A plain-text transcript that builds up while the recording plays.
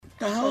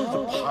Oh,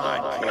 the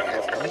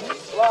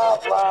podcast. Blah,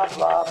 blah,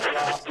 blah,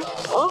 blah,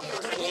 blah.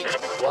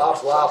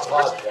 Blah, blah,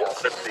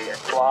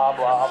 podcast. Blah,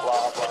 blah,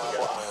 blah, blah,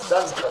 blah.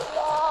 Sounds good.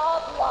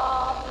 Blah,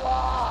 blah,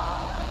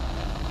 blah.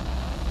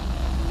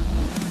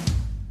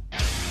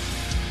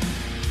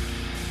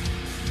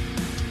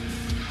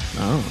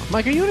 Oh.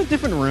 Mike, are you in a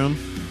different room?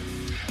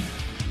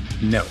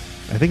 No,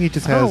 I think he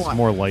just has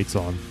more lights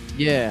on.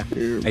 Yeah.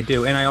 I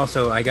do. And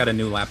I got a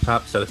new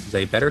laptop, so this is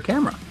a better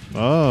camera.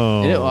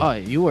 Oh.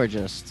 You are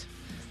just...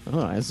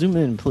 Oh, zoom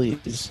in,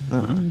 please.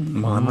 Well,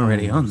 I'm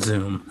already on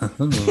Zoom.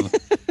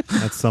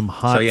 That's some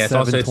hot. So yeah, it's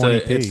also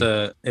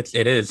 720p.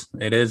 it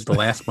is. The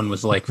last one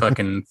was like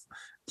fucking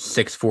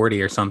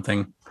 640 or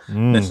something.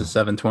 This is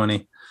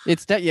 720.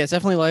 It's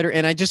definitely lighter,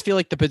 and I just feel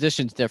like the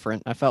position's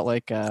different. I felt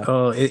like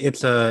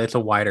It's a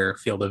wider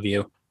field of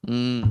view.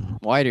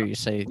 Wider, you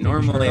say?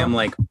 Normally I'm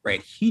like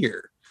right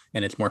here,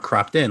 and it's more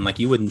cropped in. Like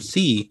you wouldn't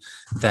see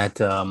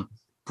that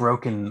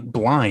broken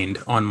blind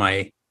on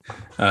my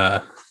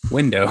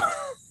window.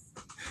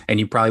 And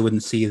you probably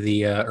wouldn't see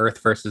the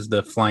Earth versus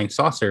the flying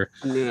saucer.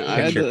 Yeah, I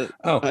had picture.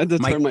 to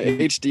turn my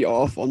HD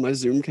off on my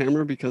Zoom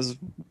camera because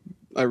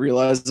I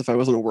realized if I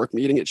was in a work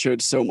meeting, it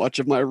showed so much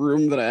of my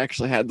room that I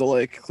actually had to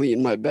like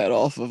clean my bed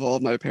off of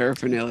all my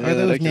paraphernalia. Are that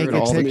those I get rid naked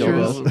of all the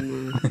pictures?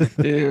 meals.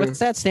 Yeah. What's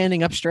that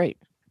standing up straight?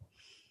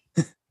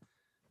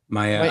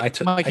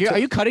 Mike, are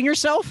you cutting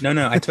yourself?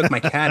 No, I took my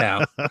cat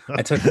out.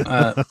 I took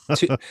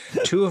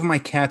two of my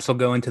cats will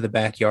go into the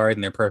backyard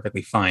and they're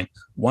perfectly fine.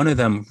 One of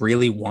them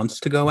really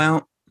wants to go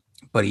out,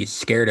 but he's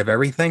scared of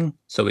everything.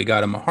 So we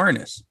got him a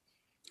harness,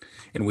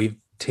 and we've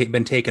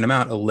been taking him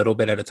out a little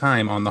bit at a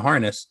time on the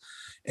harness,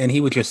 and he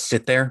would just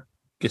sit there,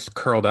 just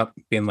curled up,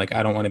 being like,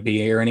 I don't want to be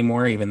here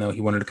anymore, even though he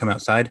wanted to come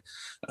outside.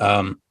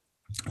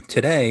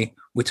 Today,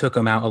 we took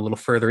him out a little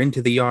further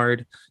into the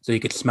yard so he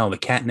could smell the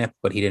catnip,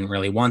 but he didn't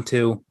really want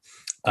to.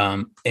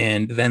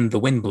 And then the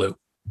wind blew,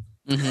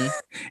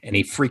 and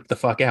he freaked the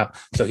fuck out.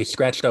 So he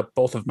scratched up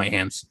both of my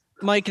hands.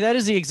 Mike, that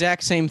is the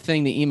exact same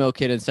thing the emo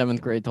kid in 7th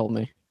grade told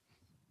me.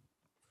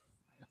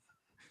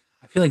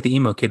 I feel like the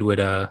emo kid would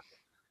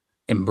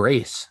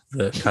embrace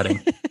the cutting.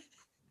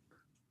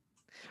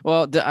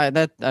 Well,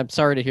 I'm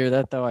sorry to hear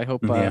that, though. I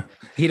hope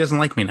He doesn't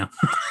like me now.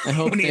 I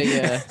hope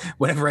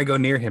Whenever I go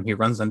near him, he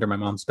runs under my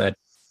mom's bed.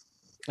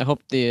 I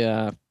hope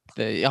I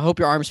hope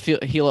your arms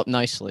heal up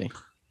nicely.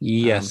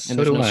 Yes, and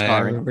so do there's no I. I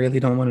scarring. really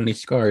don't want any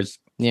scars.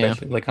 Yeah.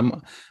 Especially, like I'm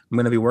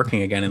going to be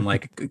working again in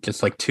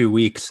just 2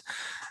 weeks.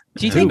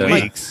 Do you think 2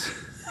 Mike, weeks.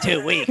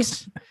 2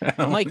 weeks?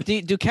 Mike,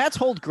 do cats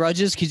hold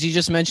grudges? Because you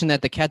just mentioned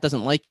that the cat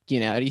doesn't like you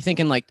now. Do you think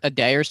in like a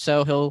day or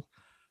so he'll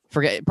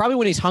forget? Probably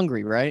when he's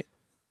hungry, right?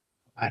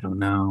 I don't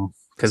know.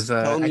 Because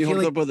Tell him I you feel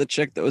hooked like up with a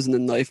chick that was in the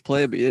knife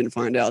play, but you didn't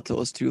find out till it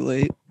was too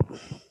late.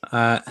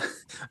 I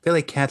feel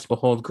like cats will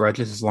hold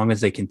grudges as long as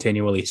they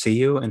continually see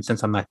you. And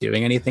since I'm not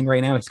doing anything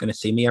right now, he's going to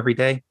see me every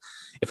day.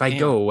 If I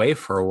go away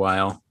for a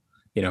while,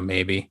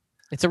 maybe.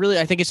 I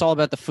think it's all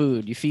about the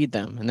food. You feed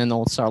them, and then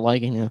they'll start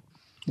liking you.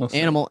 We'll see.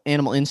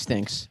 Animal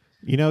instincts.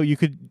 You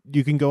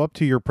can go up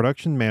to your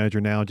production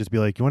manager now and just be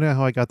like, you want to know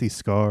how I got these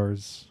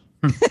scars?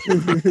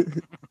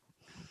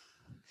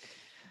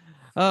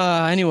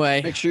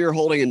 Anyway. Make sure you're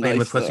holding a Playing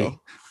knife, with pussy. though.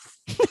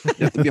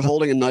 You have to be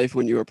holding a knife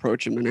when you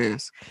approach him and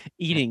ask.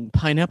 Eating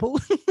pineapple?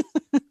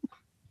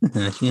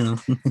 Yeah.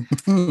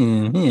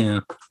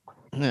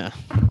 Yeah.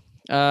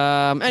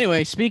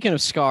 Anyway, speaking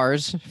of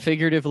scars,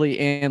 figuratively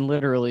and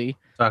literally.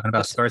 Talking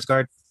about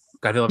Skarsgård,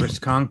 Godzilla vs.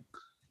 Kong.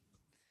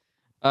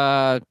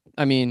 I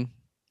mean,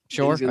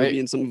 sure. He's going to be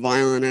in some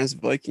violent-ass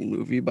Viking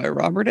movie by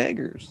Robert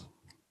Eggers.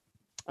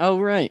 Oh,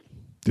 right.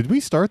 Did we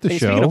start the Hey,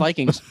 show? speaking of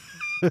Vikings.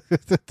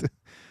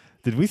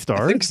 Did we start?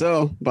 I think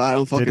so, but I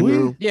don't fucking we?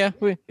 know. Yeah.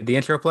 Did the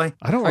intro play?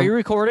 I don't. Are you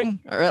recording?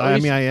 Or at I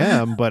least- mean, I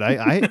am, but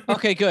I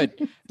Okay,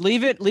 good.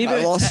 Leave it.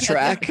 I lost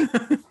track.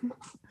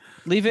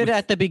 Leave it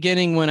at the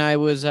beginning when I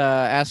was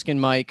asking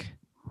Mike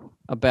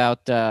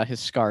about his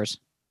scars.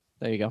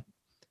 There you go.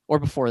 Or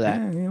before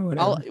that. Yeah,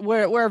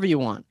 whatever. Wherever you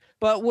want.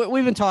 But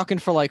we've been talking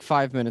for like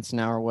 5 minutes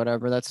now or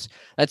whatever. That's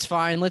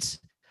fine. Let's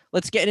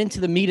get into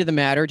the meat of the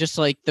matter. Just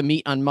like the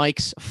meat on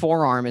Mike's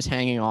forearm is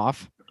hanging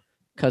off.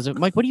 Because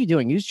Mike, what are you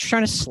doing? You just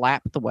trying to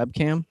slap the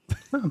webcam?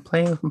 No, I'm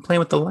playing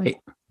with the light.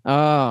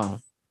 Oh.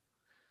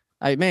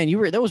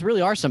 Man, those really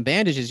are some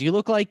bandages. You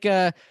look like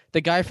the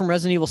guy from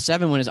Resident Evil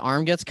 7 when his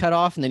arm gets cut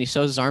off and then he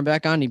sews his arm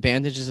back on and he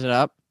bandages it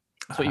up.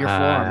 That's what your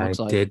forearm looks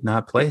like. I did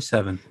not play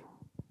 7.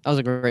 That was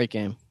a great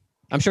game.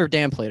 I'm sure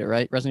Dan played it,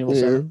 right? Resident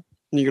Evil Yeah. 7.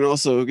 You can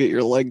also get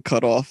your leg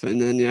cut off,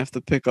 and then you have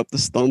to pick up the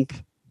stump,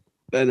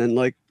 and then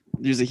like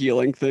use a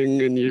healing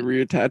thing, and you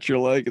reattach your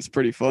leg. It's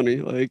pretty funny.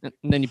 Like, And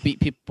then you beat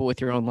people with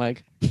your own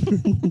leg.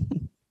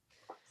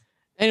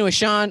 Anyway,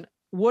 Sean,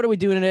 what are we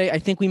doing today? I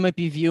think we might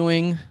be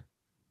viewing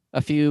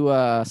a few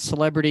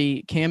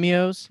celebrity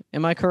cameos.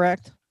 Am I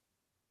correct?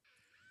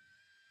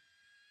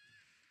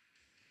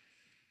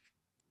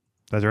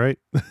 That's right.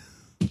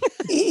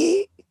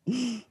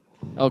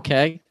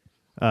 Okay.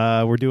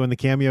 We're doing the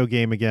cameo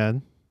game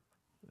again.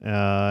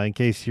 In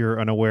case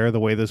you're unaware, the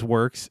way this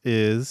works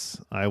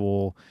is I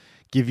will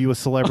give you a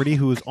celebrity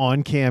who is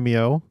on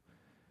Cameo.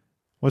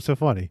 What's so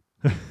funny?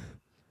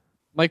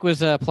 Mike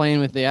was playing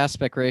with the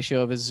aspect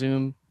ratio of his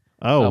Zoom.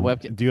 Oh,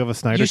 webcam. do you have a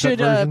Snyder You Cut should,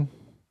 version?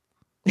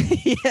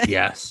 Yeah.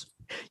 Yes.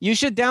 You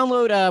should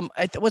download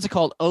what's it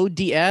called?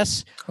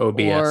 ODS.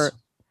 OBS.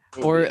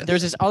 Or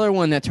there's this other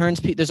one that turns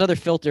there's other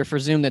filter for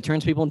Zoom that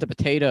turns people into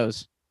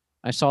potatoes.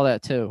 I saw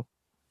that too.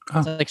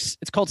 Oh. It's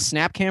called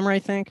Snap Camera, I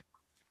think.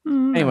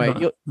 Anyway,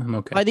 I'm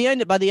okay. by the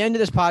end of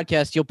this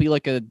podcast, you'll be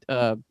like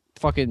a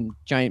fucking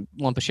giant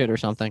lump of shit or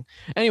something.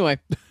 Anyway,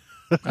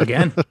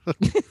 Again.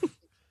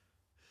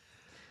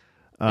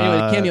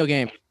 the Cameo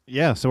game.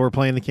 Yeah, so we're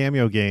playing the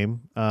Cameo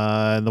game.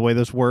 And the way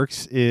this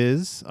works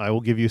is I will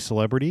give you a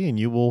celebrity and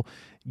you will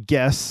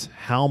guess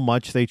how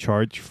much they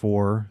charge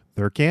for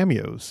their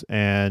cameos.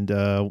 And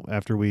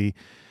after we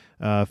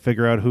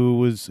figure out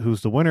who's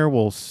the winner,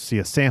 we'll see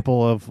a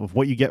sample of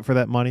what you get for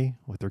that money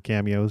with their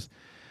cameos.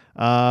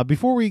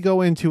 Before we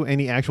go into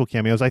any actual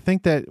cameos, I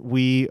think that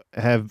we're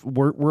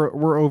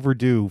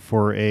overdue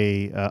for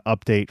a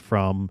update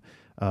from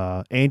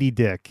Andy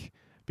Dick,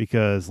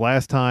 because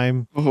last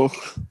time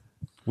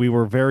we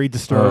were very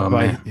disturbed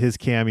by his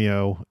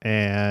cameo,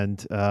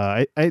 and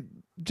I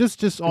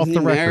just off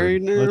the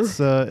record, let's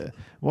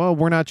well,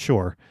 we're not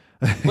sure.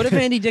 What if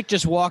Andy Dick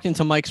just walked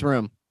into Mike's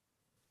room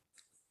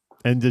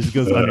and just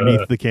goes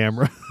underneath the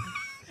camera?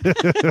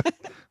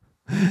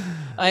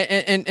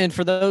 And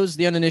for those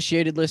the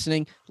uninitiated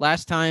listening,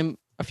 a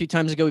few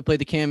times ago, we played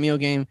the Cameo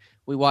game.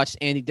 We watched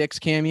Andy Dick's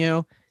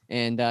cameo,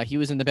 and he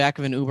was in the back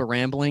of an Uber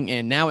rambling,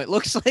 and now it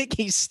looks like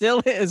he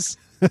still is.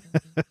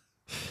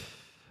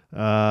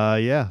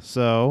 Yeah.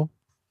 So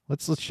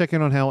let's check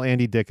in on how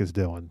Andy Dick is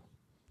doing.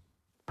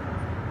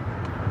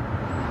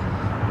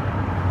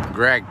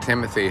 Greg,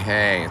 Timothy,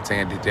 hey, it's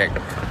Andy Dick.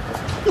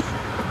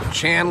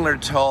 Chandler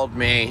told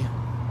me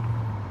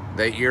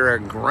that you're a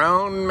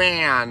grown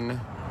man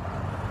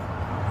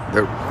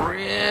that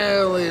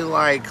really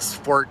likes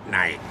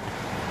Fortnite.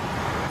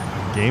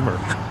 Gamer.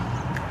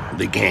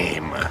 The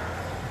game.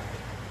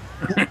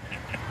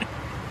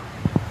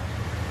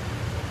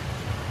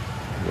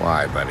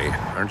 Why, buddy?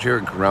 Aren't you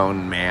a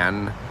grown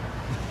man?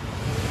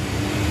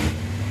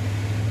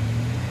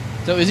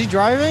 So is he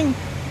driving?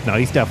 No,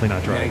 he's definitely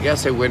not I driving.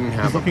 guess I wouldn't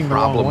have a looking the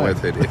wrong problem way.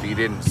 with it if you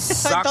didn't I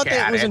suck thought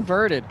that at was it.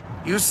 inverted.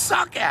 You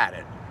suck at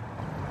it.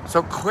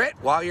 So quit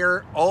while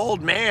you're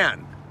old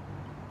man.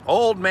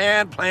 Old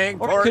man playing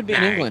Or Fortnite. it could be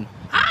in England.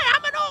 Hi,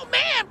 I'm an old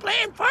man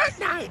playing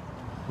Fortnite.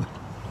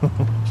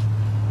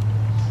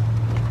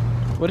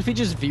 What if he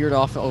just veered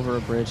off over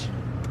a bridge?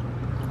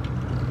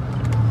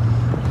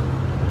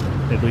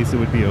 At least it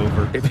would be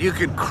over. If you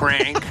could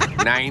crank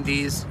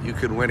 90s, you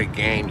could win a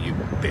game, you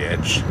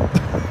bitch.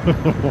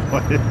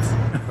 What?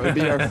 That would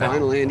be our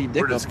final Andy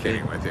Dick We're just update.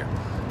 kidding with you.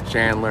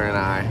 Chandler and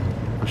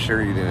I'm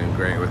sure you're doing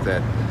great with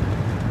it.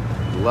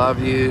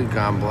 Love you,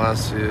 God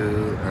bless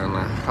you, and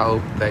I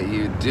hope that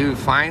you do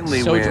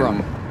finally So win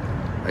drunk.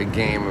 a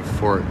game of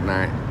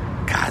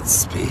Fortnite.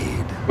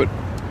 Godspeed. Would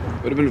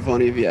have been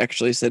funny if he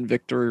actually said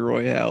Victory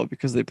Royale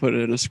because they put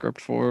it in a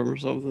script for him or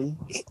something.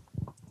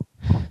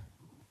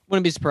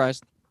 Wouldn't be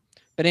surprised.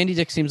 But Andy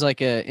Dick seems like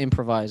a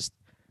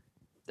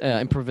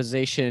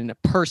improvisation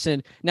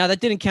person. Now that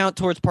didn't count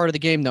towards part of the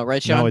game, though,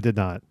 right, Sean? No, it did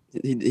not.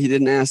 He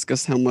didn't ask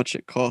us how much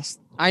it cost.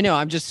 I know.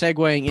 I'm just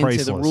segueing into the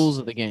Priceless. rules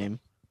of the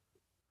game.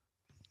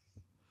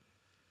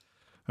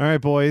 All right,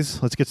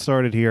 boys, let's get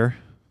started here.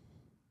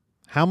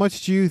 How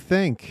much do you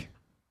think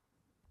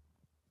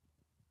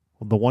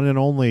the one and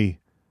only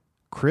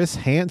Chris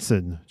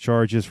Hansen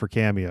charges for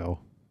Cameo?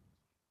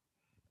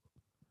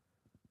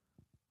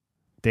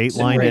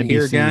 Dateline Red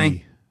hair NBC.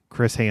 guy?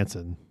 Chris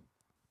Hansen.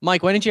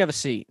 Mike, why didn't you have a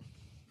seat?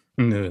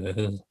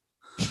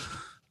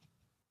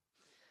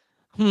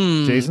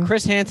 Jason?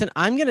 Chris Hansen.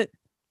 I'm gonna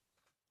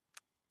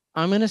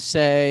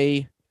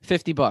say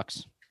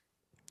 $50.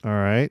 All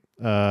right,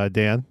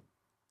 Dan,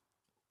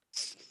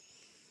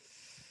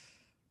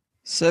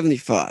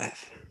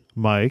 75.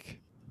 Mike.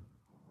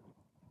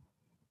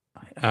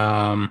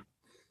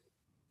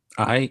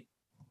 I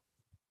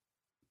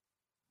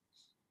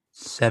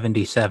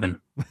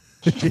 77.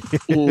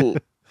 Mm, I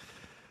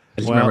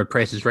just Well- remember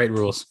Price is Right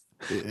rules.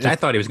 I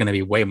thought he was going to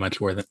be way more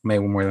than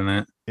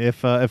that.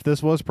 If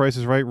this was Price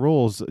is Right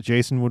rules,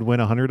 Jason would win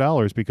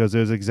 $100 because it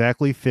was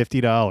exactly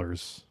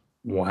 $50.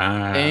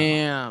 Wow.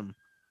 Damn.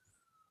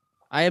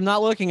 I am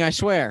not looking. I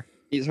swear.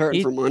 he's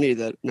hurting for money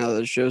that now that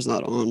the show's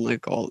not on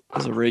like all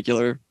as a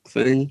regular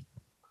thing.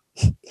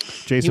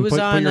 Jason, was put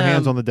on, your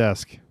hands on the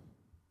desk.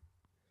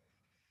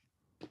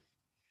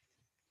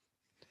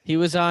 He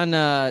was on.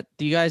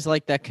 Do you guys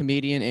like that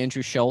comedian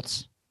Andrew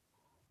Schultz?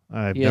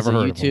 I've He has never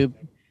a heard of him.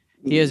 YouTube.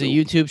 He has a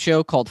YouTube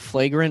show called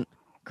Flagrant.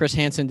 Chris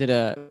Hansen did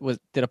a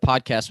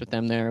podcast with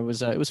them there. It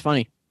was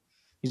funny.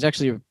 He's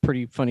actually a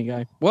pretty funny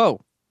guy.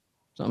 Whoa,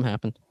 something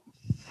happened.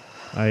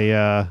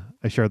 I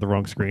shared the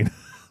wrong screen.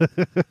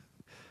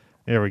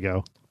 There we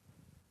go.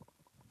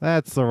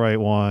 That's the right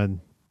one.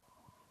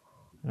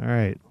 All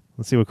right.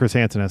 Let's see what Chris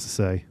Hansen has to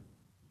say.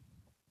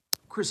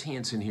 Chris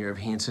Hansen here of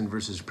Hansen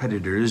versus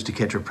Predators. To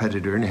catch a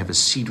predator and have a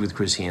seat with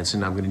Chris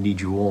Hansen, I'm going to need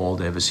you all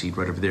to have a seat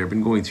right over there. I've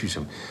been going through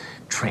some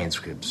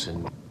transcripts,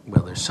 and,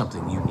 well, there's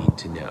something you need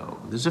to know.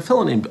 There's a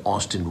fellow named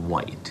Austin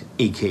White,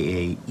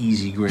 a.k.a.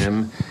 Easy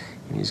Grim,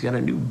 and he's got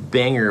a new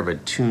banger of a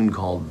tune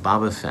called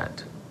Boba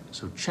Fett.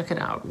 So check it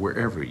out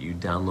wherever you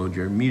download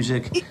your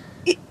music.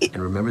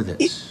 And remember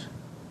this,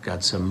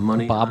 got some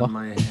money Baba. on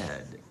my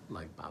head,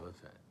 like Boba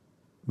Fett.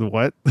 The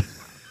what?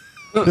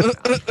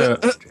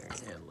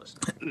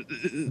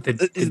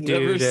 He's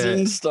never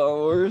seen Star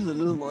Wars in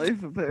his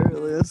life,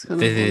 apparently. That's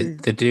kind of funny.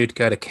 The dude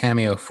got a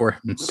cameo for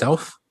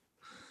himself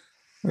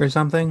or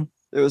something.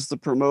 It was to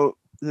promote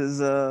his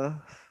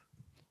Boba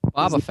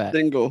his Fett.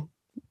 single.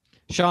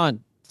 Sean,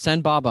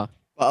 send Baba.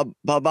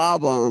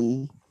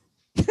 Bababum.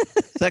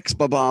 Sex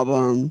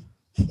bababum.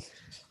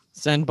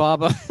 Send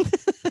Baba.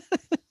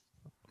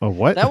 Oh,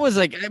 what? That was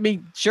like, I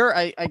mean, sure,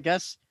 I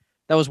guess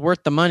that was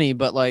worth the money,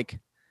 but like,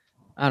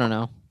 I don't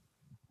know.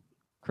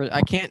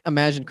 I can't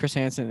imagine Chris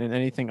Hansen in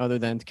anything other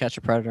than To Catch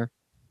a Predator.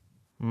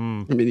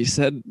 Mm. I mean, he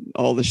said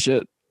all the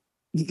shit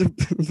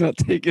about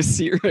take a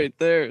seat right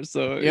there.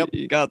 So Yep.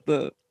 you got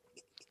the.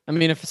 I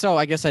mean, if so,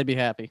 I guess I'd be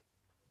happy.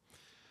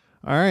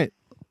 All right.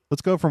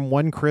 Let's go from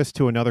one Chris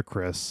to another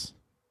Chris.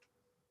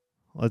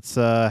 Let's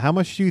how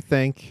much do you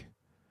think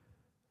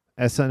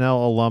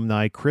SNL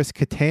alumni Chris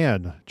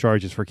Kattan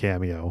charges for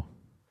cameo?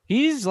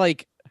 He's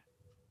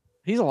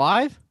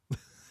alive?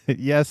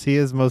 Yes, he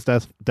is most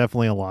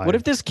definitely alive. What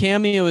if this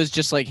cameo is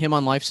just like him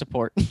on life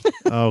support?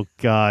 Oh,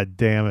 god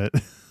damn it.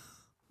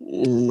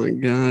 Oh my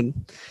god!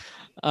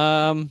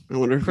 I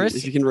wonder Chris-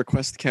 if you can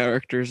request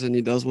characters and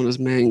he does one as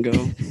Mango.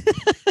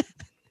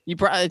 You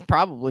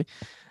probably.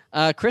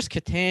 Chris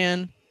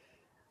Kattan.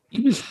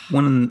 He was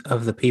one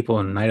of the people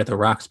in Night at the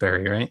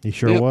Roxbury, right? He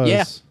sure Yep. was.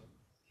 Yeah.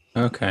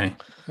 Okay.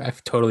 I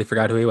totally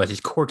forgot who he was. He's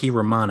Corky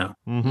Romano.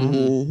 Mm-hmm.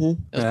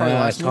 Mm-hmm. That's probably the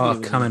last It's all movie he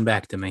was in. coming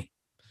back to me.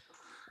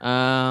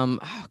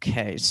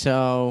 Okay,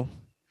 so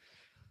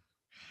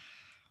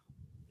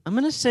I'm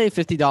gonna say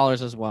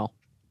 $50 as well.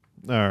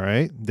 All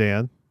right.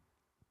 Dan.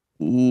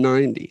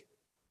 90.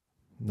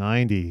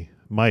 90.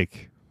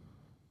 Mike.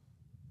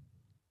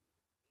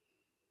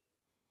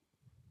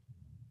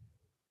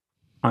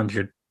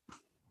 $100.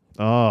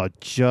 Oh,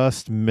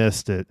 just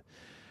missed it.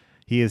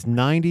 He is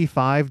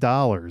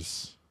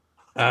 $95.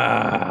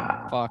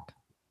 Fuck.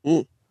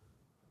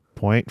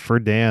 Point for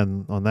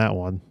Dan on that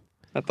one.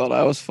 I thought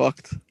I was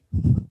fucked.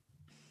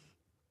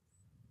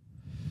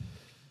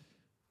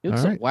 He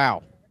looks All right.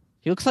 wow.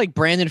 He looks like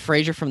Brandon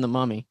Fraser from The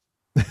Mummy.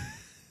 He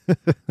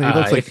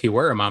looks like If he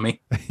were a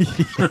mommy.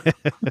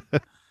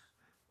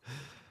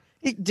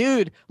 Hey,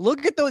 dude,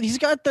 look at those. He's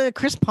got the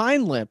Chris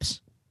Pine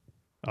lips.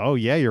 Oh,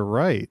 yeah, you're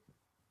right.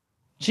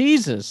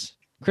 Jesus.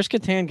 Chris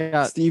Kattan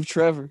got Steve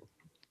Trevor.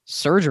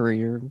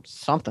 surgery or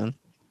something.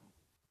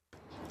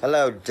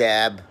 Hello,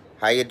 Deb.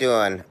 How you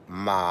doing,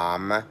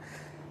 Mom?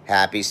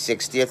 Happy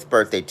 60th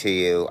birthday to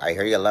you. I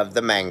hear you love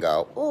the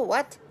mango. Ooh,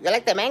 what? You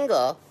like the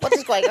mango? What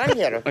is going on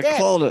here? I Dad,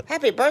 called it.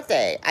 Happy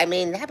birthday.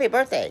 Happy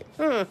birthday.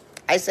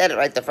 I said it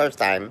right the first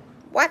time.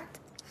 What?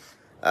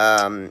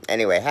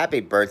 Anyway, happy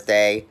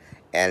birthday.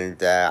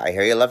 And I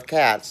hear you love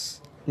cats.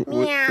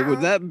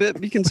 Would that bit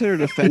be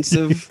considered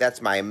offensive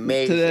That's my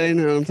amazing. today?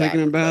 Now I'm thinking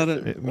cat about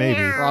person. it. Maybe.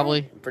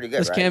 Probably. Pretty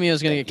good, This right? cameo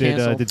is gonna get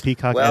canceled. Did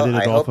Peacock Well, edit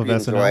I it off hope of you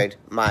SNL? enjoyed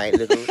my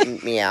little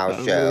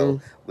meow show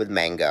with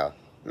Mango.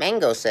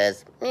 Mango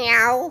says,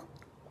 Meow.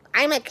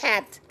 I'm a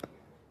cat.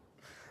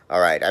 all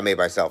right, I made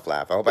myself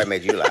laugh. I hope I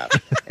made you laugh.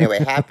 Anyway,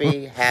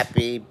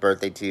 happy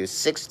birthday to you.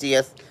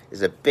 60th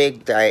is a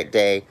big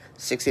day.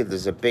 60th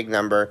is a big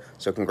number.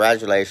 So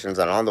congratulations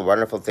on all the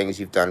wonderful things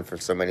you've done for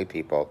so many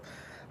people.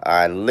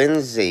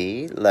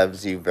 Lindsay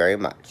loves you very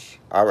much.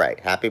 All right,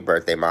 happy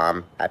birthday,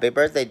 Mom. Happy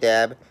birthday,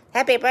 Deb.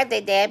 Happy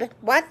birthday, Deb.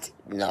 What?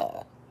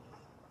 No.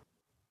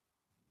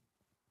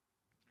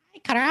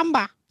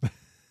 Caramba.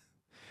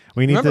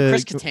 We need Remember to.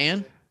 Chris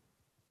Kattan?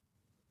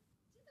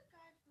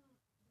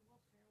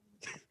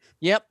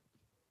 Yep.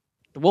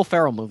 The Will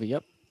Ferrell movie,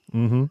 yep.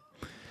 Mhm.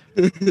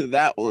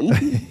 That one.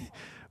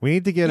 We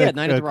need to get Yeah, a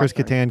Night at the Chris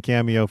Roxbury. Kattan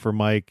cameo for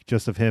Mike,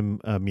 just of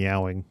him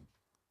meowing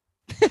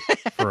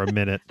for a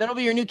minute. That'll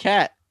be your new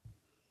cat.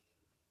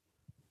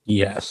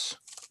 Yes.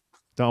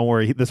 Don't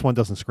worry, this one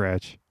doesn't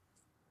scratch.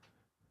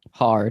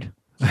 Hard.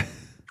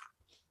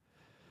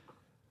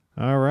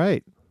 All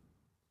right.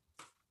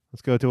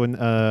 Let's go to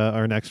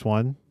our next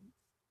one.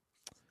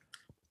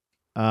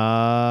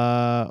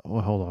 Well,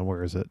 hold on.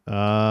 Where is it?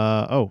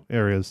 Oh,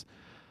 there it is.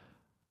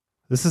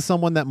 This is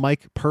someone that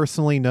Mike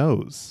personally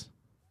knows.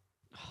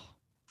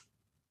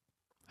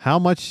 How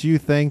much do you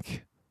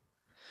think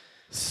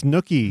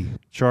Snooki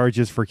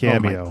charges for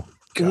cameo?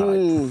 God,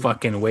 Ooh.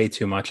 fucking way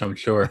too much, I'm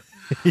sure.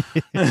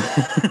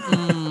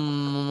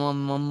 I'm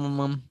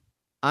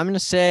gonna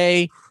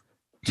say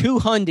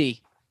 200.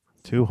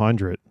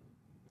 200.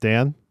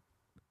 Dan?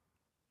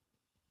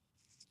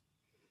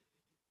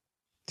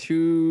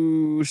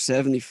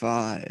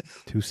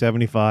 275.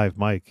 275.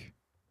 Mike?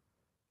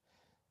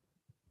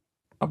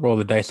 I'll roll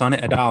the dice on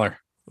it. $1.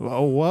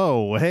 Oh,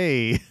 whoa,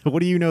 hey, what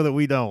do you know that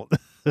we don't?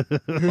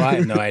 Well, I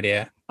have no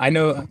idea. I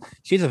know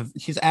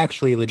she's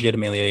actually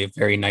legitimately a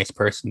very nice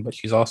person, but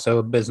she's also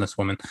a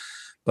businesswoman.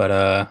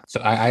 But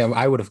so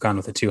I would have gone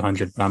with the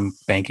 200, but I'm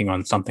banking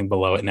on something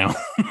below it now.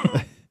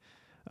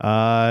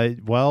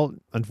 Well,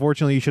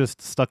 unfortunately, you should have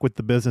stuck with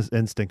the business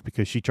instinct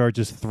because she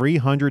charges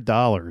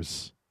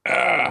 $300.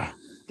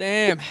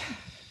 Damn. At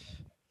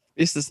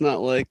least it's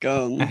not like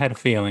I had a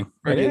feeling.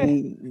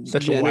 friggin'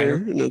 Such a Jenner whiner.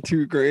 and a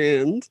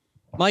 $2,000.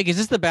 Mike, is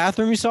this the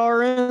bathroom you saw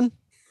her in?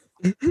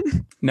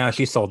 No,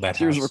 she sold that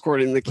She was house.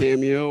 recording the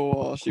cameo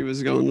while she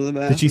was going to the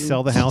bathroom. Did she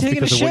sell the house taking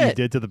a because of what you shit.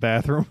 did to the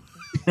bathroom?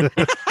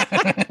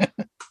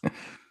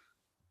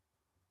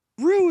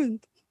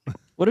 Ruined.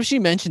 What if she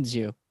mentions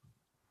you?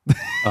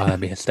 Oh,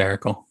 that'd be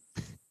hysterical.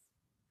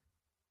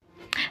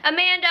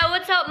 Amanda,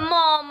 what's up,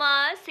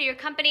 Mama? So your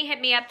company hit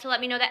me up to let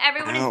me know that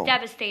everyone Ow. is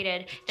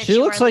devastated that She you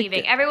looks are like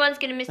leaving. the- Everyone's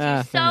gonna miss you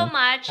never so mind.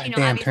 much. You know,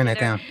 Damn, obviously turn that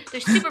they're, down.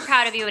 they're super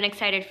proud of you and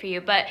excited for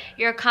you, but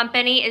your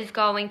company is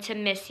going to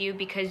miss you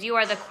because you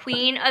are the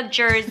queen of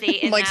Jersey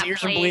in Mike's that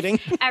ears are place. bleeding.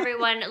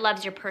 Everyone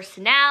loves your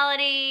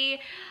personality.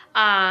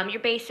 You're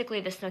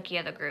basically the Snooki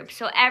of the group.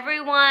 So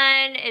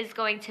everyone is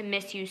going to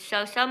miss you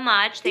so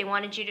much. They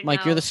wanted you to Mike,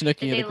 know you're the Snooki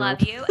that of the they love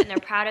group. you and they're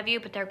proud of you,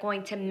 but they're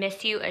going to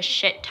miss you a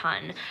shit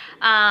ton.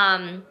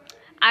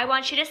 I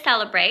want you to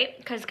celebrate,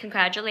 because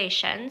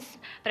congratulations,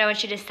 but I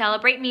want you to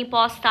celebrate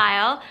meatball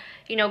style.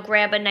 You know,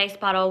 grab a nice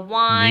bottle of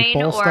wine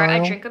Meatball or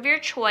style? a drink of your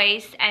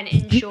choice and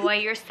enjoy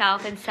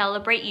yourself and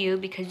celebrate you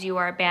because you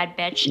are a bad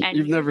bitch. And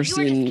You've never you are just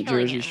seen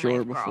killing Jersey it in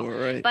Shore life, girl. before,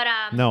 right? But,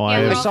 No, yeah, I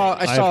we're saw- all-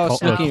 I saw have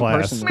Snooki in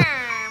class. person.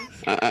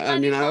 I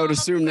mean, I would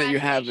assume that you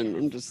haven't.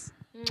 I'm just,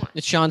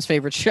 It's Sean's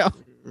favorite show.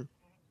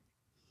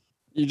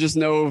 you just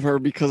know of her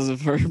because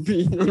of her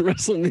being on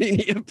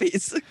WrestleMania,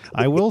 basically.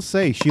 I will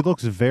say she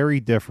looks very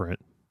different.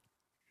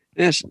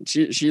 Yeah,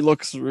 she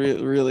looks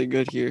really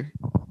good here.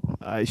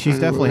 She's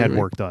definitely had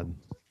work done.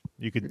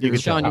 You could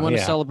Sean, tell. you want to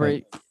Yeah.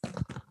 celebrate?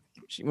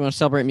 You want to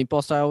celebrate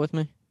meatball style with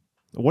me?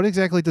 What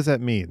exactly does that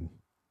mean?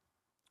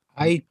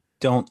 I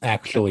don't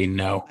actually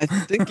know. I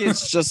think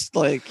it's just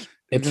like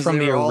It's because from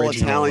they the were all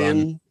original Italian,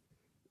 run.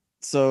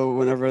 so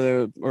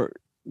whenever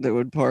they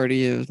would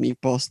party, it was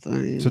meatball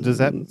style. So does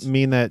that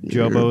mean that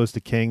Jobo is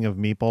the king of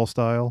meatball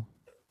style?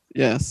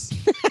 Yes,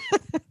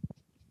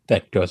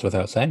 That goes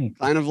without saying.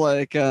 kind of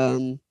like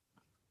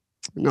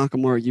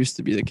Nakamura used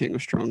to be the king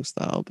of strong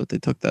style, but they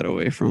took that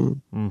away from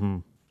him. Mm-hmm.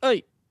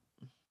 Hey,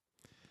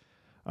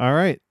 All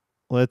right,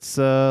 let's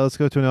go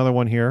to another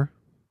one here.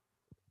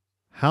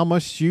 How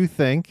much do you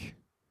think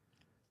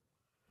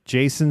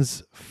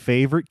Jason's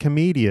favorite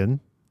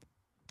comedian,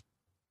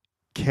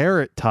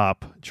 Carrot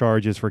Top,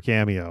 charges for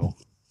cameo?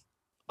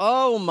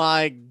 oh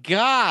my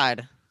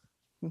God,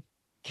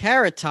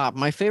 Carrot Top,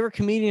 my favorite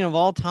comedian of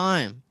all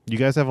time. You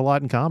guys have a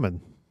lot in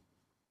common.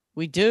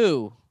 We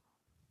do.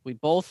 We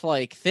both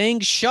like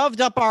things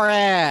shoved up our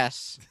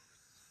ass.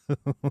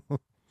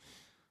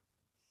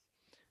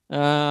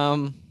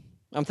 I'm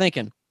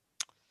thinking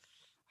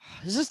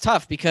this is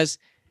tough because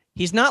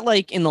he's not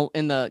like in the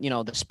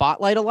the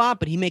spotlight a lot,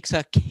 but he makes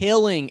a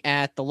killing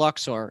at the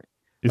Luxor.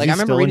 Is Like, he I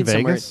remember still in reading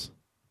somewhere- Vegas?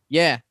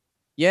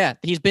 Yeah.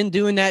 He's been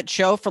doing that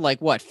show for like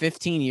what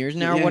 15 years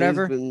now Yeah, or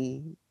whatever.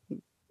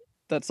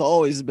 That's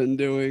all he's been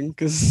doing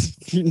because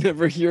you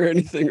never hear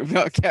anything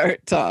about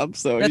Carrot Top.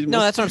 So he must-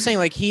 That's what I'm saying.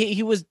 Like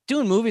he was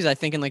doing movies, I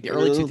think, in like the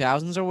early Yeah.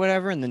 2000s or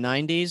whatever, in the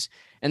 90s,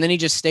 and then he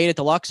just stayed at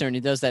the Luxor and he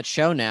does that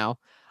show now.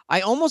 I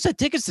almost had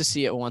tickets to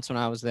see it once when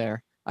I was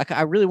there.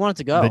 I really wanted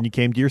to go. Then you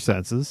came to your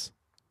senses.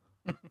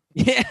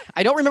 Yeah,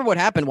 I don't remember what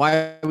happened.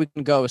 Why we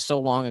couldn't go. It was so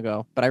long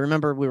ago, but I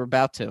remember we were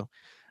about to.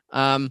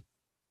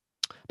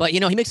 But he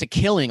makes a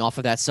killing off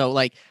of that. So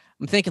like,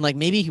 I'm thinking like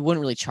maybe he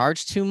wouldn't really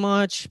charge too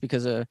much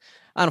because I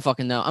don't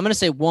fucking know. I'm gonna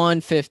say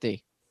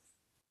 150.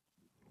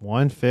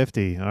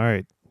 150. All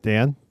right,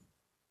 Dan.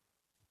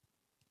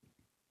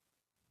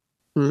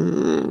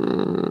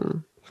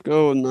 Let's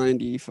go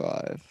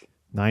 95.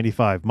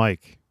 95.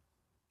 Mike.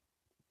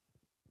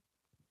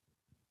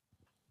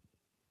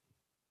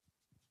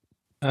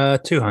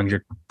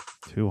 200.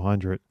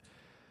 200.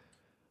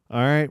 All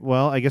right.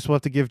 Well, I guess we'll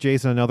have to give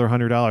Jason another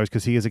 $100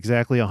 because he is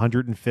exactly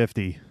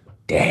 150.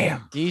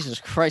 Damn. Jesus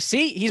Christ!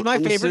 See, he's my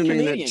I'm favorite assuming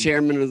comedian. that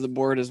Chairman of the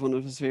Board is one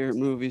of his favorite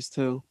movies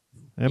too.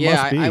 It yeah,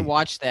 must be. I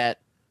watched that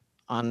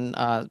on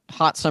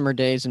hot summer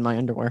days in my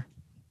underwear.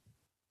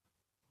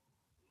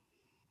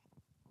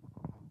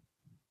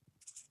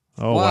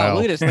 Oh wow.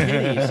 Look at his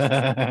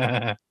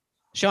titties.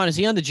 Sean, is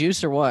he on the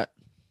juice or what?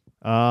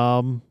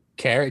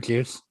 Carrot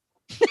juice.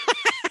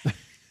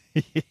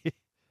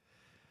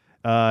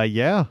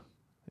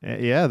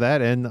 Yeah,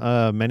 that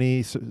and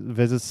many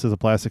visits to the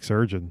plastic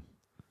surgeon.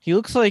 He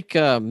looks like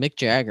Mick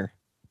Jagger.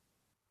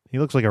 He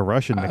looks like a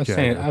Russian I Mick was,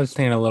 Jagger.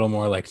 saying a little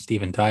more like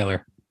Steven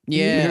Tyler.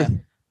 Yeah.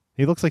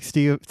 He looks like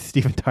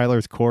Steven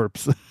Tyler's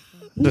corpse.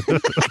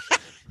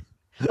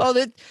 Oh,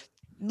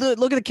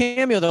 look at the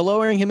cameo. They're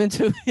lowering him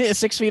into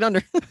 6 feet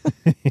under.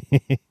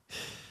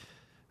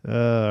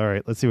 All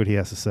right, let's see what he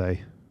has to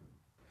say.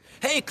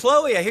 Hey,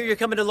 Chloe, I hear you're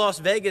coming to Las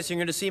Vegas. You're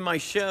going to see my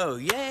show.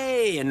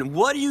 Yay! And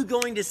what are you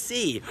going to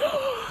see?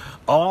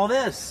 All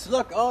this.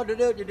 Look. Oh,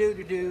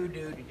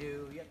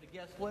 do-do-do-do-do-do-do-do. You have to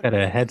guess what. Got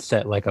a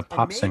headset like a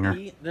pop And singer.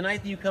 maybe the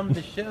night that you come to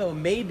the show,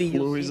 maybe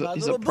you'll see my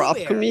He's little a prop Boo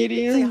Bear.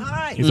 comedian. Say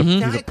hi. He's a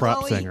Hi, prop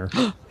Chloe. singer.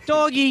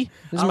 Doggy.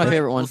 This is my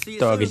favorite one. We'll see you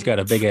Doggy's soon. got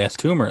a big ass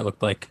tumor, it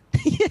looked like.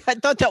 Yeah, I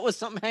thought that was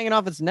something hanging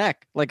off its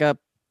neck, like a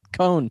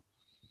cone.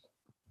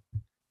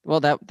 Well,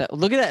 that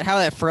look at that how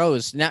that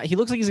froze. Now he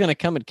looks like he's gonna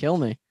come and kill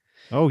me.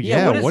 Oh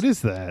Yeah, yeah, what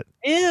is that?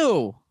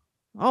 Ew!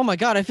 Oh my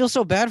god, I feel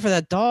so bad for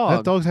that dog.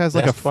 That dog has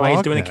like That's a why he's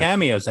frog doing neck. the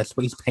cameos. That's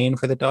what he's paying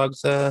for the dog's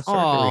surgery.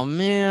 Oh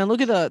man,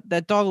 look at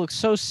that dog looks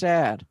so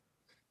sad.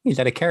 He's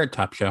at a Carrot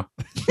Top show.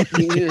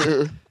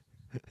 Yeah.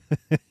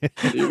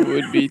 It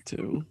would be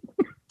too.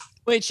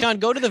 Wait, Sean,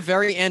 go to the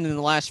very end in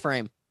the last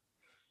frame.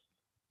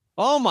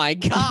 Oh my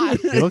god.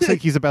 He looks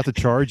like he's about to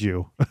charge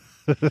you.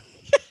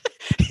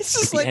 It's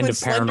just the like end when of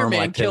Paranormal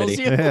Slenderman kills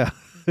you. Activity. Yeah.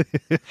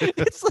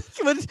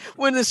 It's like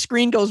when the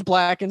screen goes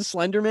black in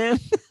Slenderman.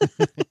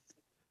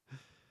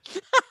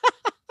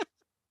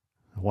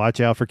 Watch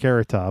out for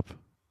Carrot Top.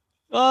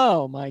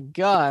 Oh my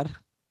god.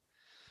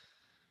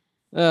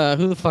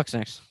 Who the fuck's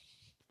next?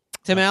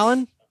 Tim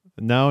Allen?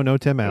 No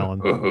Tim Allen.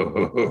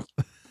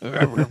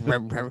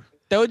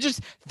 That would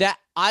just that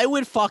I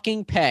would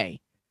fucking pay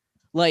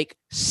like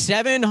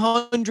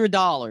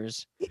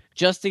 $700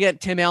 just to get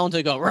Tim Allen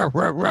to go "Ruh,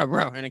 ruh, ruh,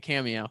 ruh," in a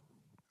cameo.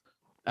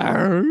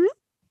 Arr.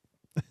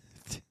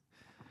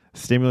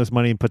 Stimulus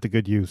money and put to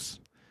good use.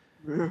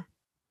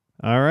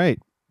 All right.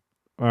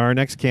 Our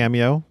next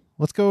cameo.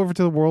 Let's go over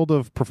to the world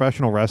of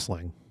professional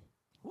wrestling.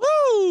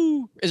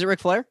 Woo! Is it Ric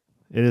Flair?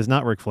 It is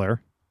not Ric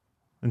Flair.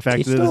 In fact,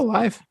 He's it is, still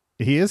alive.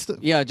 he is.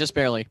 Yeah, just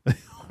barely.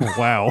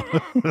 Wow.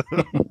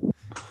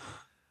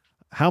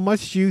 How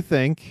much do you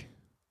think?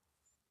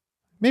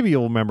 Maybe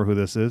you'll remember who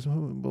this is.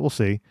 We'll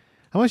see.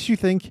 How much do you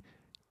think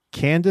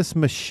Candice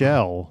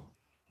Michelle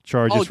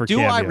charges for do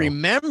cameo? I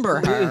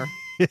remember her?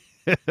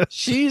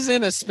 She's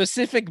in a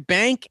specific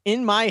bank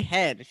in my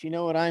head, if you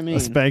know what I mean. A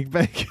spank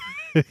bank.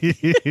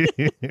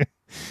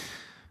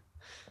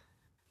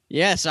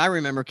 Yes, I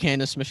remember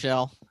Candice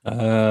Michelle.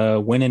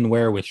 When and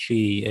where was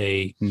she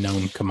a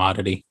known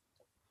commodity?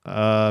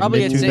 Probably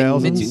mid at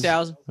 2000s. mid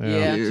 2000. Yeah.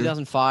 Yeah,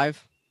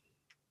 2005,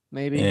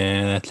 maybe.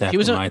 Yeah, that's after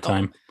was my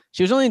time.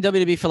 She was only in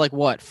WWE for like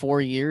what,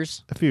 4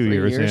 years? A few 3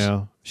 years,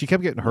 yeah. She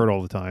kept getting hurt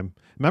all the time.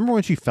 Remember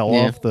when she fell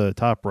Yeah. off the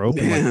top rope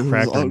and Yeah, like it was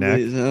cracked her ugly neck?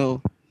 as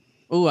hell.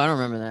 Ooh, I don't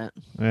remember that.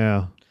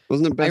 Yeah.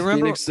 Wasn't it Beth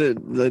remember- Phoenix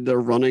that they're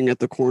running at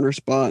the corner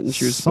spot and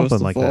she was supposed Something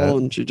to like fall that.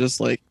 and she just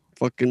like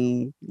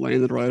fucking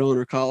landed right on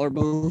her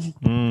collarbone?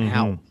 Mhm.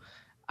 Ow.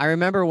 I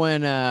remember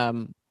when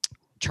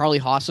Charlie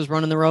Haas was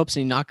running the ropes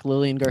and he knocked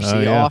Lillian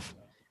Garcia yeah. off,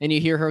 and you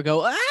hear her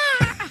go,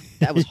 "Ah!"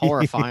 That was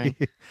horrifying.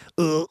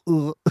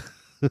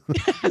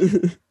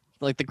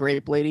 Like the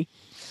grape lady.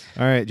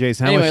 All right,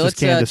 Jason, how Anyway, much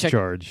does let's, Candice check-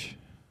 charge?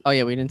 Oh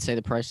yeah, we didn't say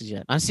the prices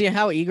yet. I see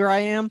how eager I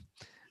am.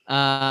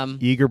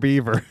 Eager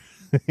Beaver.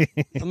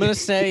 I'm gonna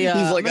say. He's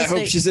like, I'm I gonna hope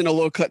say- she's in a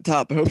low cut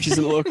top. I hope she's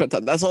in a low cut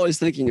top. That's all he's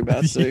thinking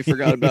about. So he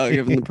forgot about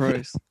giving the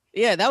price.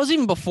 Yeah, that was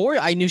even before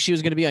I knew she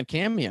was gonna be on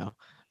Cameo.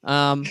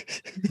 I'm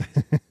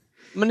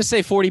gonna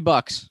say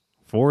 $40.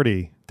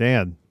 40.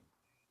 Dan.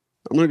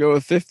 I'm gonna go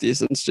with 50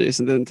 since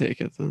Jason didn't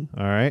take it. Then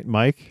All right,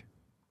 Mike.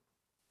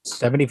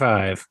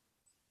 75.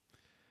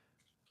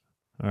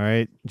 All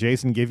right,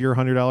 Jason, give your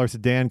 $100 to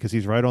Dan because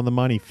he's right on the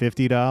money.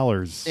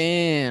 $50.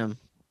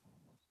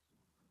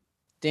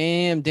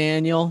 Damn,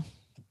 Daniel.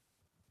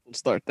 we'll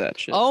start that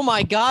shit. Oh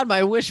my God,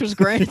 my wish was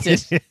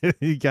granted.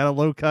 You got a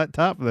low cut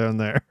top down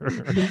there.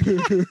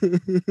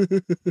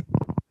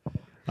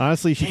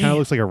 Honestly, she kind of Damn.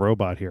 looks like a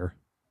robot here.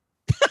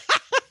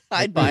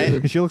 I'd buy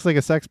it. She looks like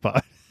a sex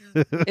bot.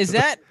 Is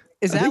that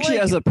I that think she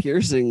like- has a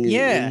piercing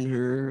Yeah. in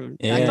her.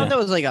 Yeah. I thought that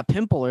was like a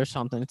pimple or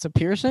something. It's a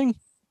piercing.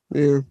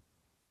 Yeah.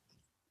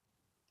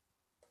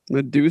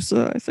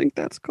 Medusa, I think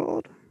that's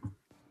called.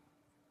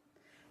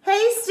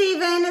 Hey,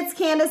 Steven, it's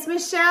Candice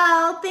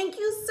Michelle. Thank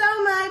you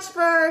so much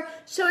for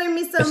showing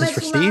me so This is much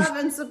for Steve? love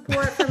and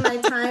support for my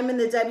time in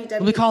the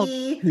We call-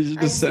 WWE. You should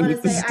I just just send want it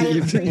to to say I Steve.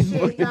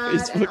 appreciate that, and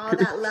Facebook all group.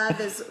 that love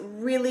is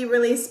really,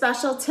 really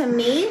special to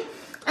me.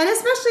 And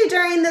especially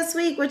during this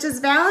week, which is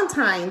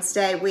Valentine's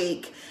Day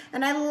week.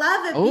 And I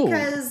love it Ooh.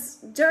 because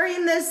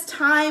during this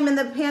time in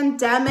the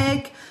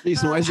pandemic,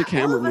 Jason, why is your all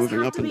camera of us moving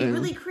have up to and be down?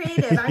 really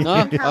creative. I'm Oh,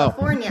 here in oh.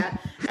 California,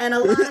 and a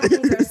lot of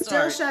things are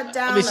still Sorry. shut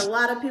down. Let me s- A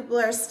lot of people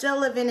are still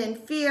living in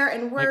fear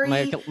and worry. my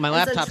And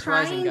laptop's so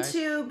rising, trying guys.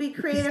 to be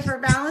creative for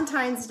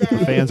Valentine's Day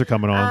The fans are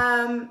coming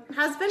on.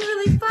 has been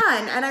really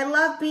fun, and I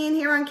love being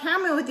here on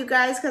camera with you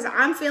guys because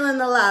I'm feeling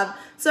the love.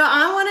 So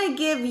I want to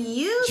give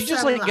you Did you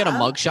just some like get a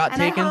love, mugshot and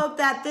taken? I hope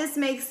that this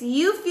makes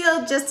you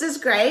feel just as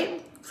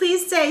great.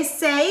 Please stay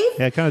safe.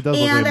 Yeah, it kind of does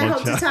look And like I a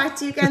hope to mugshot. talk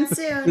to you again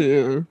soon.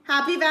 Yeah.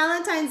 Happy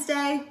Valentine's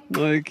Day.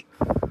 Like,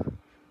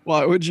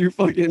 why would you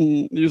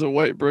fucking use a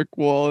white brick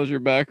wall as your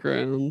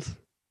background?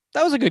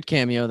 That was a good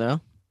cameo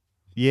though,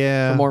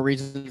 Yeah. for more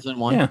reasons than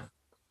one. Yeah.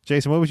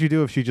 Jason, what would you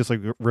do if she just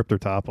like ripped her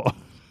top off?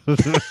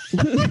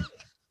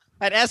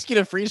 I'd ask you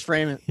to freeze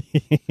frame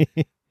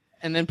it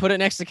and then put it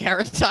next to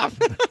Carrot Top.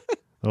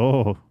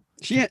 Oh,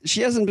 she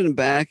hasn't been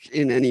back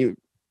in any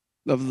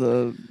of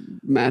the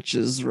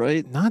matches,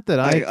 right? Not that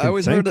I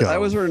always heard I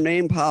always heard her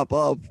name pop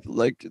up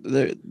like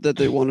that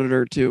they wanted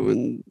her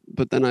to,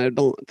 but then I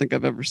don't think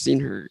I've ever seen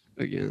her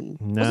again.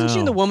 No. Wasn't she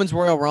in the Women's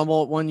Royal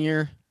Rumble one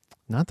year?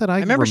 Not that I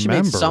remember. She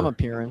made some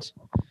appearance.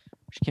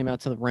 She came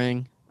out to the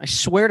ring. I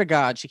swear to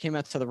God, she came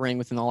out to the ring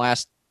within the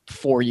last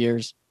 4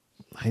 years.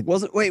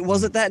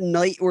 Was it that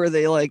night where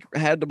they like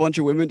had a bunch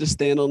of women to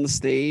stand on the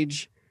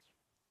stage?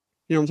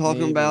 You know what I'm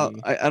talking about?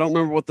 I don't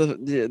remember what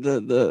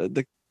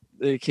the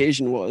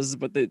occasion was,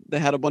 but they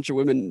had a bunch of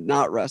women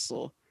not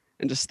wrestle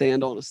and just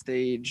stand on a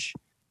stage.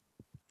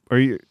 Are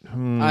you?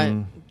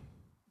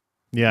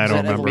 Yeah, I don't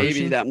remember.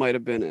 Maybe that might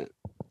have been it.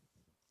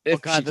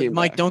 If God, she came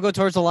Mike, back. don't go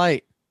towards the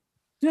light.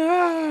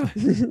 Yeah.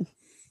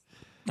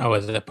 Oh,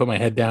 is it? I put my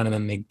head down and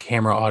then the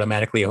camera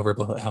automatically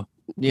overblow out.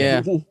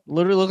 Yeah,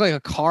 literally looked like a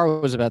car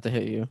was about to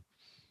hit you.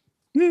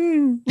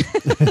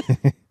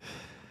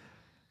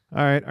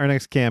 All right, our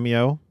next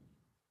cameo.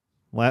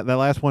 That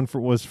last one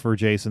was for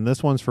Jason.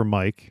 This one's for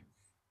Mike.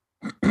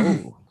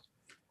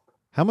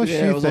 How much do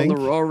it you was think? on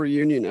the Raw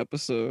reunion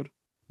episode.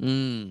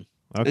 Mm.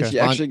 Okay. And she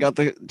actually got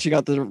the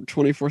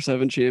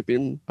 24/7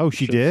 champion. Oh,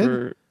 she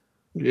did?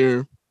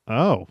 Yeah.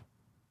 Oh,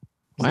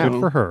 good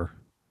for her.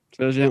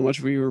 Shows you how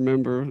much we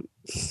remember.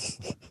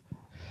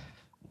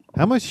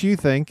 How much do you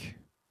think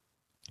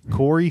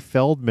Corey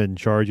Feldman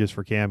charges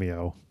for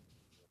cameo?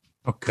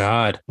 Oh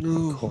God,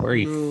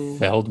 Corey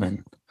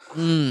Feldman.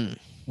 Mm.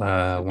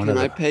 One Can of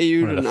I the, pay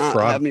you one to of the not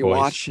frog have me boys.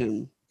 watch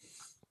him?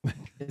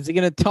 Is he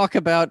going to talk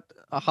about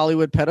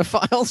Hollywood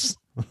pedophiles?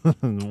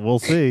 We'll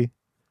see.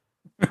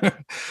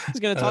 He's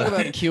going to talk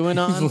about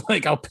QAnon. He's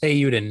like, I'll pay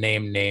you to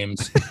name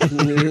names.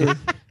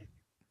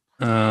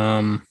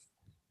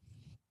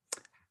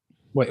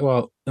 Wait,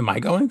 well, am I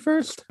going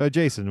first?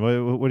 Jason,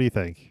 what do you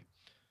think?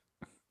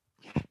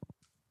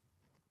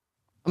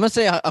 I'm going to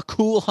say a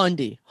cool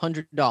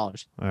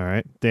 $100. All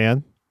right,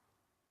 Dan.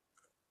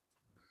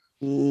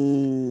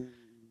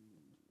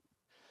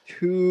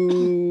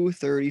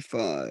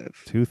 $235.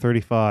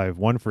 $235.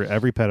 One for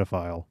every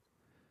pedophile.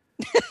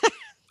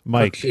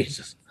 Mike. Oh,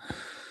 Jesus.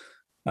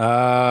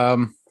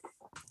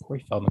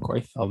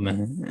 Corey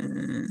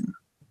Feldman.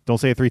 Don't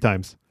say it 3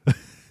 times.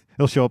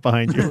 He'll show up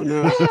behind you. Oh,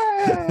 no.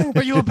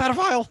 Are you a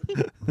pedophile?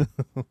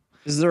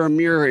 Is there a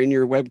mirror in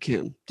your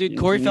webcam? Dude, You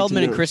Corey need to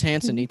Feldman and know. Chris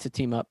Hansen need to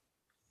team up.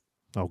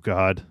 Oh,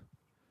 God.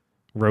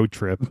 Road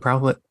trip.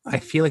 Probably. I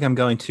feel like I'm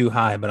going too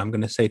high, but I'm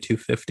going to say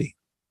 250.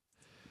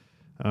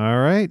 All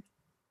right.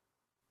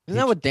 Isn't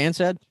that what Dan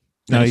said?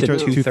 No, he said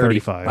chose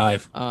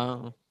 235.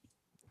 Oh.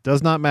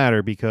 Does not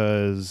matter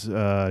because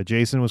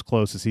Jason was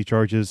closest. He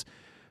charges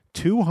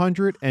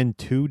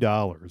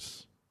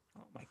 $202.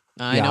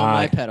 I know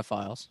my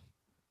pedophiles.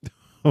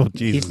 Oh,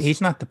 Jesus.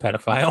 He's not the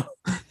pedophile.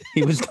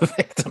 He was the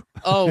victim.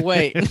 Oh,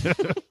 wait.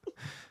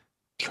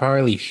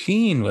 Charlie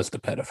Sheen was the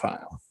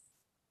pedophile.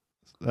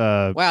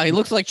 Wow, he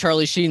looks like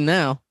Charlie Sheen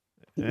now.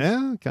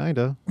 Yeah, kind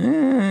of.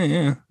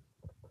 Yeah.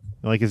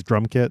 Like his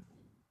drum kit.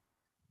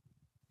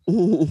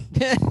 Wow,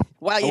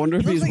 I wonder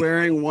if he's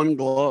wearing one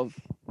glove.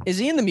 Is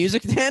he in the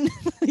music den?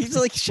 He's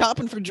like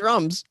shopping for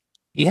drums.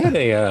 He had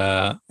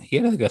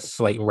like a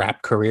slight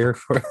rap career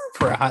for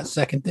a hot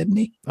second, didn't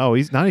he? Oh,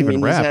 he's not even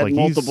He's rap. had Like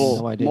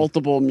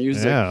multiple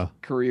music Yeah.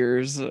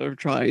 careers of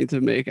trying to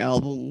make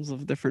albums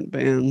of different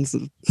bands.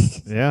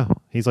 Yeah,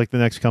 he's like the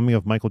next coming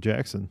of Michael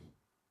Jackson.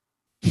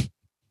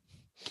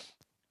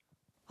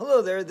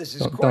 Hello there, this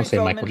is Don't Corey say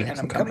Michael Feldman, and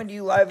Jackson I'm coming. coming to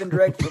you live and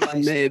direct from my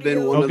May have been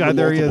studio one Oh, of God, the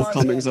there he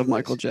multiple is. comings of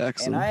Michael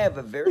Jackson. and I have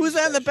a very Who's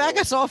that in the back?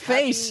 I saw a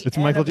face. It's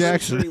Michael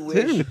Jackson.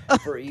 anniversary wish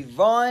for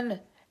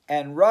Yvonne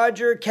and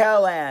Roger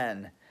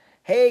Callan.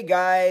 Hey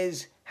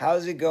guys,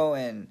 how's it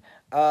going?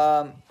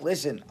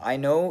 Listen, I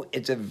know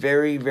it's a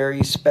very,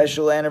 very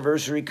special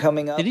anniversary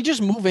coming up. Did he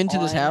just move into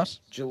this on house?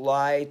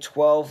 July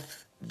 12th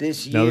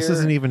this year. No, this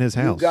isn't even his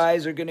house. You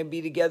guys are going to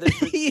be together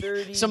for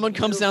 30 Someone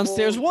comes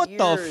downstairs. beautiful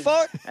What the years.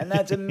 fuck? And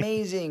that's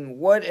amazing.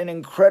 What an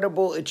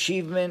incredible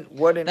achievement.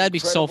 What an That'd be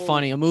so incredible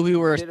funny. A movie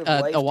where bit of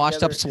a life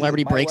washed-up together.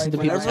 celebrity My breaks wife into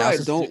and people's Whenever I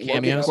houses to don't do look at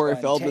cameos. Corey on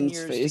 10 Feldman's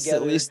years face,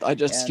 together, at least I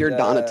just and, hear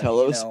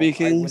Donatello I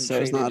speaking, wouldn't so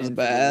it's trade not it as in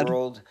for the bad.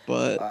 world.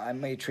 But I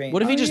may train.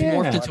 What if he just morphed a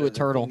lot into a of the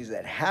turtle? Things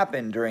that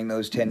happened during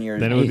those 10 years.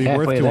 Then it would be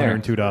worth halfway there.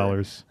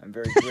 $202. I'm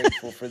very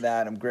grateful for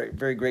that. I'm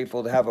very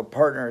grateful to have a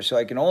partner. So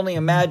I can only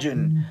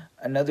imagine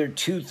another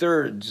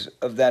 2/3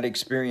 of that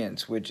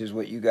experience, which is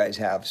what you guys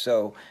have.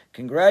 So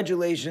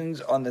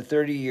congratulations on the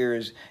 30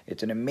 years.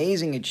 It's an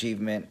amazing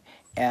achievement.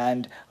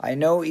 And I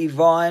know,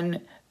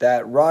 Yvonne,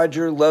 that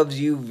Roger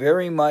loves you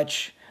very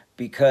much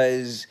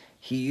because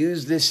he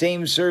used the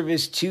same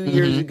service 2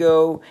 years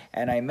ago,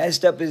 and I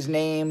messed up his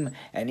name.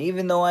 And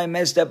even though I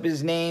messed up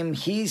his name,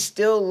 he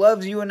still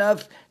loves you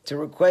enough to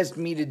request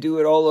me to do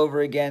it all over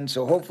again.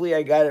 So hopefully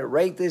I got it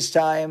right this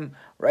time.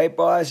 Right,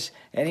 boss?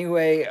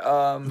 Anyway,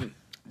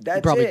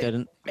 That's probably it.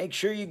 didn't. Make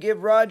sure you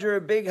give Roger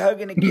a big hug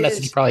and a The kiss.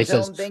 message probably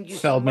Tell says, him thank you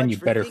so Feldman, much you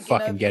for better thinking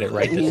fucking of get it you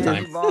right this and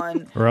time.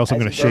 Yvonne Or else I'm as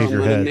gonna he shave goes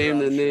your on head. Name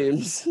the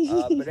names.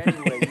 But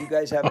anyway, you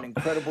guys have an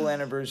incredible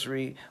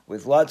anniversary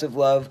with lots of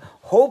love.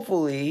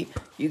 Hopefully,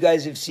 you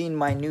guys have seen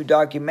my new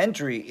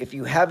documentary. If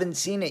you haven't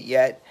seen it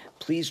yet,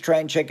 please try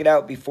and check it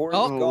out before it's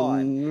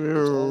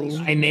gone. It's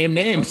only I name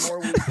names.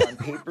 1 more week on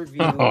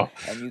pay-per-view,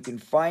 and you can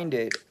find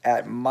it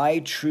at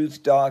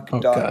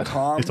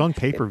mytruthdoc.com. It's on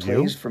pay-per-view? It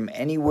plays from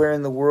anywhere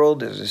in the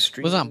world as a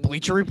stream. Was it on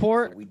Bleacher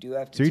Report? We do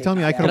have to So you're telling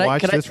me I could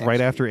watch this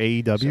right after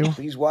AEW? So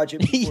please watch it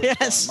before Yes.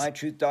 it's on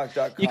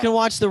mytruthdoc.com. You can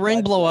watch the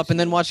ring blow up and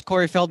then watch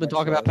Corey Feldman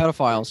talk about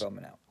pedophiles.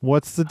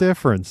 What's the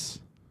difference?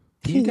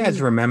 Do you guys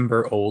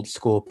remember old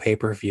school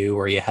pay-per-view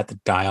where you had to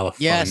dial a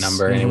phone Yes.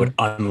 number and it would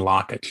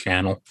unlock a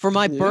channel? For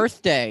my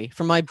birthday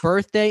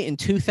in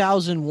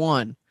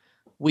 2001,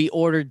 we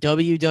ordered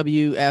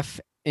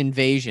WWF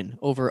Invasion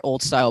over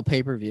old style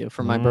pay-per-view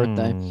for my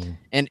birthday.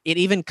 And it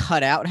even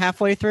cut out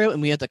halfway through and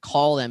we had to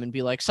call them and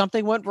be like,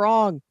 something went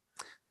wrong.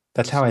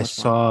 That's how I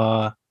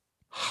saw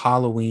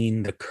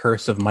Halloween, The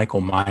Curse of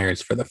Michael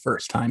Myers for the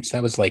first time. So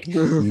that was like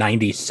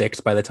 96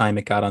 by the time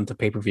it got onto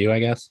pay-per-view, I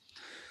guess.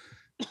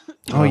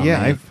 Oh,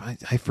 yeah, man.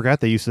 I forgot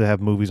they used to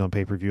have movies on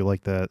pay-per-view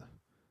like that.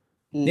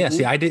 Yeah,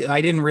 see, I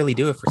didn't really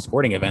do it for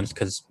sporting events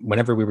because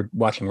whenever we were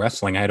watching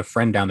wrestling, I had a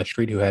friend down the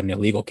street who had an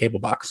illegal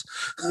cable box.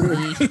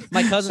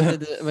 My cousin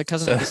did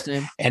the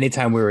same.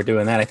 Anytime we were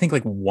doing that, I think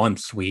like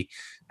once we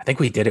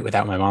did it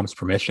without my mom's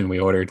permission. We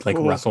ordered like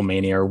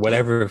WrestleMania or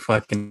whatever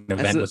fucking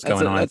event was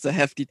going on. That's a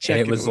hefty check.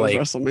 And it was like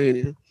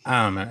WrestleMania.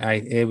 I don't know.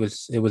 It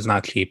was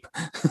not cheap.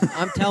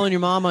 I'm telling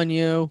your mom on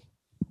you.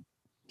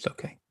 It's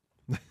okay.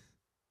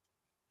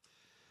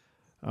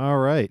 All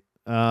right.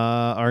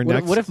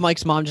 Next. What if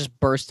Mike's mom just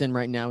burst in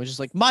right now? It's just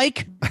like,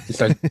 Mike, He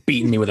starts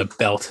beating me with a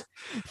belt.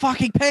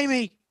 fucking pay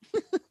me.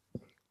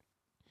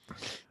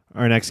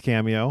 Our next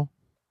cameo.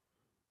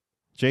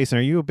 Jason,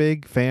 are you a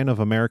big fan of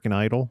American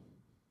Idol?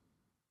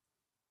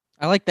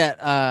 I like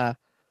that.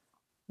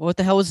 What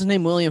the hell was his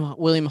name?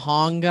 William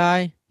Hung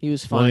guy. He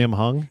was funny. William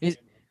Hung? Is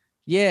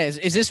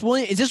this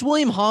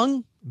William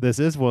Hung? This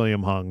is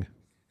William Hung.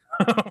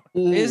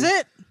 Is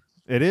it?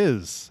 It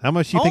is. How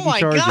much do you think he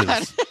charges?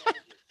 God.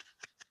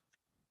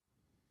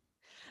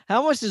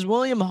 How much does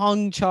William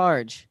Hung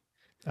charge?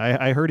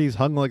 I heard he's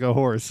hung like a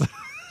horse.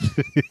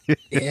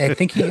 Yeah, I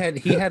think he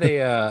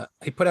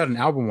put out an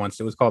album once.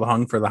 It was called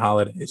Hung for the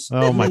Holidays.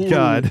 Oh my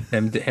God.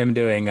 Him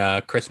doing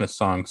Christmas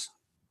songs.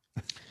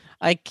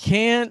 I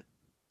can't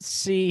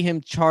see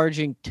him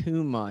charging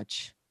too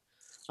much.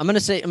 I'm gonna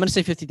say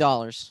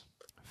 $50.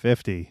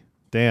 50.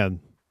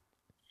 Dan.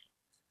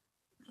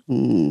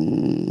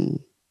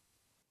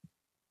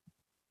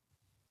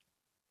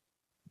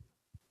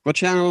 What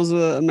channel is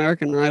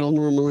American Idol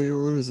normally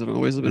on? Has it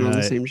always been on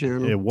the same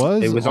channel? It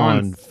was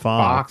on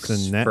Fox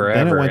and then it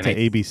forever, went to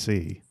and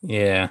ABC.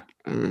 Yeah.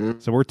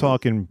 So we're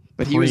talking.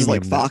 But he was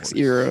like premium Fox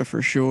networks. era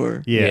for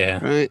sure.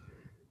 Yeah. Right?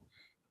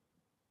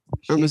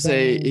 I'm going to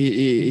say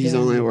he's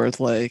only worth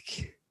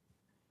like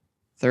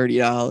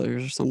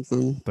 $30 or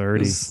something.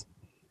 30.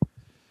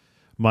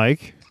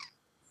 Mike?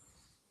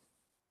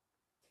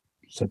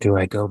 So do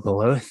I go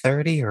below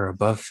 30 or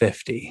above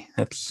 50?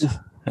 That's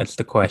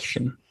the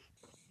question.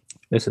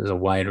 This is a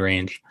wide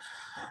range.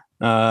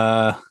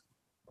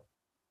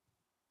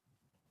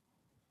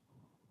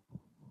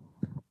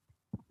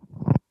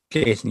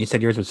 Jason, you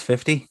said yours was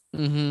 50?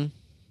 Mm-hmm.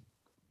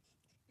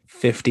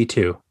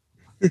 52.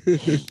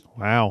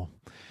 Wow.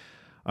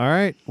 All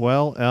right.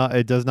 Well,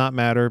 it does not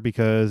matter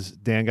because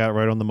Dan got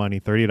right on the money.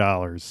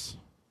 $30.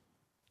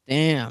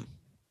 Damn.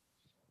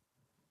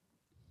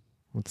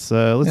 Let's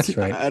That's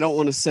right. I don't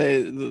want to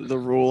say the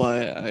rule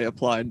I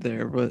applied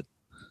there, but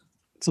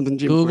something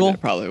Jim Google?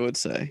 Cornette probably would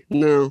say.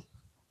 No.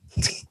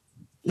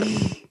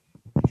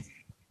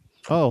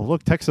 Oh,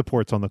 look, tech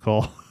support's on the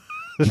call.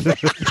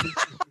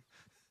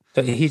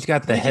 So he's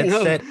got the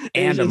headset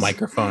and a Asians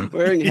microphone.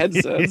 Wearing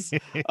headsets.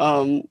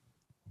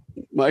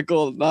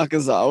 Michael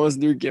Nakazawa's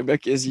new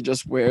gimmick is he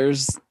just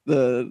wears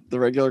the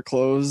regular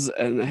clothes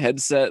and a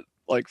headset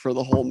like for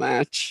the whole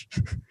match.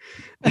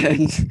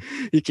 And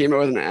he came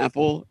out with an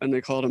apple and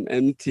they called him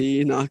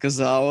MT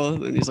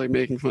Nakazawa, and he's like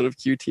making fun of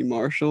QT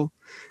Marshall.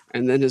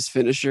 And then his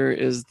finisher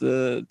is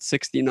the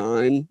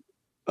 69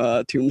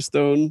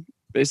 tombstone,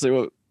 basically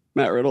what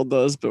Matt Riddle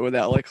does, but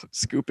without like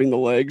scooping the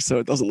leg so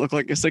it doesn't look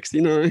like a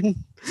 69.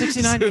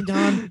 69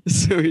 done.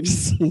 So he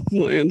just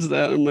lands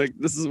that. I'm like,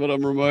 this is what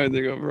I'm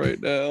reminding of right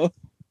now.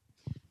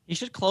 He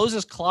should close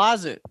his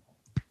closet.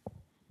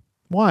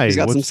 Why? He's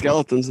got some What's-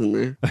 skeletons in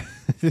there.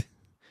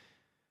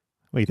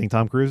 What, you think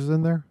Tom Cruise is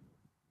in there?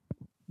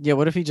 Yeah,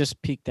 what if he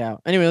just peeked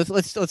out? Anyway,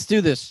 let's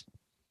do this.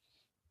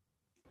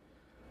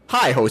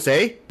 Hi,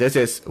 Jose. This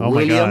is Oh my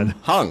William God.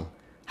 Hung.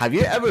 Have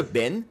you ever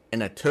been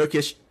in a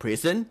Turkish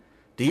prison?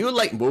 Do you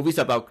like movies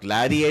about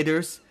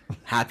gladiators?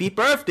 Happy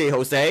birthday,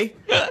 Jose.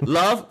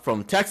 Love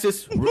from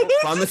Texas Rural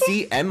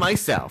Pharmacy and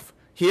myself.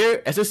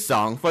 Here is a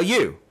song for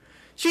you.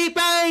 She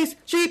bangs,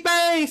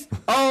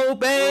 oh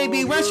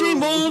baby, when she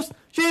moves,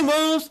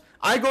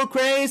 I go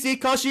crazy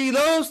cause she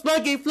looks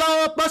like a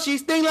flower, but she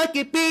sting like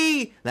a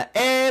bee. Now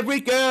every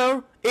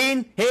girl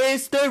in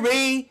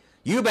history,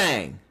 you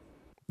bang.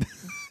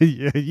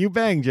 You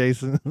bang,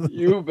 Jason.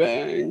 You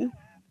bang.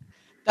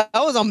 That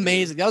was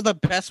amazing. That was the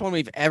best one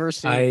we've ever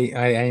seen.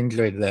 I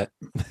enjoyed that.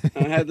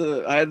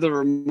 I had to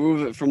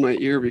remove it from my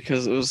ear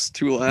because it was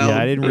too loud. Yeah,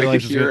 I didn't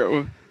realize I could hear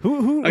it.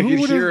 Who I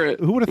could hear it.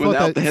 Who would have thought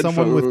without that the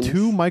someone with headphones.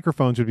 2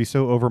 microphones would be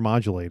so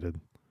overmodulated?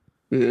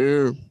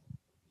 Yeah.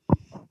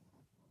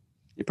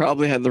 He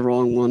probably had the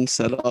wrong one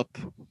set up,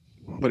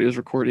 but he was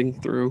recording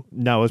through.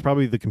 No, it was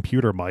probably the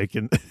computer mic,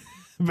 and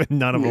but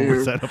none of them were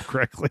Yeah. set up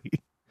correctly.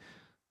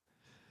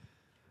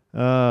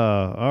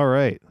 All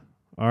right.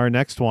 Our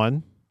next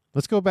one.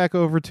 Let's go back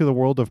over to the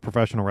world of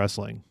professional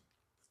wrestling.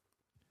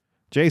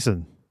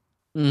 Jason,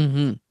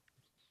 Mm-hmm.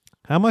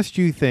 how much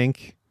do you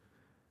think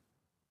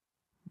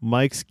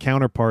Mike's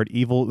counterpart,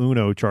 Evil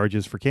Uno,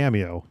 charges for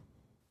cameo?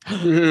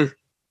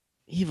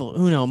 Evil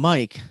Uno,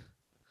 Mike.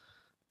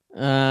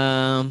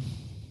 $30.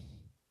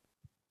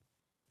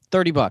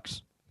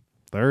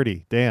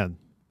 30. Dan.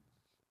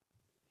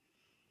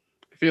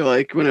 I feel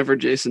like whenever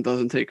Jason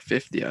doesn't take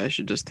 50, I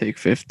should just take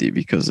 50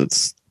 because it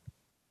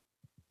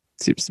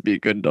seems to be a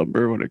good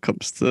number when it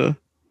comes to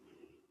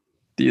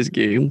these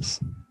games.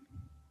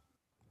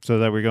 So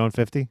that we're going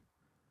 50?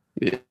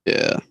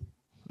 Yeah.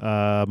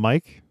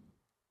 Mike?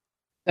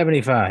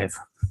 75.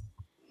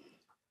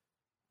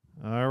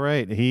 All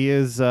right. He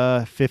is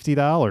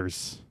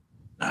 $50.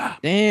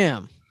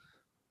 Damn.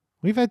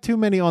 We've had too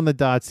many on the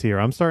dots here.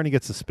 I'm starting to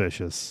get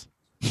suspicious.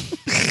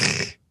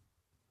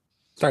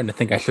 Starting to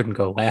think I shouldn't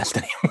go last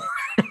anymore.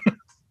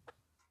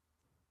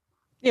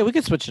 Yeah, we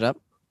could switch it up.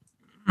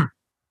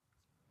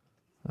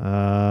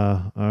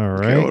 All right.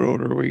 Okay, what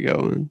order are we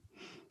going?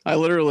 I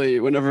literally,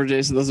 whenever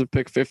Jason doesn't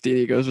pick 50 and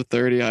he goes with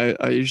 30,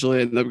 I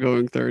usually end up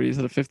going 30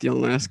 instead of 50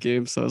 on the last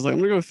game. So I was like, I'm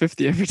going to go with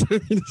 50 every time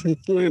he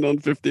doesn't land on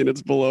 50 and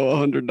it's below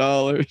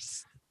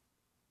 $100.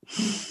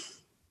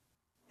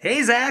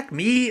 Hey, Zach,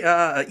 me,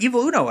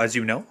 Evil Uno, as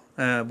you know.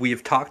 We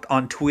have talked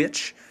on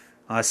Twitch.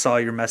 I saw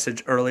your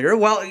message earlier.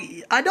 Well,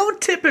 I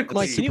don't typically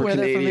Mike, can you wear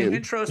that for me? do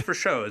intros for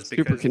shows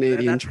Super because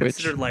Canadian that's Twitch.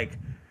 considered like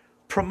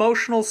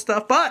promotional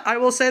stuff. But I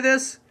will say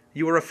this: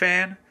 you were a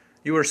fan,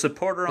 you were a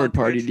supporter on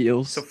Third-party Twitch.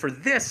 deals. So for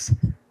this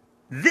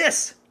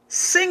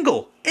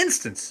single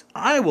instance,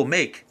 I will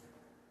make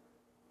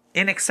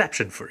an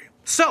exception for you.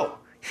 So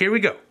here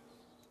we go.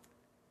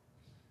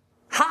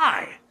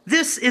 Hi,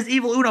 this is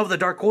Evil Uno of the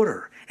Dark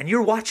Order, and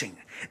you're watching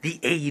the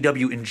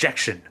AEW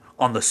injection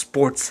on the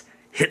Sports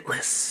Hit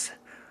List.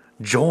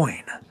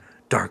 Join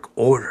Dark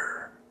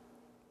Order.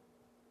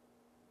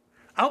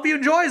 I hope you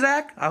enjoy,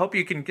 Zach. I hope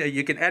you can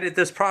edit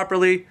this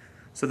properly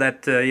so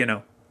that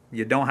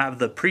you don't have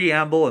the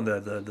preamble and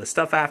the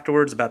stuff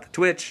afterwards about the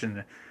Twitch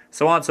and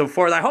so on and so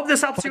forth. I hope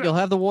this helps you. You'll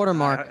have the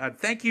watermark.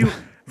 Thank you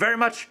very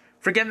much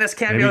for getting this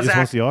Maybe cameo, he just Zach.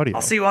 wants the audio.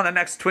 I'll see you on the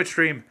next Twitch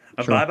stream.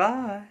 Sure. Bye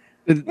bye.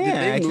 Did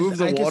Yeah, they move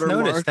the I just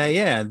watermark? noticed that.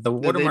 Yeah, the Did they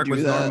watermark do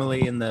was that?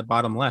 normally in the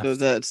bottom left. So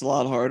that's a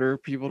lot harder.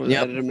 People to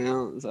Yep. edit them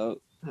out. Is that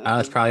I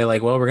was probably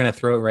like, well, we're gonna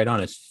throw it right on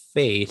his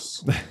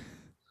face.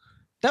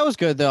 That was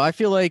good though. I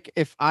feel like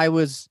if I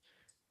was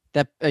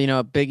that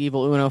a big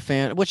Evil Uno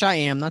fan, which I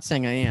am, not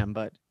saying I am,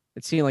 but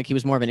it seemed like he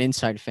was more of an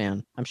inside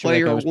fan. I'm sure that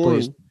Player guy was one.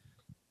 pleased.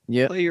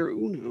 Yeah. Player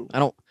Uno? I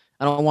don't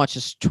watch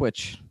his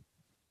Twitch.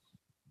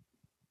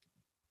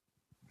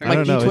 I Mike,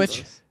 don't do you know.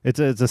 Twitch? It's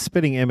a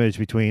spitting image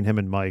between him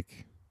and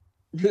Mike.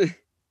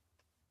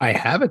 I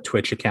have a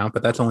Twitch account,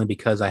 but that's only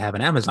because I have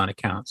an Amazon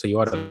account. So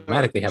you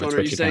automatically have a John, are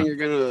Twitch you saying account.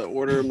 you're gonna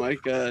order Mike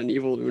an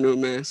Evil Uno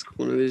mask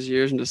one of these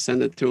years and just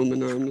send it to him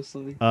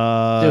anonymously?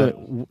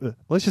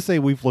 Let's just say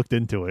we've looked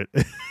into it.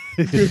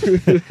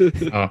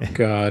 Oh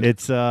God.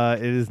 It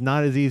is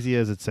not as easy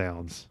as it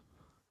sounds.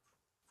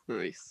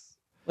 Nice.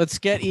 Let's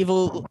get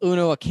Evil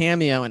Uno a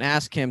cameo and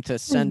ask him to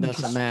send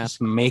us a mask.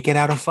 Just make it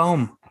out of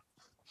foam.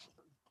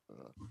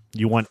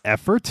 You want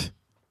effort?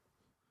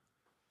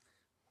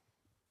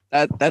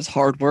 That's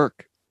hard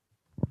work.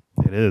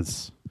 It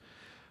is.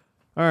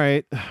 All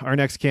right. Our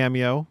next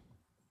cameo.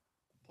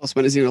 Plus,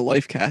 when is he gonna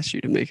life cast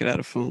you to make it out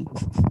of foam?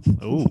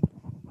 Ooh.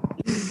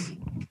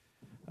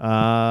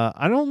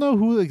 I don't know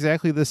who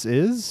exactly this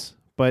is,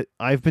 but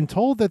I've been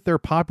told that they're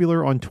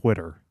popular on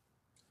Twitter.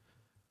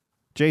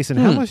 Jason,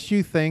 how much do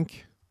you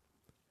think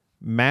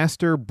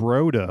Master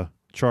Broda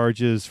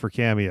charges for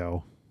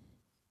cameo?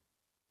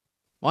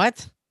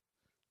 What?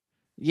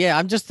 Yeah,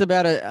 I'm just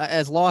about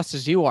as lost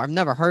as you are. I've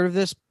never heard of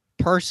this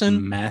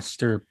person.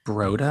 Master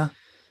Broda?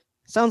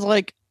 Sounds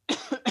like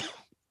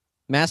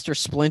Master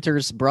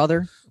Splinter's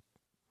brother.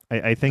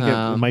 I think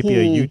it might be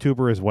a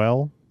YouTuber as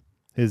well.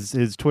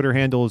 His Twitter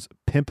handle is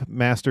Pimp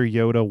Master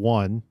Yoda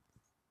 1.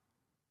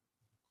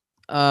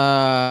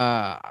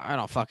 I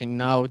don't fucking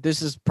know.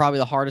 This is probably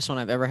the hardest one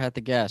I've ever had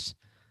to guess.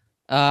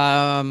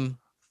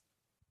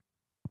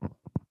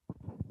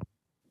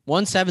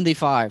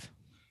 175.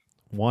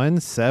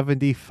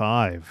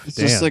 175. Is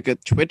this like a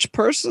Twitch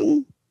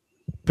person?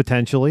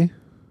 Potentially.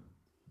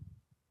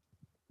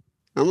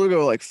 I'm gonna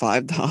go like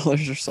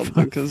 $5 or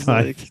something because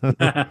like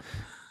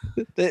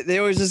They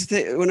always just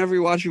take, whenever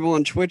you watch people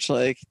on Twitch,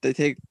 like they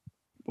take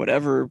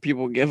whatever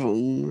people give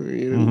them,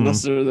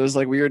 unless there's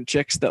like weird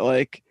chicks that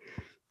like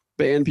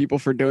ban people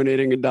for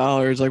donating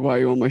 $1. Like, why are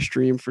you on my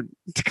stream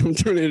to come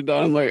donate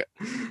 $1? I'm like,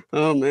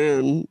 oh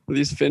man, are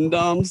these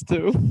Findoms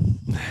too?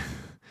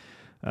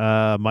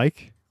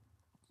 Mike?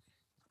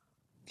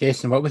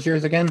 Jason, what was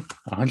yours again?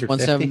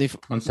 150?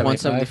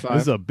 175.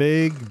 This is a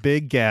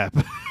big gap.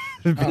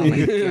 Oh my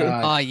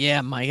God. Oh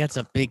yeah, Mike, that's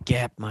a big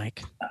gap,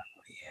 Mike.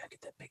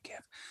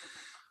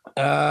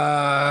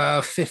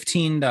 $15.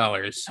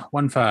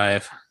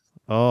 15.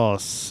 Oh,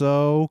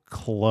 so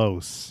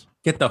close.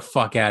 Get the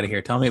fuck out of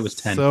here. Tell me it was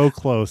 10. So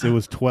close. It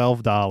was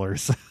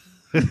 $12.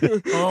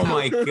 Oh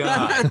my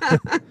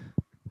God.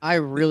 I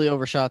really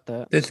overshot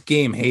that. This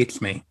game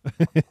hates me.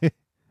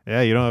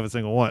 Yeah, you don't have a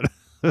single one.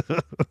 All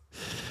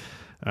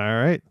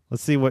right.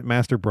 Let's see what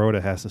Master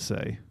Broda has to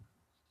say.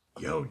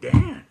 Yo,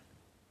 Dan.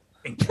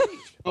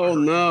 Engaged. Oh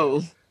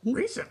no.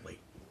 Recently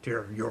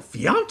to your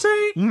fiance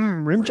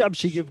Rim job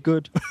she give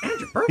good. and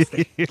your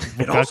birthday.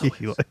 It also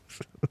He is.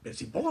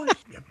 Busy boy.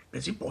 Yeah,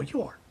 busy boy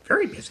you are.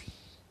 Very busy.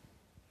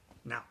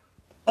 Now,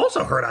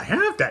 also heard I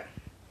have that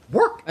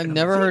work. I've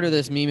never heard of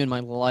this meme in my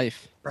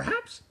life.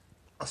 Perhaps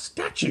a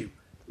statue.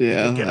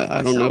 Yeah, You can get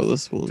I don't know myself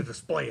this To one.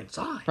 display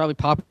inside. Probably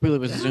popular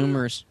with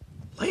Zoomers.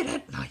 Late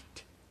at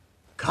night.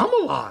 Come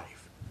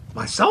alive.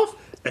 Myself.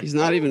 And He's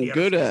not all even the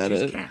other good at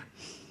statues it. Can,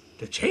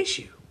 to chase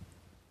you.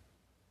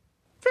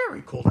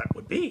 Very cool that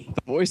would be.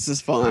 The voice is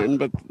fine,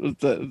 but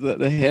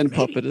the hand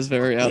puppet is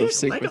very out of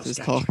sync with his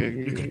talking.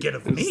 You can get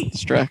of It's me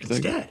distracting.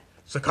 instead.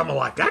 So come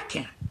alive that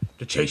can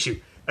to chase you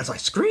as I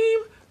scream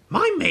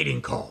my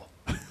mating call.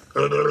 Feed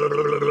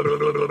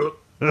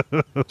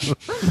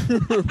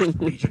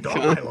your dog,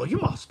 Milo, you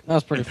must. That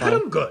was pretty and pet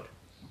funny. him good,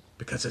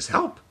 because his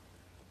help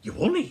you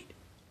will need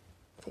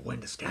for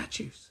when the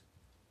statues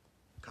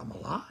come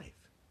alive.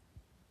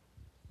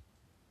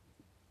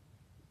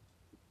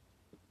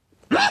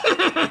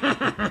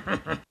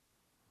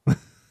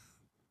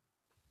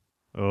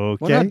 Okay.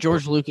 Wonder how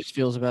George Lucas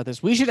feels about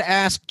this. We should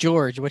ask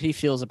George what he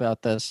feels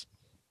about this.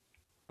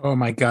 Oh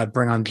my God.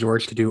 Bring on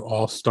George to do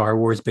all Star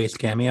Wars based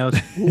cameos.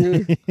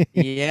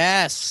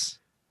 Yes.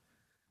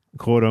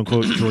 Quote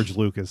unquote George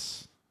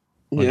Lucas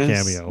on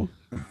Yes. Cameo.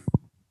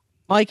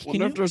 Mike,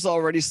 Wonder if there's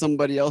already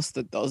somebody else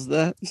that does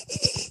that.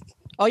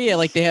 Oh yeah,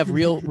 like they have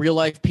real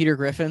life Peter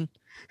Griffin.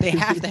 They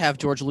have to have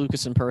George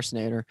Lucas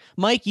impersonator.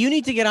 Mike, you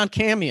need to get on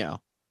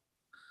Cameo.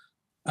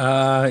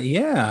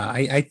 Yeah.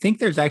 I think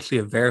there's actually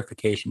a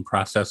verification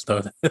process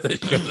though.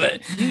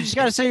 that You just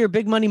got to say you're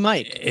Big Money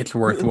Mike. it's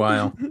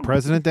worthwhile.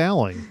 President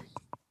Dowling.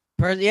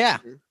 Yeah,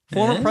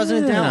 former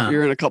President Yeah. Dowling.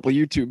 You're in a couple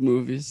YouTube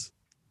movies.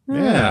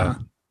 Yeah.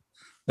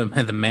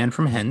 The man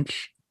from Hench,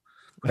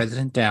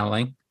 President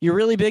Dowling. You're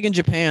really big in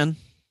Japan.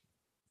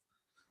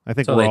 I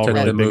think So we're they all took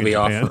really the big in movie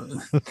off.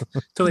 Japan.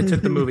 So they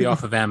took the movie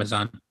off of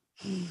Amazon.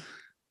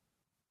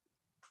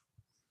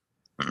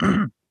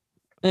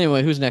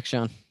 Anyway, who's next,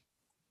 Sean?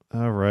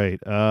 All right.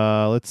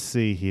 Let's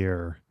see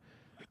here.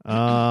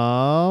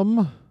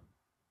 Oh,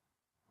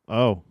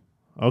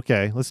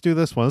 okay. Let's do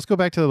this one. Let's go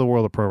back to the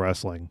world of pro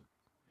wrestling.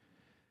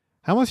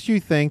 How much do you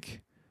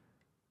think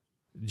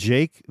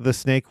Jake the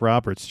Snake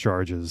Roberts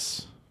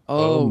charges?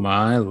 Oh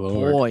my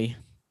Lord. Boy.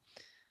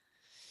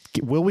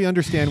 Will we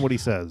understand what he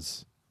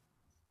says?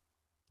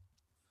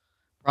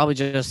 Probably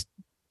just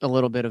a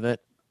little bit of it.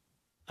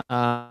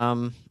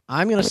 I'm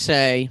gonna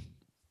say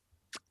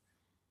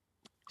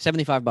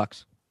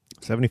 $75.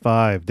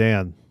 75.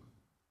 Dan.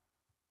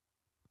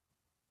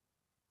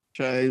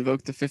 Should I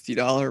invoke the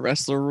 $50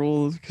 wrestler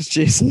rule because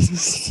Jason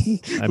just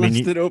I mean,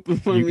 left it open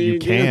for you, me you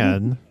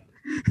again?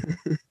 can.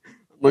 I'm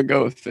gonna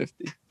go with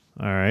 50.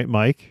 All right,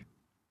 Mike.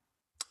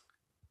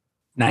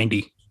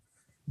 90.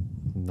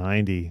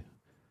 90.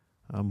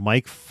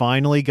 Mike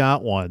finally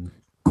got one.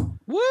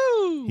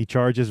 Woo! He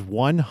charges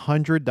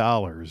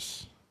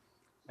 $100.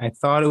 I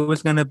thought it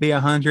was going to be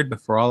 100,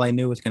 but for all I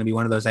knew, it was going to be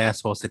one of those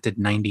assholes that did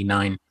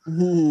 99.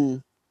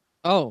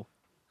 Oh.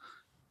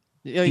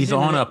 Yeah, He's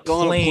on a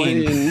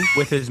plane plane.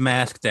 with his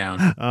mask down.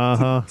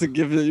 Uh-huh. To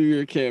give you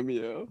your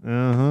cameo.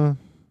 Uh-huh.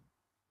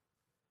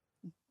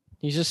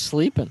 He's just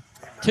sleeping.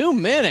 2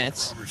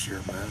 minutes.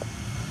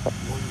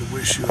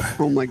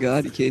 Oh my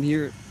God, you can't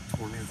hear it.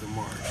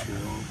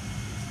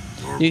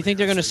 Do you think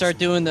they're going to start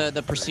doing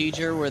the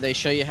procedure where they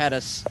show you how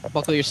to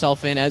buckle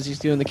yourself in as he's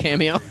doing the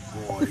cameo?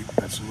 Boy,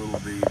 that's a little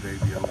bee,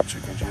 baby yellow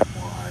chicken jet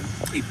wine.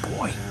 Hey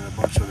boy. And a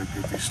bunch of other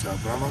goofy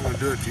stuff. But I'm not going to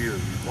do it to you.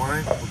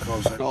 Why?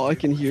 Because All I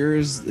can hear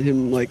is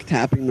him like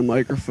tapping the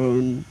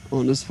microphone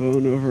on his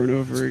phone over and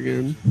over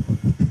again.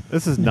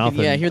 This is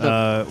nothing. Yeah, hear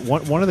the-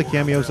 one of the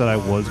cameos that I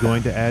was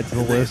going to add to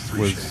the list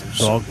was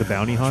Dog the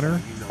Bounty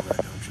Hunter,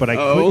 but I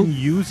Oh. couldn't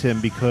use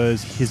him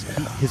because his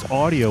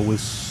audio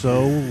was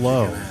so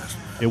low.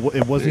 It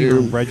wasn't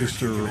even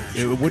register.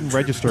 It wouldn't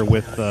register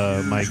with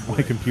my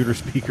computer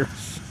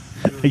speakers.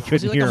 I Is he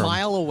couldn't like hear a him.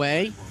 mile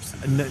away?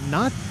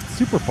 Not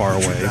super far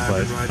away,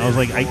 but I was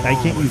like, I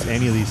can't use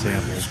any of these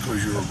samples.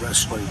 because you're a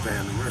wrestling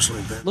fan. And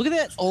wrestling fan. Look at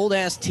that old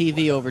ass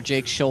TV over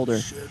Jake's shoulder.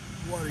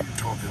 What are you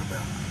talking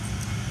about?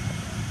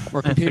 Or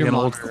It's like computer an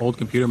monitor. old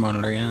computer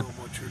monitor, yeah.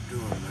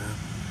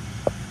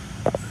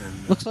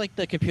 Looks like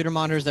the computer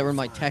monitors that were in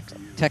my tech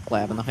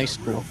lab in the high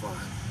school.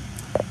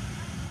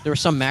 There were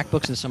some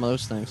MacBooks and some of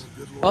those things.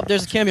 Oh,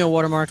 there's a Cameo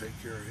watermark.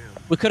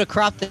 We could have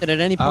cropped it at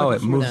any point. Oh, it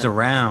before moves that.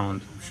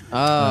 around.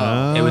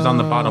 Oh. It was on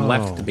the bottom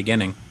left at the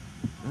beginning.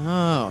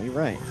 Oh, you're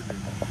right.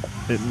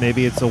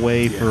 Maybe it's a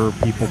way for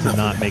people to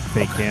not make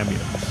fake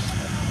cameos.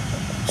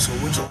 So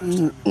when's the last time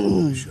you were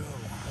on the show?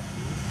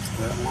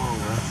 That long,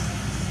 huh?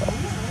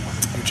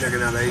 You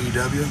checking out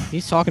AEW?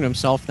 He's talking to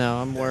himself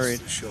now. I'm worried.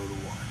 That's the show to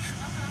watch.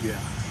 Yeah.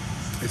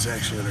 It's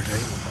actually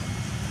entertaining.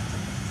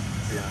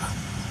 Yeah.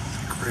 It's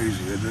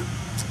crazy, isn't it?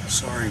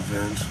 Sorry,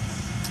 Vince.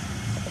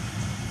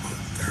 But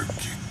they're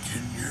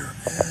kicking your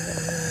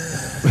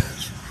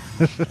ass.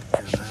 And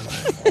I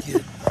like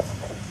it.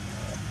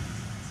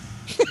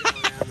 Man,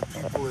 the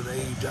people at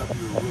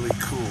AEW are really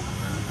cool,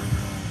 man.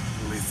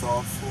 They're really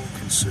thoughtful,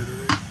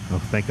 considerate.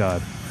 Oh, thank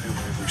God. They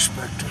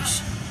respect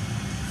us.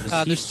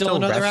 There's still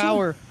another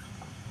hour.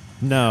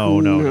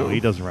 No. He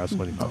doesn't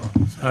wrestle anymore.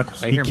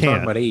 Okay, I He hear him talking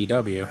can't. about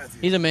AEW.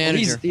 He's a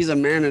manager. He's a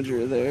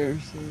manager there.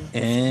 So.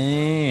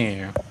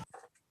 Eh.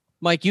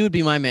 Mike, you would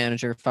be my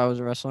manager if I was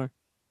a wrestler.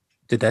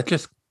 Did that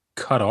just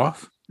cut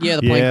off? Yeah,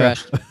 the plane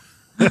crashed.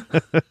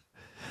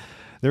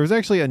 There was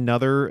actually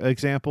another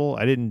example.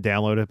 I didn't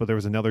download it, but there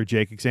was another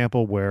Jake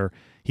example where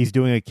he's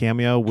doing a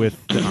cameo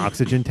with the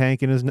oxygen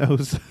tank in his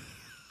nose.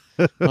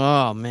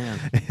 Oh, man.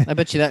 I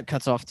bet you that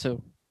cuts off,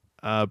 too.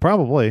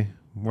 Probably.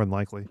 More than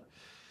likely.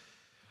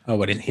 Oh,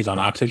 what? He's on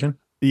oxygen?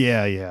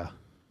 Yeah.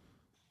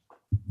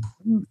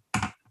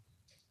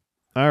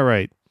 All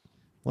right.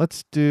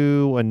 Let's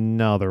do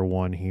another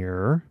one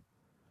here.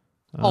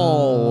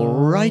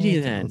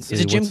 Alrighty then. let's Is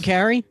see, it Jim what's-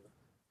 Carrey?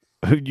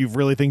 You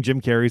really think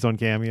Jim Carrey's on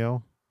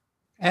Cameo?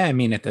 I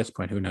mean, at this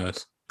point, who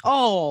knows?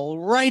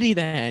 Alrighty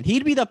then.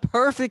 He'd be the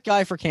perfect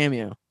guy for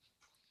Cameo.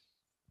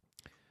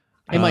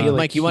 Hey,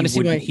 Mike, you want to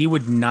see my... He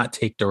would not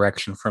take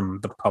direction from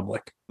the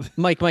public.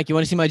 Mike, you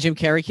want to see my Jim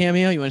Carrey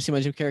cameo? You want to see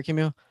my Jim Carrey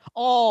cameo?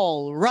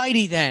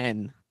 Alrighty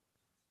then.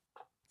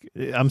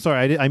 I'm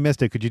sorry, I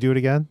missed it. Could you do it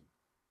again?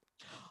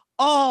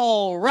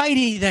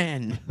 Alrighty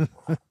then.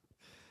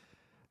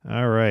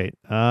 All right.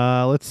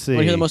 Let's see.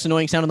 Want to hear the most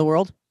annoying sound in the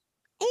world?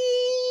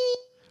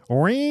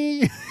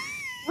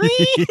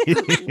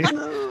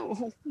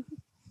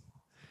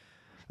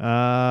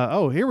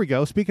 Oh, here we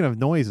go. Speaking of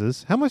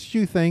noises, how much do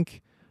you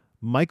think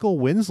Michael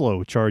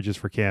Winslow charges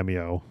for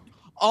Cameo?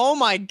 Oh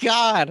my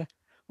God.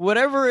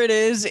 Whatever it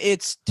is,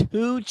 it's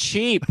too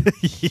cheap.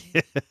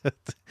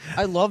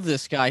 I love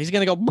this guy. He's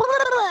gonna go Do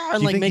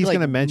and you like think make he's like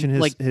going to mention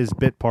his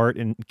bit part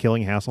in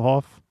killing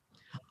Hasselhoff?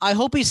 I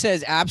hope he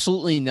says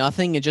absolutely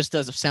nothing and just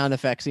does sound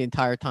effects the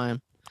entire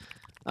time.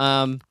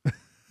 What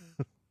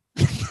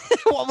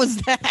was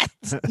that?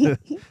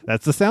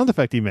 That's the sound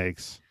effect he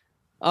makes.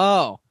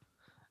 Oh,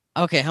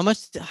 okay. How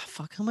much?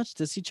 How much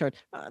does he charge?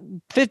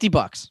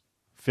 $50.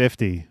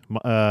 50.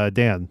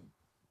 Dan.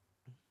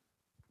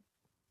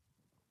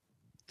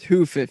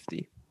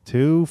 $250.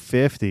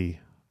 $250.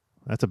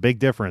 That's a big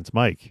difference,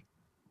 Mike.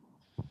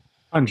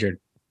 100.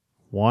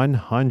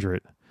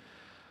 100.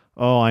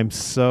 Oh, I'm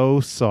so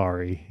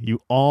sorry. You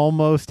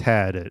almost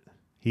had it.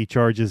 He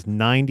charges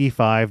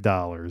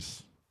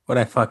 $95.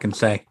 What'd I fucking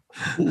say?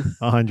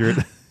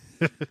 100.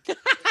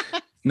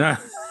 No.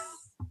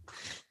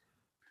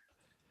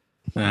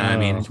 I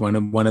mean, it's one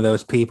of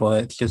those people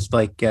that's just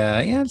like,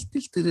 it's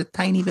just a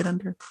tiny bit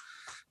under,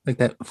 like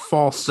that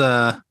false,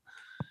 like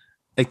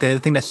the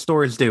thing that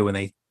stores do when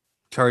they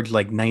charge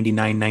like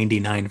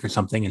 $99.99 for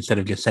something instead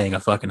of just saying a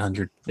fucking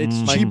 100.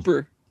 It's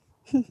cheaper.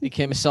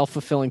 Became a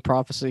self-fulfilling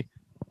prophecy.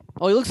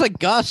 Oh, he looks like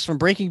Gus from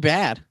Breaking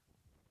Bad.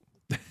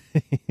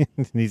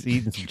 He's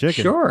eating some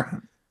chicken.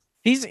 Sure.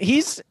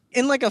 He's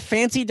in like a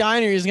fancy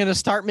diner. He's gonna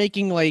start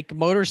making like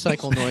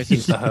motorcycle noises.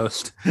 He's the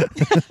host.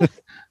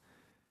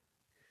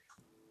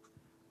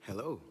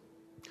 Hello.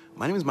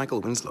 My name is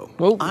Michael Winslow.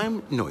 Whoa.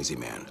 I'm Noisy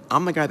Man.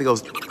 I'm the guy that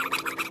goes...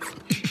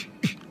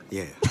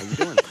 Yeah, how you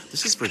doing?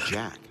 This is for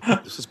Jack.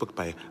 This is booked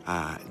by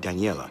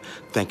Daniela.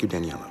 Thank you,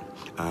 Daniela.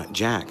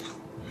 Jack,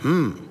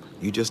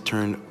 you just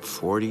turned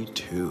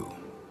 42.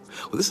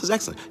 Well, this is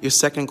excellent. Your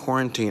second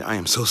quarantine, I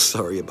am so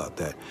sorry about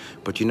that.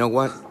 But you know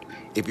what?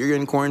 If you're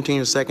in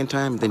quarantine a second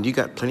time, then you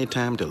got plenty of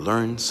time to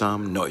learn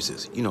some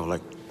noises. You know,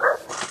 like...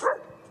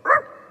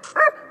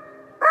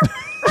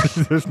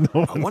 There's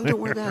no I wonder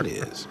where that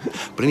is.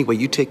 But anyway,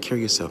 you take care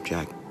of yourself,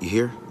 Jack. You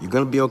hear? You're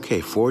going to be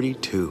okay.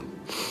 42.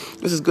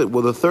 This is good.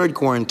 Well, the third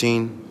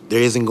quarantine,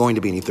 there isn't going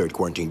to be any third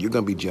quarantine. You're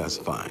going to be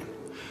just fine.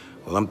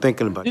 Well, I'm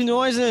thinking about... New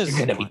noises.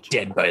 You're gonna be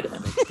dead by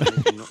then.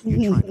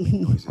 You're trying to make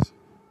noises.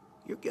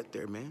 You'll get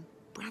there, man.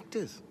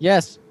 Practice.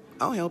 Yes.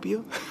 I'll help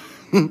you.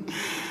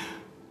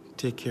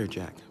 Take care,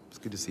 Jack. It's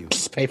good to see you.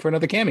 Just pay for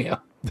another cameo.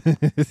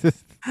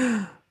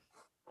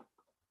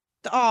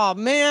 Oh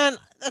man,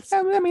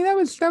 I mean, that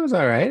was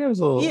all right. It was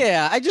a little.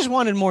 Yeah, I just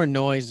wanted more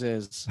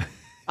noises.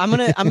 I'm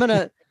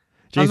gonna.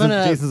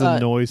 Jason's a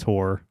noise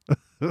whore.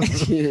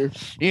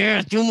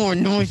 Yeah, do more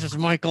noises,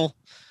 Michael.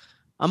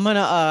 I'm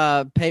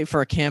gonna pay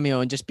for a cameo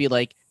and just be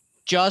like,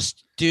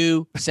 just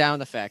do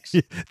sound effects.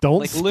 Don't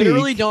like speak.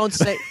 literally don't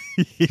say.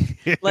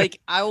 Like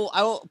I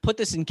will put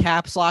this in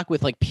caps lock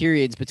with like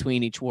periods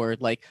between each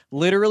word. Like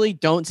literally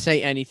don't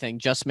say anything.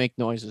 Just make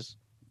noises.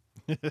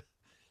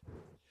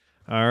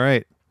 All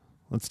right.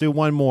 Let's do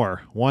one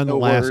more. No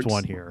last words.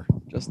 one here.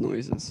 Just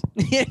noises.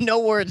 Yeah, no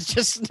words,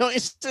 just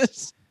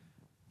noises.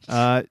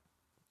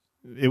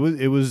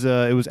 It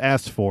was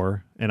asked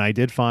for, and I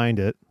did find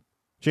it.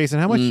 Jason,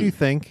 how much do you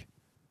think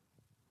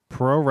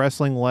pro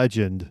wrestling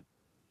legend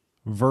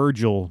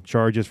Virgil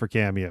charges for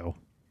Cameo?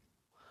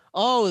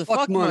 Oh, the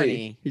fuck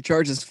money. He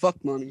charges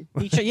fuck money.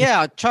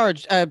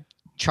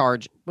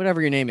 Charge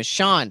whatever your name is,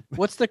 Sean.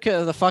 What's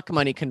the fuck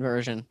money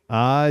conversion?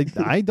 I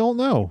don't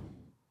know.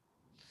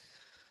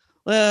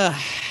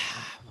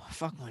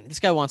 Fuck money. This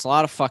guy wants a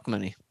lot of fuck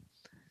money.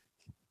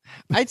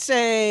 I'd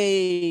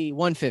say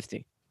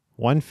 150.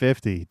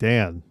 150,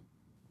 Dan.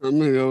 I'm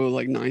gonna go with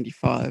like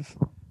 95.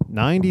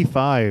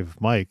 95,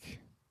 Mike.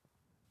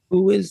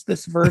 Who is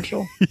this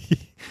Virgil?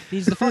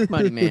 He's the fuck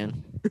money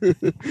man.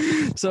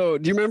 So,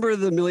 do you remember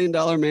the $1 Million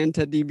Man,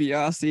 Ted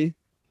DiBiase?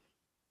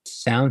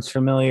 Sounds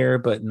familiar,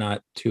 but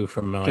not too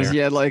familiar. Because he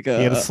had like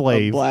a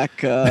slave. a black,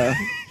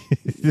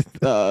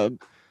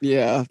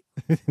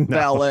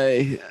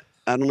 valet.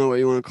 I don't know what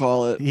you want to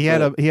call it. He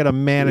had a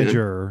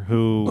manager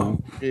who.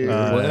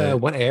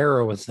 What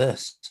era was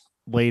this?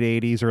 Late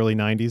 80s, early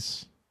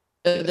 90s.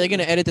 Are they going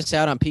to edit this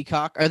out on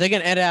Peacock? Are they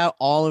going to edit out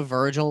all of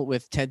Virgil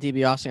with Ted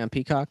DiBiase on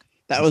Peacock?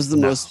 That was the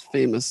most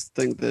famous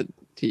thing that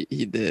he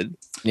did.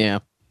 Yeah.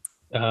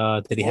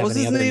 Did he have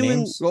any other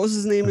names? What was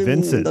his name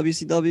Vincent. in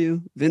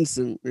WCW?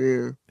 Vincent.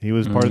 Yeah. He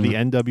was part of the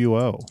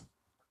NWO.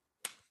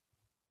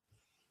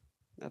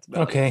 That's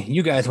about Okay,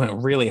 you guys went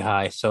really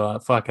high, so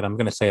fuck it. I'm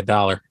going to say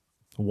 $1.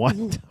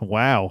 What?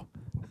 Wow.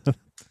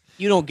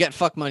 You don't get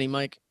fuck money,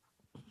 Mike.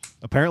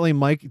 Apparently,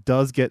 Mike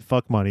does get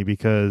fuck money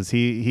because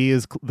he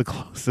is the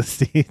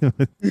closest.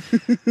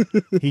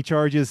 He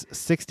charges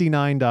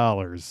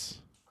 $69.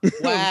 Of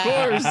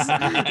course.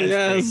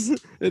 Yes,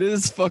 it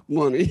is fuck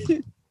money.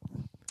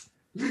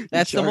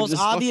 That's the most charges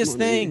fuck obvious money.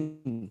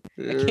 thing.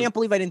 Yeah. I can't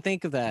believe I didn't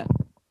think of that.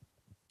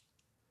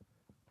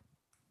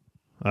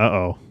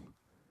 Uh-oh.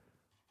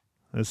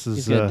 This is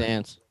He's gonna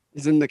dance.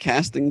 He's in the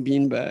casting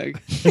beanbag.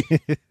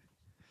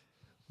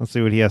 Let's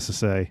see what he has to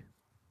say.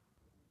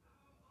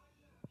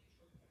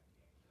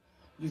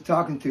 You're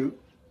talking to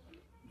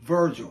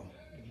Virgil,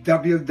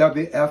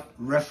 WWF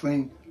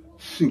wrestling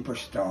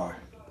superstar.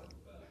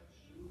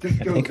 This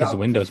I think goes his out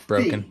window's to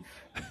broken.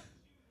 Steve.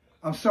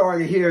 I'm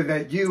sorry to hear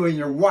that you and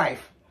your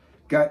wife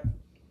got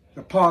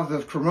the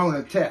positive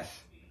corona test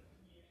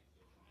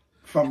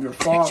from your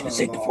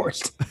father-in-law.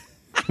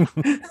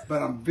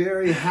 But I'm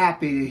very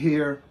happy to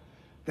hear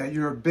that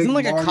you're a big Isn't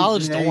like a Marty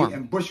college Jannetty dorm.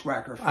 and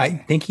Bushwhacker fan. I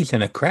think he's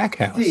in a crack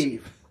house.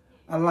 Steve,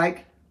 I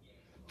like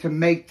to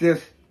make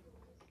this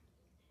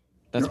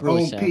That's your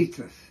really own sad.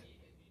 pizzas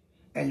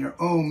and your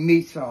own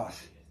meat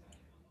sauce,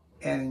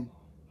 and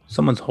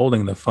Someone's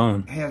holding the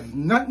phone. has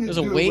nothing There's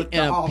to a do weight with the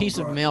and a Olive piece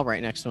of Garden. mail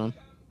right next to him.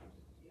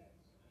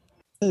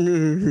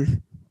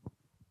 He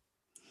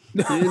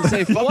didn't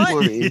say fuck What?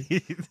 money.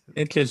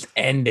 It just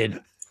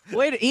ended.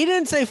 Wait, he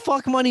didn't say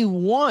fuck money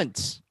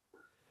once.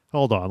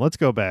 Hold on. Let's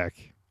go back.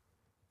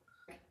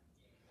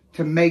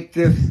 To make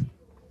this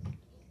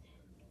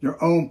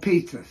your own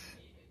pizzas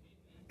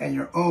and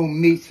your own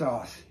meat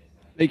sauce.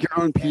 Make your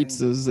own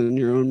pizzas and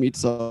your own meat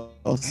Has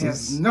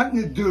sauces.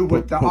 nothing to do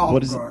with the What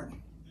Olive is it?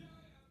 Garden.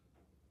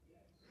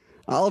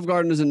 Olive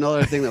Garden is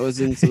another thing that was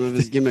in some of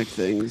his gimmick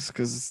things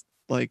because,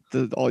 like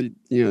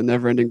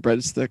never-ending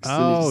breadsticks.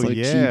 Oh, and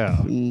he's just, yeah.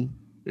 cheap and,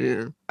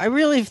 yeah. I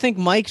really think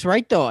Mike's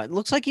right though. It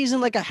looks like he's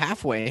in like a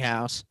halfway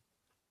house.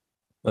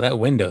 Well, that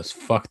window's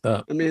fucked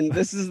up. I mean,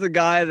 this is the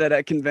guy that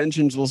at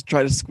conventions will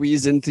try to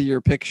squeeze into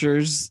your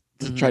pictures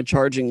to try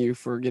charging you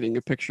for getting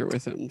a picture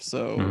with him.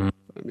 So,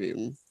 I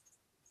mean,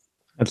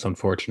 That's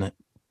unfortunate.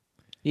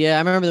 Yeah, I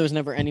remember there was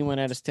never anyone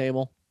at his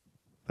table.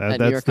 at New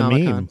That's York the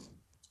Comic-Con. meme.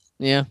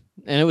 Yeah,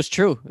 and it was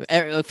true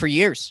for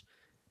years.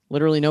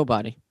 Literally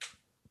nobody.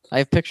 I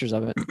have pictures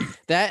of it.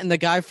 That and the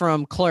guy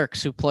from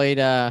Clerks who played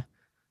the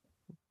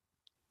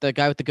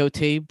guy with the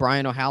goatee,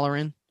 Brian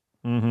O'Halloran.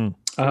 Mm-hmm.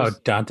 Oh,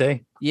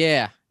 Dante?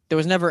 Yeah, there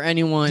was never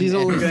anyone. he's at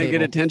only his going to get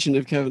table. attention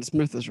if Kevin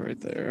Smith is right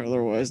there.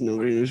 Otherwise,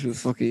 nobody knows who the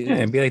fuck he is. Yeah,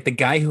 and be like the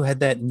guy who had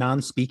that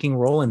non-speaking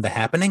role in The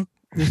Happening.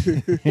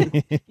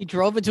 He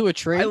drove into a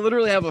tree. I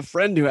literally have a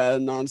friend who had a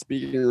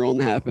non-speaking role in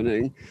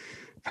Happening.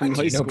 From Do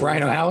high you know school.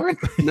 Brian O'Halloran?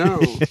 No.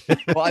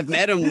 Well, I've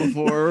met him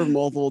before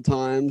multiple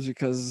times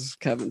because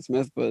Kevin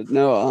Smith, but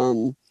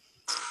no,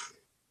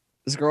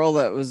 this girl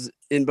that was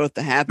in both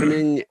The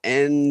Happening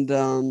and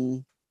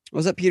what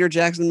was that Peter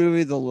Jackson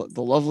movie, The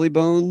Lovely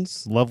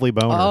Bones? Lovely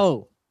Boner.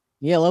 Oh,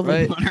 yeah, Lovely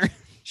Right. Boner.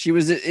 She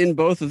was in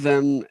both of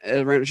them.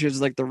 She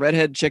was like the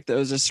redhead chick that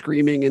was just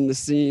screaming in the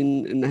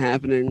scene in The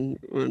Happening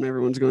when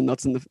everyone's going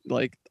nuts in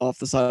the off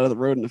the side of the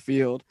road in the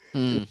field.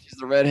 Hmm. She's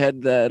the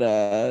redhead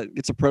that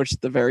gets approached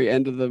at the very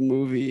end of the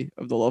movie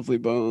of The Lovely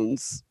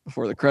Bones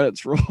before the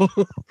credits roll.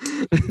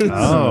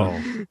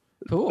 Oh.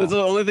 Cool. It's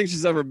the only thing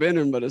she's ever been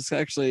in, but it's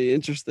actually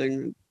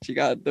interesting. She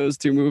got those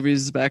 2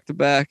 movies back to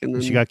back, and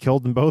then She got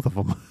killed in both of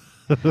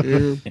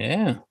them.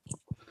 Yeah.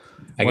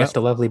 I guess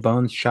the Lovely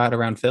Bones shot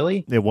around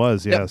Philly. It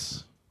was,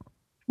 yes.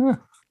 Huh.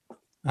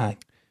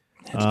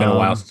 It's been a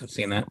while since I've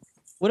seen that.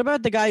 What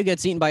about the guy who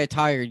gets eaten by a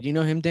tiger? Do you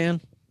know him, Dan?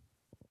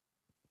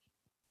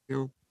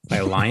 By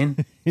a lion?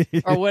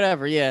 Or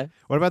whatever, yeah.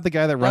 What about the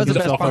guy that That runs was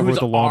the himself best part. over with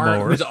the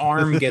lawnmower? Whose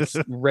arm gets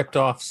ripped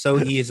off so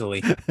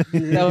easily.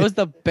 That was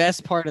the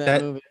best part of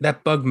that movie.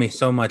 That bugged me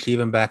so much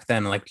even back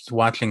then. Like just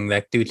watching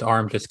that dude's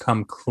arm just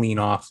come clean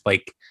off.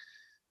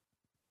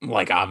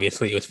 Like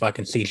obviously it was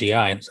fucking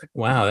CGI. It's like,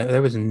 wow,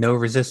 there was no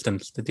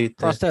resistance to do this.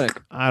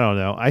 Prosthetic. I don't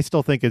know. I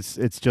still think it's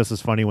just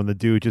as funny when the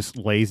dude just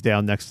lays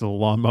down next to the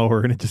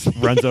lawnmower and it just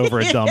runs over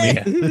a dummy.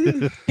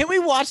 Can we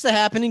watch The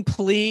Happening,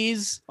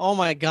 please? Oh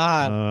my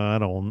god. I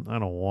don't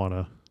want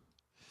to.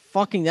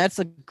 Fucking, that's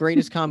the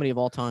greatest comedy of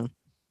all time.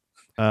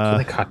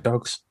 Like hot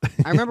dogs.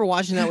 I remember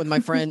watching that with my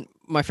friend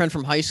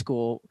from high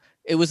school.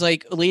 It was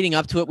like leading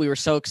up to it. We were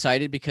so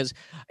excited because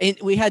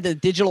we had the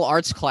digital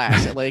arts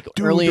class at like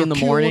Dude, early in the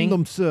they're morning. killing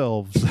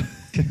themselves.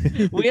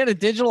 We had a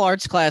digital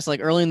arts class like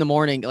early in the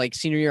morning, like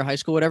senior year of high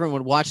school, whatever, and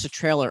would watch the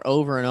trailer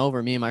over and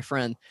over, me and my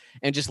friend,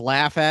 and just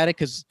laugh at it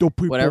because The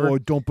people whatever. are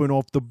dumping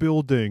off the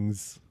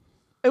buildings.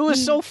 It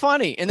was so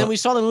funny. And then we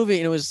saw the movie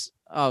and it was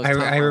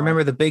I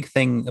remember the big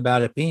thing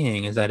about it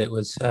being is that it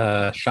was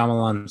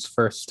Shyamalan's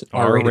first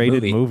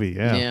R-rated movie.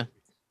 Yeah.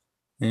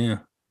 Yeah.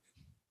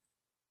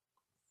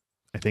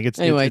 I think it's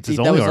Anyway, it's his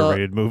that only was a-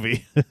 R-rated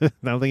movie. I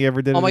don't think he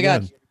ever did. Oh it my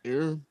again.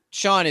 god.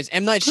 Sean, is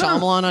M. Night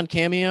Shyamalan on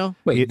Cameo?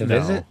 Wait, The No.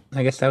 Visit?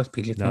 I guess that was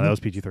PG-13. No, that was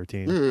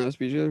PG-13. that's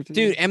PG-13.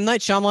 Dude, M.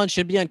 Night Shyamalan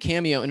should be on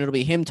Cameo, and it'll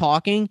be him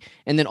talking,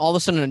 and then all of a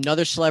sudden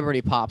another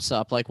celebrity pops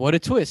up. Like, what a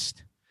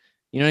twist!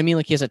 You know what I mean?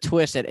 Like he has a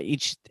twist at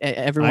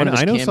every one of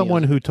his I know cameos.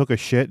 someone who took a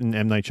shit in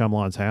M. Night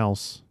Shyamalan's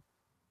house.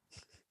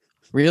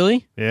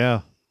 Really?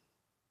 Yeah.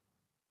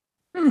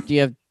 Do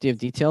you have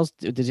details?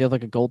 Does he have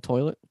like a gold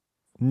toilet?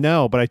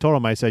 No, but I told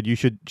him, I said, you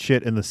should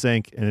shit in the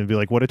sink. And it'd be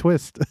like, what a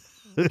twist.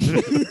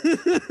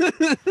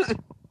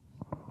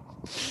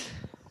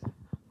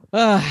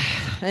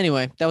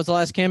 Anyway, that was the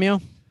last cameo.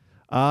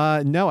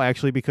 No,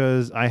 actually,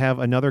 because I have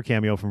another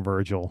cameo from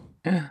Virgil.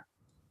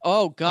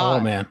 Oh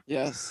God! Oh man,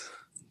 yes.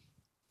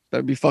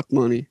 That'd be fuck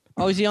money.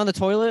 Oh, is he on the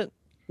toilet?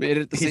 Made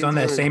it at the he's same on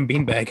that time. same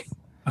beanbag.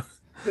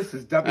 This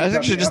is That's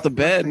actually just the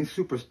bed.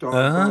 Superstar.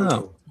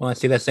 Oh, well, I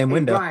see that same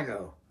window.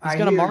 Rhino, He's I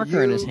got a hear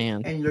marker in you his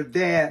hand. And your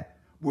dad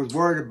was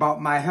worried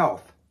about my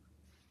health.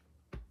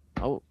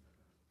 Oh.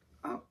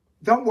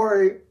 Don't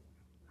worry.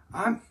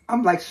 I'm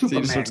like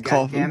Superman, starts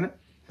coughing. goddammit.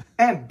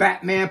 And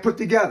Batman put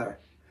together.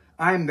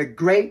 I'm the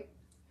great,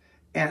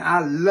 and I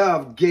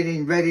love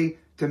getting ready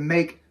to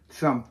make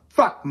some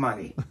fuck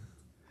money.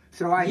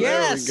 So I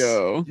Yes. There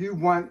we go. You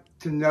want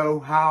to know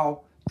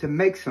how to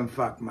make some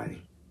fuck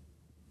money.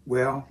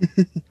 Well,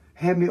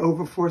 have me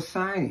over for a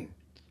signing.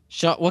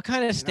 Sean, what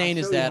kind of stain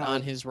is show you that how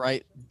on his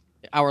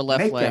our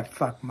left Make leg? that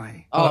fuck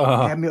money.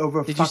 Oh. Have me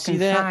over Did you see fucking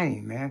that?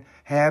 signing, man.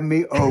 Have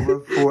me over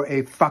for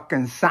a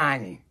fucking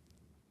signing.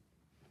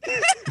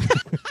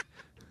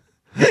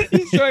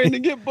 He's trying to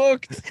get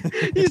booked.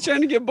 He's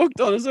trying to get booked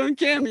on his own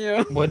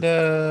cameo.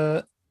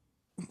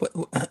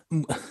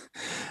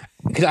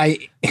 Because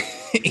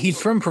he's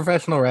from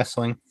professional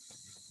wrestling,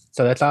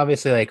 so that's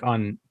obviously like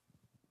on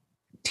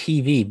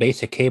TV,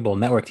 basic cable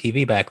network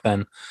TV back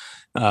then.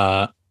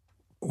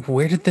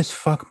 Where did this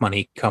fuck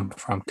money come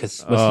from?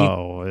 Because who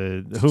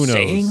knows?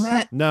 saying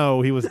that?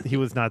 No, he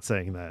was not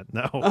saying that.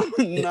 No.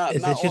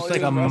 Is it just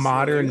like a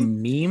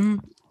modern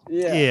meme?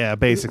 Yeah,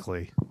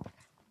 basically.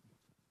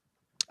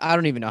 I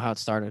don't even know how it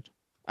started.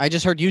 I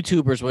just heard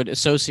YouTubers would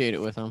associate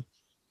it with him.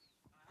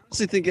 I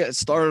honestly think it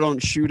started on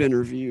shoot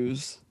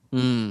interviews.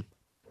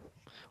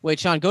 Wait,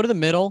 Sean, go to the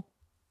middle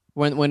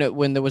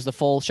when there was the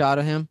full shot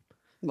of him.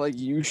 Like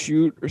you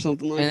shoot or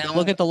something like And that. then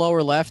look at the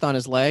lower left on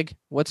his leg.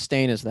 What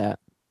stain is that?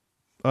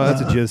 Oh,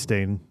 that's a jizz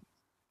stain.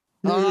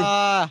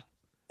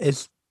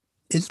 Is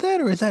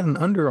that or is that an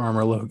Under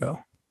Armour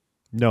logo?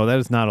 No, that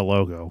is not a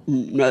logo.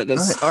 No,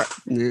 that's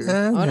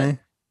I'm gonna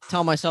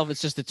tell myself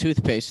it's just a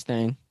toothpaste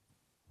stain.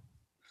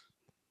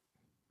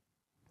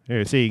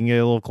 Here, see, you can get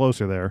a little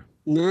closer there.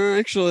 No,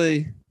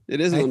 actually,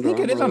 it is. I Under think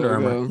it is Armour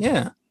Under Armour. logo.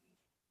 Yeah.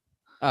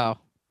 Oh.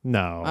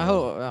 No.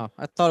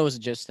 I thought it was a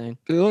jizz stain.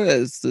 Look,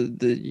 it's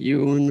the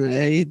U and the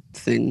A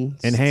thing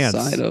Enhance.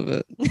 side of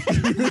it.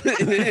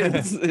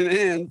 Enhance.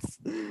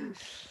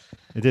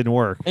 It didn't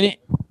work. Any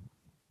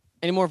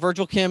more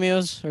Virgil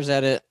cameos, or is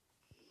that it?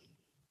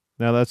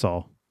 No, that's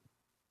all.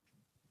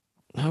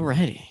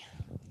 Alrighty.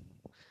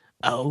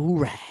 All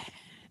right.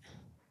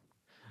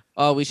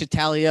 Oh, we should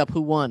tally up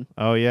who won.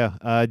 Oh,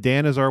 yeah.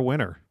 Dan is our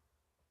winner.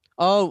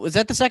 Oh, was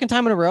that the second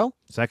time in a row?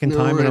 Second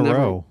time in a never-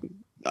 row.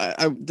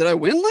 I did I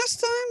win last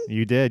time?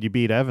 You did. You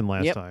beat Evan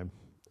last Yep. time.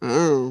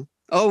 Oh,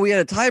 we had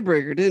a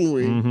tiebreaker, didn't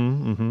we?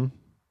 Mm-hmm.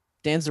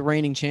 Dan's the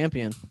reigning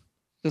champion.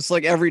 Just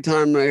like every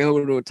time I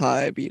go to a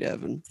tie, I beat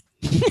Evan.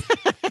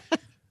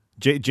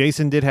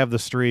 Jason did have the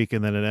streak,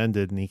 and then it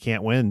ended, and he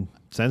can't win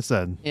since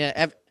then.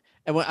 Yeah,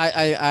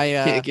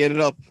 I Can't get it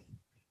up.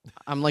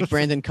 I'm like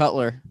Brandon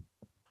Cutler.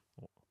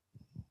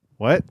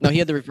 What? No, he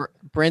had the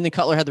Brandon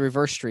Cutler had the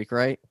reverse streak,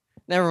 right?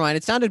 Never mind.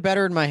 It sounded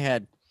better in my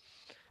head.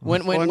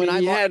 When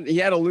he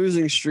had a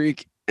losing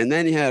streak, and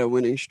then he had a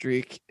winning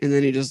streak, and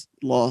then he just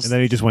lost. And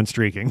then he just went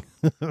streaking.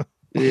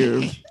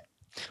 Yeah.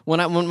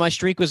 When my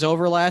streak was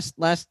over last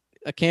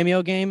a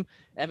cameo game,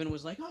 Evan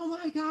was like, "Oh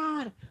my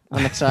god!"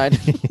 on the side.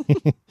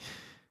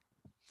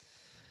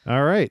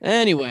 All right.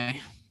 Anyway,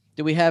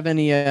 do we have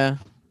any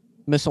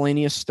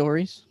miscellaneous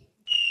stories?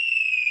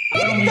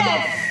 What the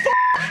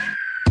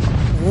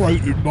fuck?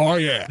 Right in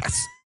my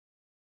ass.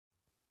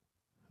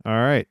 All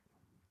right.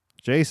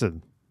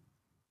 Jason.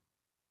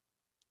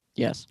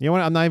 Yes. You know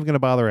what? I'm not even going to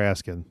bother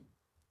asking.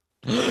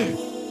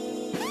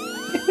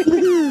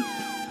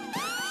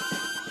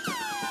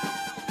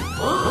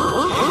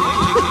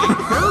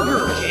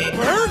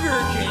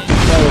 Burger King.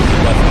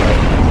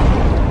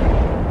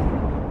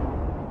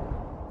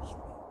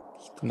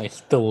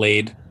 Nice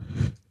delayed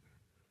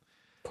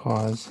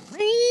pause.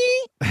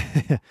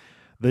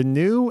 The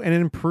new and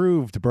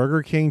improved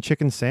Burger King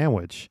chicken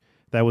sandwich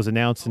that was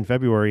announced in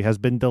February has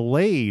been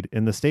delayed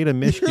in the state of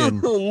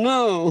Michigan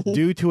no.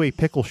 due to a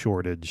pickle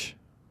shortage.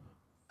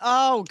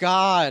 Oh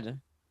God.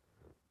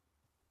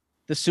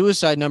 The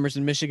suicide numbers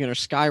in Michigan are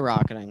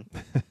skyrocketing.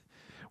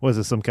 Was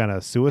it some kind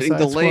of suicide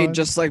Getting delayed squad?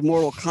 just like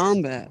Mortal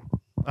Kombat.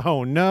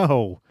 Oh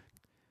no.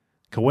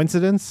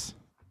 Coincidence?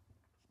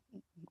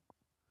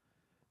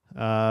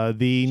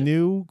 The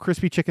new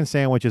crispy chicken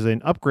sandwich is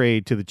an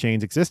upgrade to the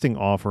chain's existing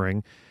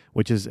offering,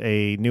 which is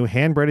a new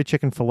hand-breaded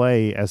chicken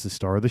fillet as the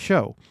star of the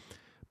show.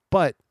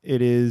 But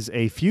it is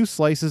a few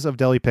slices of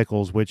deli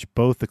pickles, which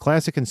both the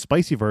classic and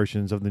spicy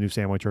versions of the new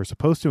sandwich are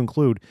supposed to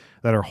include,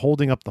 that are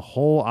holding up the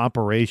whole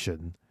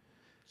operation.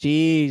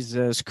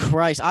 Jesus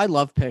Christ. I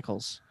love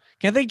pickles.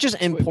 Can't they just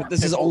import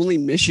This is only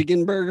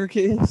Michigan Burger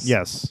Kings?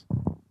 Yes.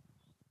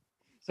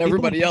 So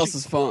everybody else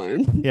is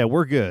fine. Yeah,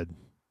 we're good.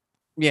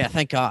 Yeah,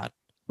 thank God.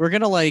 We're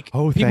gonna Oh,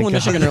 people in thank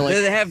Michigan God. are like,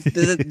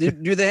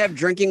 do they have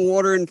drinking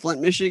water in Flint,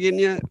 Michigan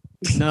yet?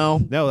 No.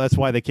 No, that's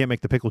why they can't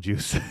make the pickle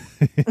juice.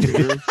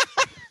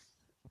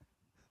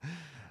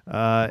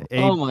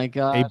 Oh my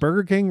God. A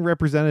Burger King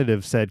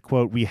representative said,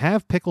 quote, "We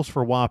have pickles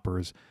for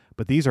Whoppers,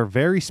 but these are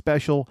very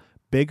special,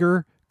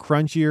 bigger,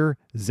 crunchier,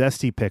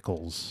 zesty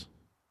pickles."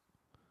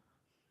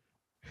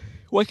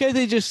 Why can't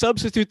they just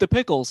substitute the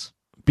pickles?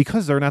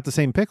 Because they're not the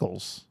same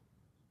pickles.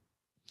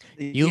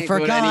 You can't go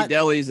to forgot. any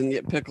delis and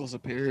get pickles,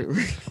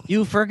 apparently.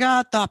 You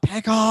forgot the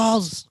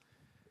pickles.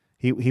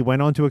 He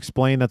went on to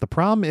explain that the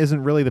problem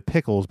isn't really the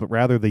pickles, but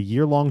rather the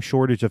year-long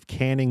shortage of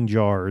canning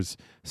jars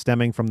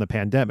stemming from the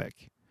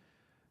pandemic.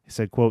 He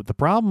said, quote, "The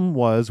problem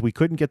was we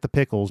couldn't get the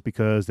pickles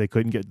because they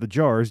couldn't get the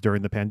jars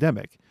during the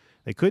pandemic.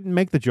 They couldn't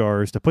make the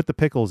jars to put the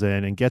pickles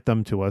in and get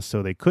them to us,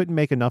 so they couldn't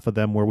make enough of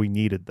them where we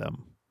needed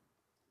them."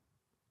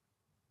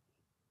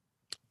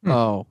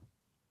 Oh.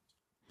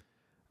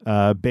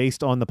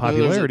 Based on the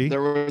popularity.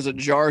 There was a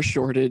jar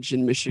shortage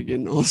in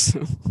Michigan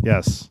also.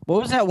 Yes.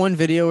 What was that one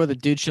video where the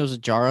dude shows a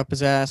jar up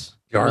his ass?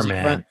 Jar Was it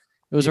man. around-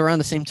 It was around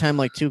the same time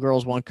like Two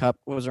Girls, One Cup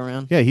was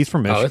around. Yeah, he's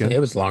from Oh, Michigan. it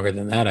was longer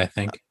than that, I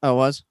think. Oh, it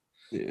was?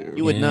 Yeah.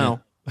 You would Yeah. know.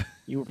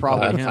 You were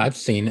probably I've, him. I've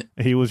seen it.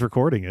 He was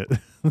recording it.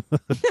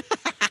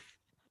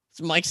 It's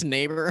Mike's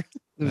neighbor.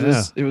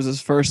 It was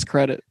his first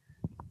credit.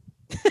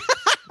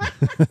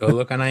 Go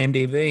look on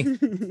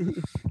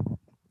IMDb.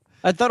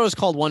 I thought it was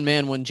called One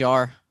Man, One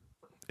Jar.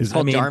 Is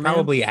I mean, Jar Man?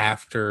 probably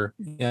after.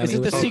 Yeah, Is I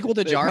mean, it the was- sequel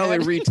to They Jar probably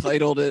Man?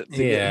 retitled it to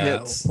get Yeah,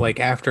 hits. like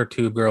after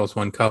Two Girls,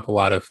 One Cup, a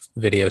lot of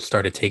videos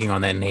started taking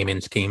on that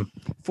naming scheme.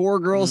 4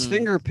 girls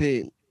finger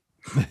paint.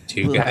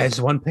 Two guys,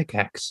 one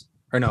pickaxe.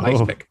 Or no, ice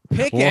Whoa. pick.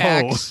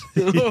 Pickaxe.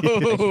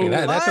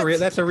 Actually,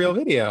 that's a real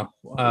video.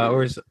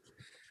 Or is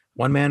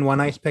one man, one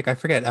ice pick? I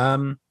forget.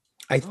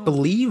 I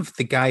believe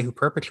the guy who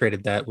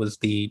perpetrated that was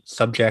the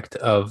subject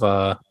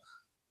of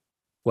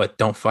what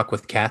Don't Fuck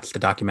with Cats, the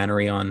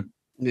documentary on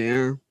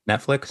Yeah.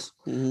 Netflix.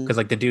 Mhm. Because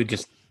like the dude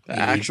just The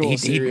actual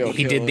serial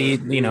he did the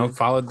killer, yeah.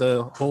 followed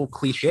the whole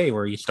cliche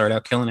where you start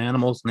out killing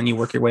animals and then you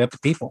work your way up to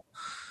people.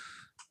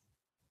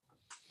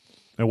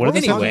 And what does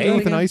this have to do Anyway,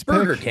 with an ice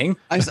Burger pick? King.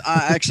 I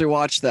actually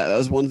watched that. That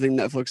was one thing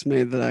Netflix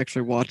made that I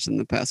actually watched in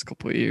the past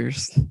couple of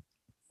years.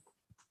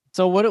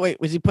 So wait,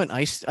 was he putting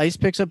ice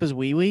picks up his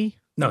wee wee?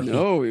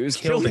 No, he was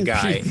killed a killing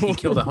guy. people. He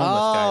killed a homeless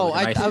guy. Oh, with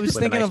an ice- I was with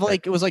an thinking ice of pick.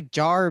 like it was like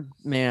Jar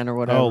Man or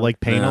whatever. Oh, like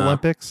Pain No.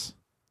 Olympics?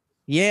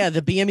 Yeah,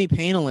 the BME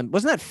Pain Olympics.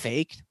 Wasn't that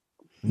faked?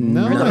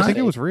 No, Really? I think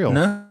it was real.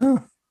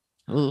 No.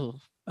 Ooh.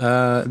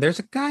 There's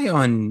a guy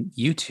on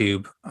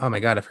YouTube. Oh my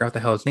god, I forgot what the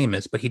hell his name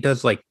is, but he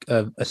does like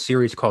a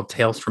series called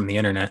Tales from the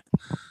Internet,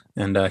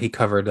 and he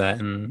covered that,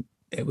 and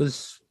it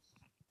was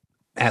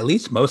at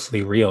least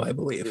mostly real, I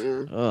believe.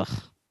 Ugh.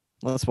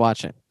 Let's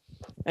watch it.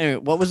 Anyway,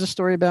 what was the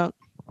story about?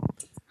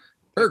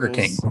 Burger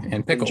King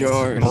and pickles.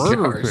 jars. And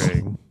Burger jars.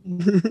 King.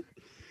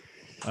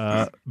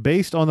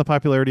 Based on the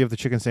popularity of the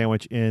chicken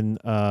sandwich in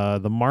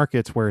the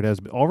markets where it has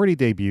already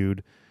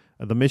debuted,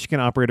 the Michigan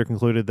operator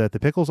concluded that the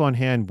pickles on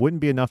hand wouldn't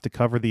be enough to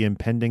cover the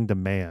impending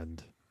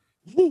demand.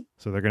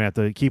 So they're going to have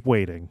to keep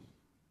waiting.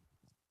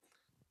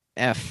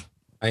 F.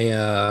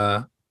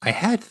 I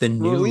had the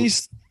new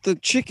Release the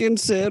chicken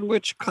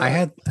sandwich. I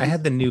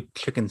had the new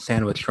chicken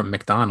sandwich from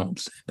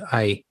McDonald's.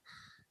 I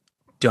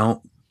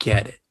don't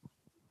get it.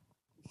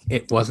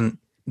 It wasn't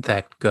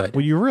that good.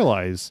 Well, you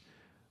realize,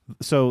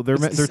 so they're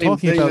It's the same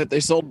talking thing about that they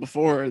sold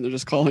before, and they're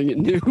just calling it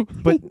new.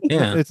 But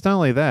Yeah. it's not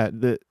only that.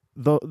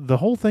 The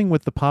whole thing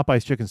with the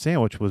Popeyes chicken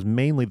sandwich was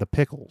mainly the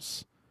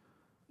pickles.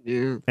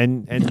 Yeah.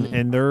 And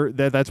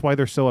that's why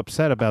they're so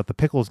upset about the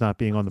pickles not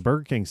being on the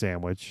Burger King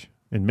sandwich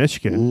in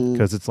Michigan,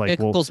 because it's like,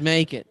 Pickles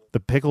make it. the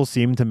pickles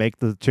seem to make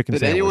the chicken Did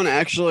sandwich. anyone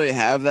actually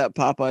have that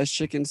Popeyes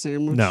chicken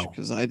sandwich? No.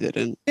 Because I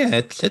didn't. Yeah,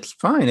 it's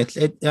fine.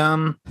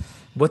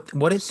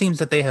 What it seems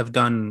that they have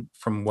done,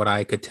 from what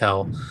I could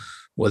tell,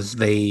 was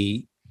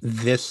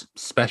this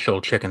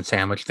special chicken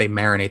sandwich, they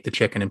marinate the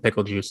chicken in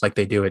pickle juice like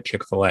they do at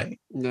Chick-fil-A.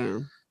 Yeah.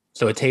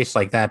 So it tastes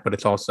like that, but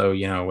it's also,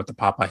 with the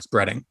Popeyes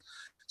breading.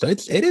 So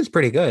it is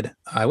pretty good.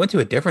 I went to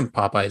a different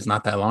Popeyes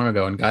not that long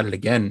ago and got it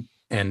again,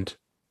 and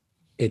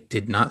it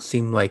did not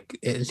seem like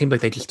it seemed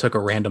like they just took a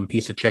random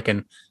piece of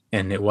chicken,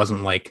 and it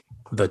wasn't like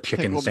the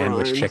chicken Pickle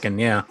sandwich brine. chicken.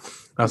 Yeah.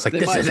 I was like,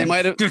 this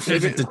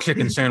isn't the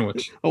chicken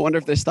sandwich. I wonder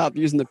if they stopped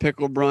using the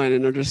pickle brine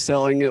and they're just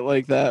selling it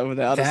like that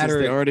without it, since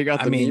they already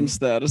got the meme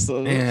status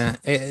of it. Yeah,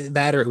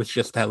 that or it was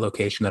just that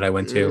location that I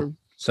went to.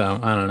 So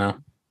I don't know.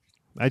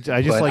 I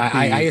just But like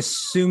I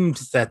assumed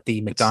that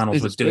the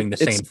McDonald's was doing the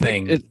same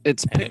thing.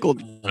 It's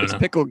pickled. It's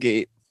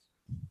Picklegate.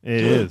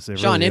 It is. It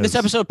Sean, really name is. this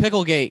episode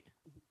Picklegate.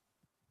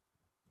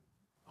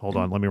 Hold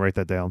on, let me write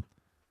that down.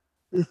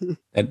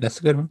 That's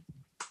a good one.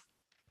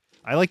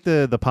 I like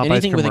the Popeyes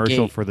Anything with a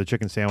commercial gate. for the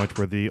chicken sandwich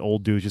where the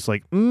old dude's just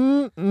like,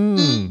 When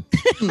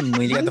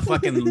you got the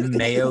fucking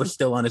mayo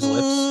still on his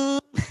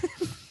lips.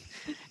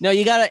 No,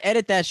 you gotta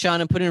edit that,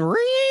 Sean, and put in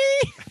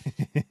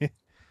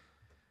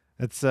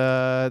It's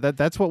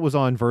that's what was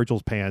on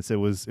Virgil's pants. It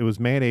was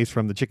mayonnaise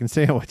from the chicken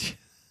sandwich.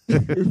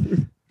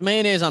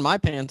 mayonnaise on my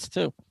pants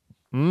too.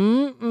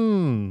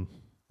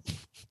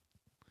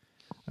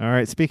 All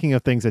right, speaking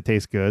of things that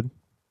taste good,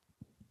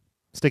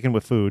 sticking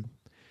with food,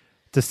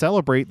 to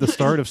celebrate the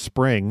start of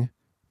spring,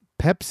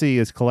 Pepsi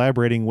is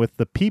collaborating with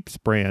the Peeps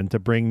brand to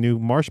bring new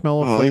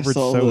marshmallow flavored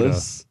soda.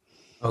 This.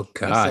 Oh I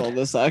saw God!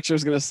 this. I actually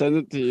was gonna send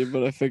it to you,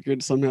 but I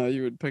figured somehow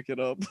you would pick it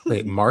up.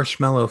 Wait,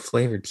 marshmallow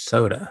flavored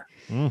soda.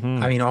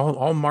 Mm-hmm. I mean,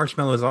 all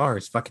marshmallows are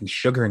is fucking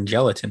sugar and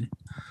gelatin.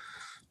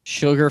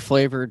 Sugar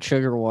flavored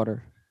sugar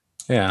water.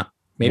 Yeah,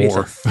 maybe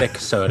More. it's a thick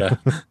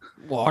soda.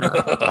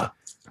 Water.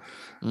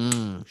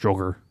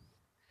 Sugar.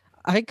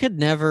 I could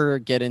never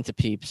get into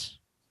Peeps.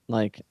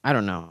 Like, I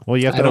don't know. Well,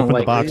 you have I to don't open the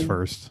like- box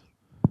first.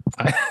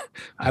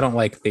 I don't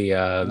like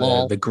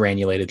Lol. the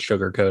granulated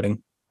sugar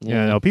coating.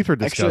 Yeah, no, Peeps are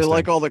Actually, disgusting. I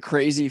like all the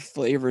crazy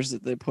flavors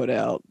that they put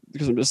out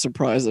because I'm just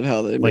surprised of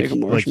how they Like- make a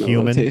like marshmallow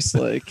human? taste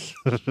like.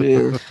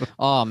 Yeah.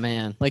 Oh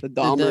man, like The that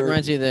Dahmer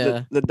reminds you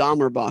of the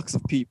Dahmer box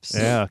of Peeps.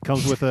 Yeah,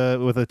 comes with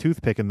a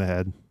toothpick in the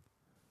head.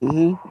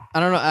 Mm-hmm. I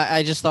don't know.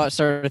 I just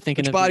started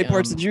thinking Which of body the,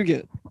 parts did you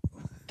get?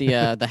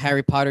 the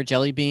Harry Potter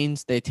jelly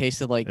beans. They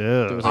tasted like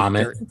there was like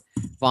Vomit.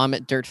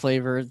 vomit, dirt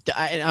flavor.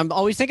 I'm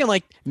always thinking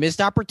like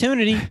missed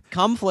opportunity,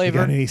 cum You flavor,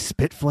 got any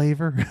spit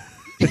flavor?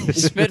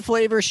 spit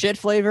flavor, shit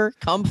flavor,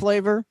 cum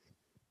flavor.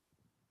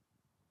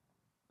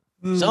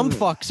 Some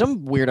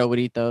weirdo would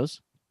eat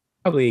those.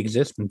 Probably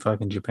exist in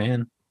fucking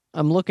Japan.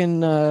 I'm looking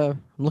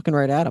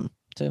right at them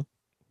too.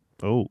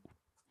 Oh.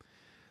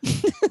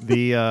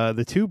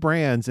 The two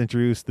brands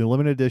introduced the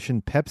limited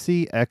edition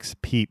Pepsi X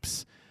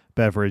Peeps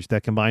beverage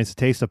that combines the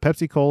taste of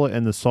Pepsi Cola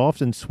and the soft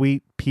and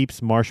sweet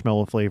Peeps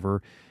marshmallow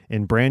flavor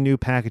in brand new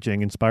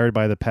packaging inspired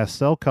by the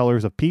pastel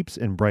colors of Peeps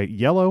in bright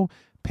yellow,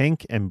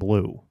 pink, and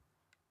blue.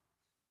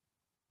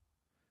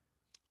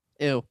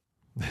 Ew.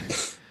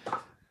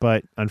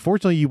 But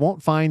unfortunately, you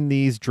won't find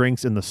these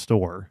drinks in the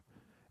store.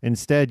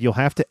 Instead, you'll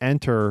have to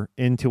enter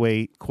into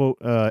a quote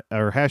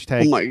or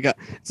hashtag. Oh my god,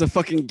 it's a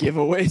fucking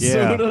giveaway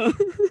Yeah. soda.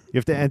 You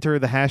have to enter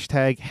the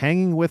hashtag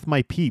Hanging With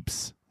My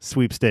Peeps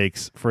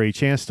sweepstakes for a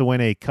chance to win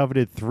a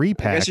coveted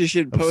 3-pack. I guess you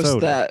should of post soda.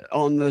 that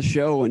on the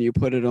show when you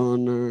put it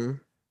on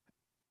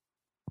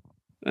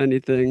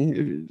anything.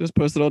 You just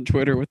post it on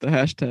Twitter with the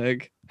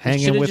hashtag. Hanging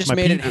Should have with just my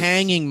made peeps. it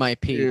hanging my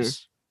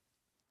peeps.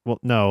 Well,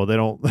 no, they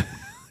don't.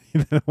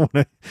 They don't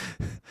wanna...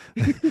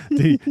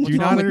 do you What's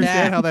not wrong with understand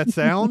that? how that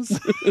sounds?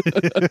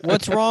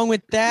 What's wrong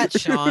with that,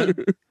 Sean?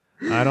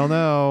 I don't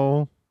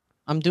know.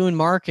 I'm doing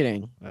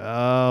marketing.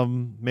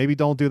 Maybe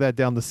don't do that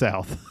down the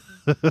south.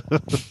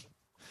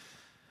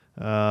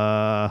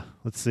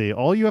 Let's see.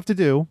 All you have to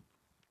do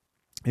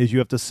is you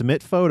have to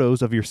submit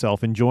photos of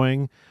yourself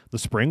enjoying the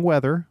spring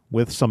weather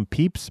with some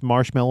Peeps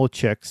marshmallow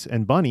chicks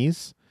and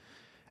bunnies,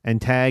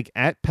 and tag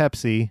at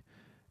Pepsi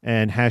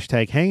and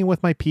hashtag Hanging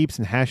With My Peeps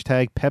and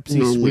hashtag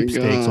Pepsi Oh my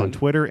sweepstakes on God.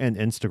 Twitter and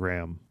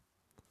Instagram.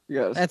 You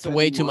gotta That's spend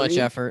way too much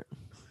money effort.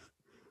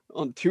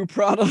 on 2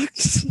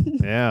 products.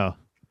 Yeah.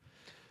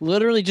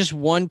 Literally, just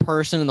one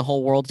person in the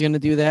whole world's going to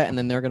do that, and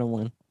then they're going to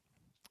win.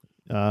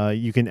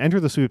 You can enter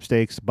the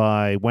sweepstakes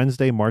by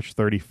Wednesday, March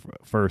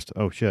 31st.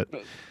 Oh, shit.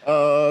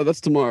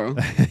 That's tomorrow.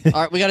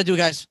 All right, we got to do it,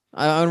 guys.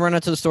 I'm going to run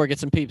out to the store, get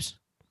some peeps.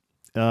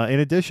 In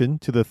addition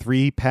to the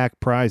 3-pack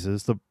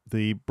prizes,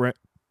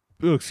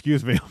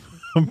 excuse me,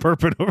 I'm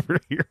burping over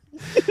here.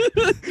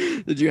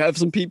 Did you have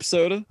some Peep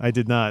soda? I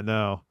did not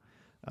know.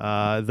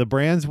 The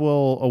brands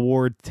will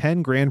award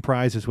 10 grand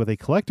prizes with a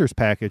collector's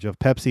package of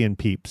Pepsi and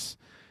Peeps.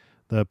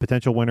 The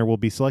potential winner will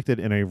be selected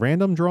in a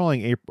random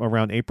drawing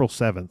around April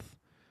 7th.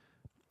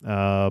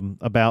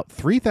 About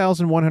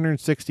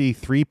 3,160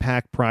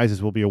 3-pack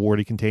prizes will be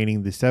awarded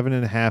containing the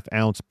 7.5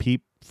 ounce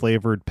Peep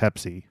flavored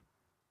Pepsi.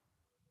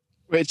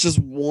 Wait, it's just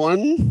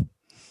one?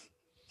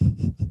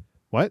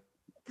 What?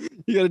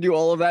 You got to do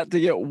all of that to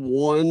get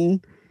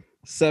one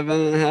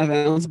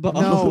 7.5 ounce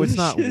bottle? No, of it's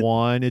not shit?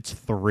 one, it's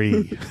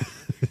 3.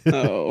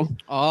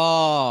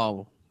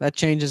 Oh, that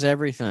changes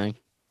everything.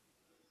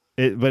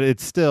 But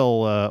it's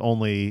still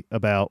only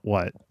about,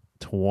 what,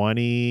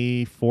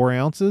 24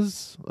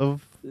 ounces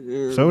of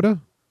soda?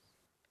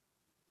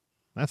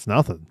 That's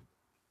nothing.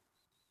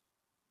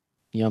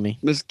 Yummy.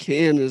 This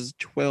can is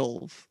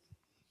 12.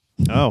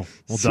 Oh,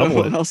 well, So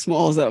double it. how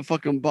small is that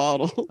fucking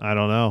bottle? I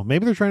don't know.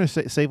 Maybe they're trying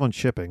to save on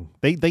shipping.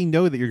 They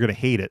know that you're going to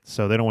hate it,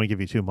 so they don't want to give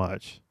you too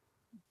much.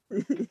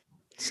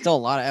 Still a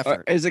lot of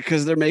effort. Is it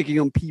because they're making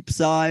them peep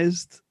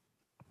sized?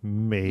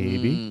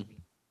 Maybe.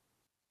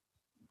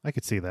 I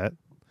could see that.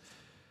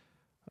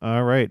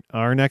 All right.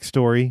 Our next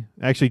story.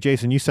 Actually,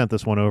 Jason, you sent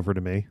this one over to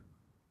me.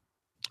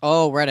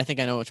 Oh, right. I think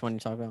I know which one you're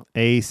talking about.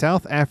 A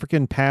South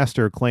African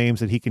pastor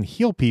claims that he can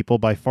heal people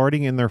by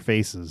farting in their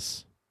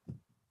faces.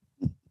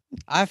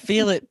 I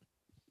feel it.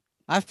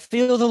 I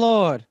feel the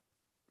Lord.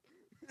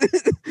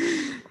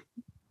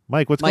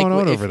 Mike, what's going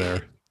on over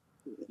there?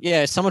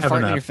 Yeah, is someone Having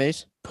farting in a your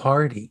face?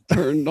 Party.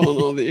 Turned on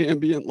all the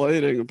ambient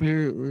lighting,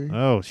 apparently.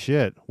 Oh,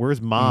 shit.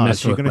 Where's Ma? Is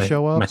she going to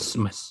show up?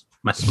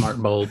 My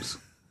smart bulbs.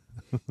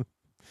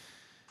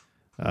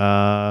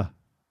 Where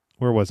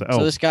was it? So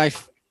Oh, this guy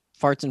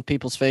farts in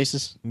people's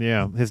faces?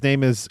 yeah. His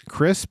name is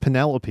Chris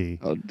Penelope.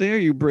 How dare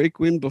you break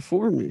wind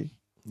before me?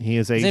 He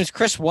is His a name's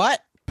Chris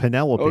what?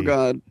 Penelope. Oh,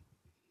 God.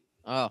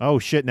 Oh. Oh,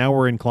 shit. Now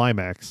we're in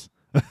climax.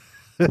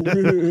 Let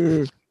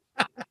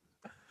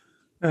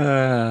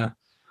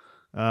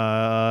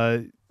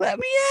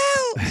me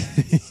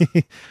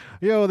out!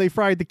 Yo, they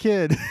fried the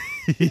kid.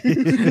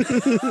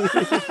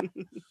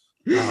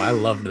 Oh, I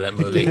loved that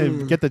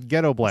movie. Get the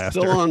ghetto blaster.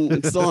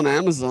 It's still on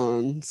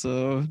Amazon,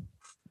 so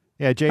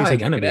Yeah, Jason. Probably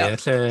gonna be.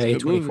 It's a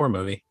It's a good A24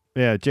 movie.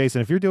 Yeah,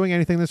 Jason, if you're doing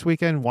anything this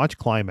weekend, watch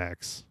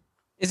Climax.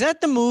 Is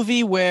that the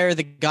movie where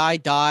the guy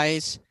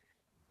dies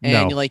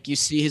and No. like you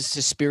see his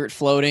spirit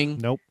floating?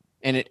 Nope.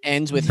 And it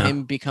ends with No.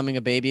 him becoming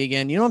a baby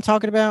again. You know what I'm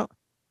talking about?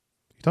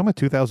 You talking about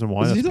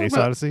 2001: Is A he Space talking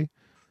about- Odyssey?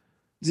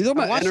 Is he talking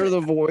about watched Enter it. the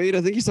Void?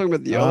 I think he's talking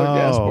about the other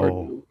Gaspard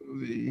Oh.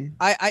 movie.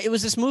 It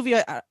was this movie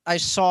I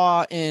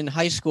saw in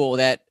high school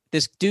that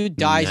this dude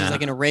dies Nah. is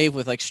like in a rave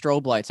with like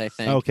strobe lights, I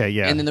think. Okay,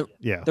 yeah. And then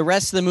yeah. the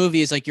rest of the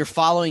movie is like you're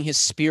following his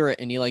spirit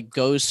and he like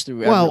goes through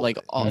Well, like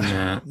all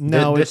Nah.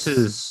 No, this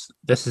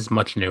is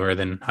much newer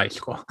than high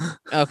school.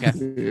 Okay.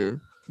 Yeah.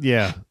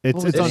 Yeah,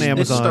 it's was on This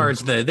Amazon.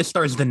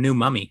 stars the new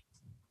Mummy.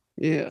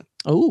 Yeah.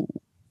 Oh.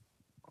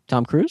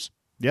 Tom Cruise?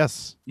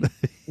 Yes.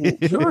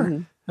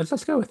 Sure.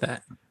 Let's go with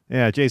that.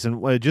 Yeah, Jason,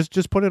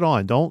 just put it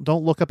on. Don't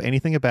look up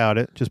anything about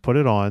it. Just put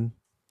it on,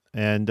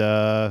 and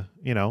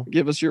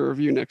Give us your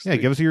review next yeah,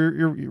 week. give us your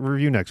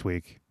review next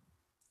week.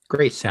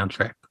 Great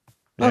soundtrack.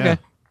 Yeah. Okay.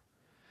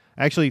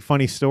 Actually,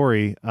 funny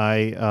story.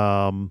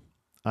 I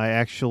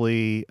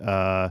actually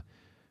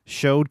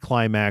showed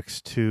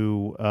Climax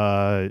to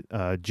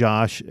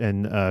Josh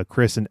and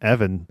Chris and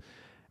Evan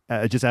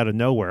just out of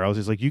nowhere. I was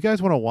just like, you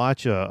guys want to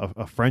watch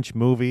a French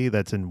movie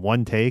that's in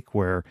one take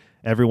where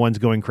everyone's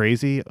going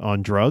crazy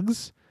on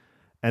drugs?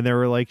 And they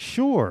were like,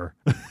 sure.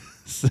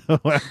 So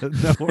I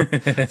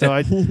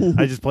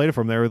just played it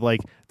from there. Like,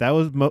 that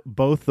was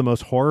both the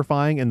most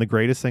horrifying and the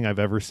greatest thing I've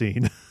ever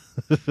seen.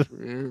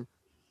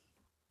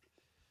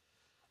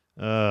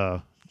 Yeah.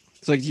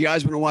 It's like, you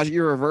guys want to watch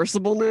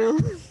Irreversible now?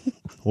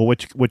 Well,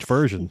 which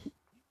version?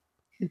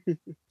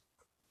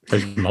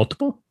 There's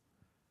multiple?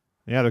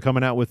 Yeah, they're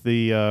coming out with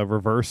the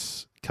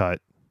reverse cut.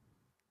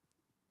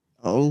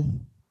 Oh.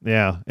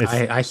 Yeah.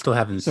 I still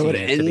haven't So seen it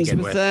it to ends begin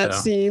with with. that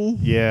so. scene?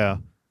 Yeah.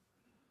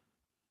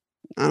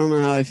 I don't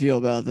know how I feel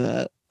about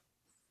that.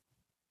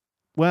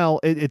 Well,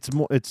 it's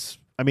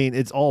I mean,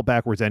 it's all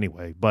backwards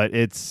anyway, but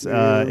it's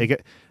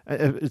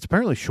it's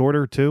apparently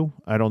shorter too.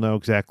 I don't know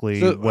exactly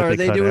So what are they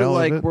they cut doing out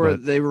like of it, where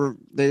but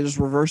they just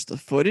reverse the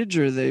footage,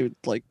 or they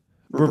like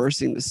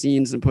reversing the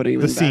scenes and putting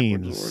them the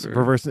in backwards scenes order?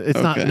 reverse. It's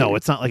Okay.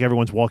 it's not like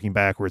everyone's walking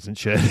backwards and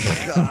shit.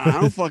 I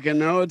don't fucking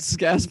know. It's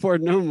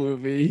Gaspard No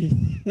movie.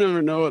 You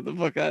never know what the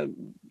fuck that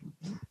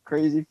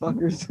crazy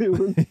fucker's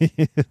doing.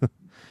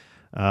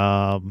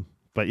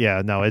 But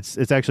yeah, no,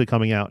 it's actually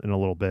coming out in a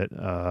little bit.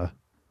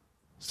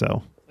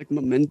 So Like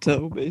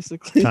Memento,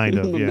 basically. kind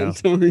of, yeah.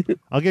 Memento.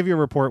 I'll give you a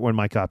report when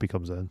my copy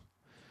comes in.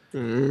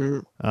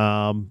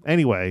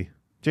 Anyway,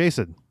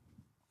 Jason,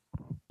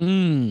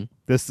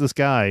 this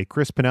guy,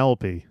 Chris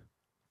Penelope,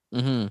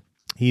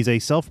 he's a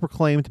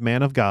self-proclaimed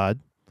man of God,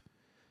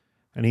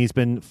 and he's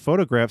been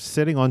photographed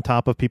sitting on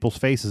top of people's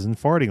faces and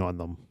farting on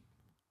them.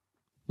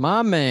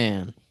 My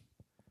man.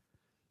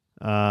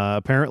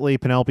 Apparently,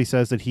 Penelope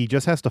says that he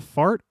just has to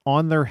fart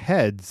on their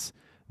heads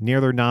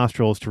near their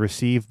nostrils to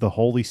receive the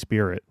Holy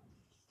Spirit.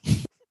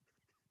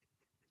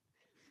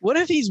 What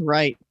if he's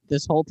right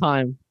this whole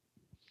time?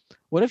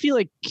 What if he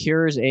like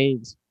cures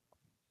AIDS?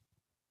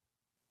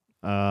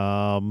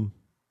 Somehow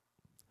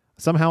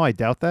I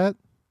doubt that.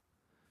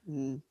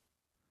 Mm.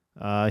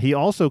 He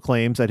also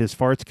claims that his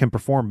farts can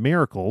perform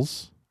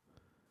miracles.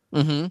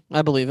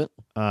 I believe it.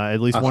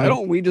 At least Why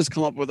don't we just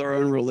come up with our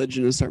own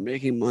religion and start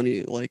making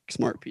money like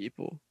smart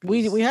people?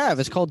 We have.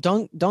 It's called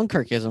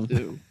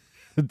Dunkirkism.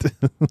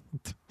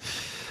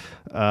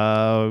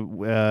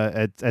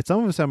 At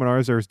some of the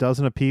seminars, there's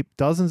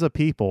dozens of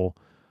people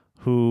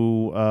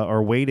who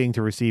are waiting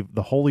to receive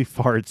the holy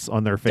farts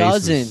on their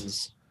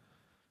faces.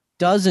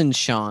 Dozens,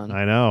 Sean.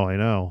 I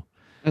know.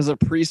 As a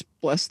priest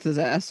blessed his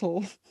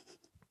asshole.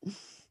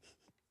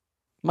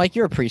 Mike,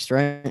 you're a priest,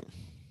 right?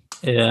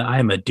 Yeah, I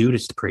am a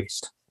dudist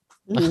priest.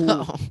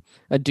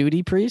 A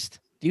duty priest?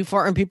 Do you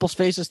fart in people's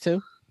faces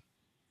too?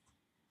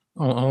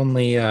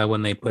 Only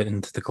when they put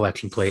into the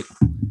collection plate.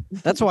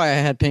 That's why I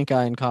had pink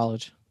eye in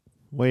college.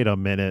 Wait a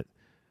minute.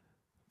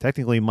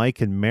 Technically, Mike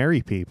can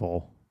marry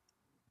people.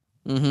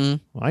 Well,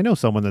 I know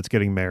someone that's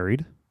getting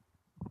married.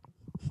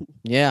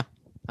 Yeah,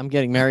 I'm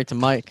getting married to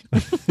Mike.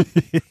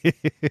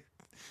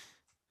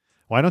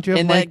 Why don't you have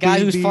and Mike that guy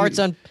be who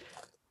farts on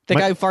the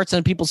guy who farts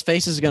on people's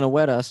faces is gonna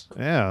wed us.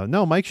 Yeah,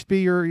 no, Mike should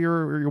be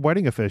your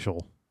wedding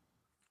official.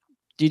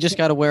 You just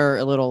got to wear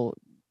a little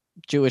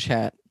Jewish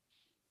hat.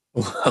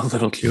 A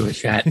little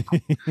Jewish hat.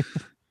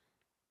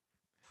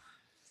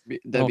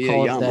 That'd be a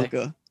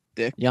yarmulke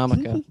dick.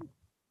 Yarmulke.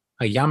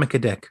 A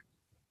yarmulke dick.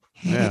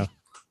 Yeah.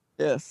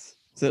 Yes.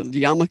 It's a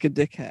yarmulke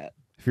dick hat.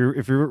 If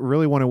you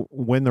really want to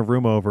win the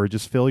room over,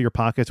 just fill your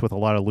pockets with a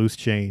lot of loose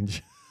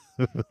change.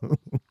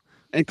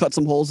 And cut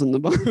some holes in the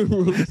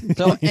bottom.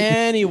 So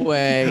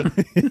anyway,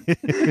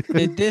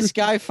 did this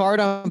guy fart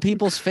on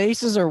people's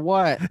faces or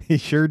what? He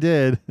sure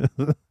did.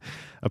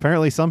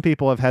 Apparently, some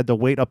people have had to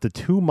wait up to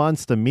 2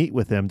 months to meet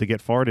with him to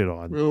get farted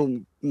on.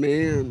 Oh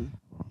man,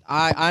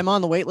 I'm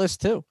on the wait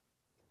list too.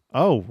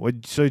 Oh,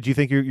 so do you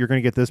think you're going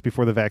to get this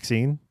before the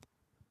vaccine?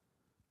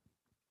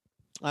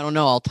 I don't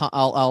know.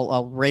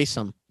 I'll race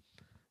him.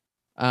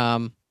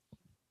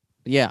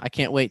 Yeah, I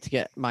can't wait to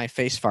get my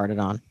face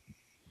farted on.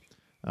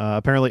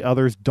 Apparently,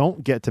 others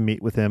don't get to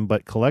meet with him,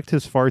 but collect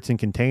his farts in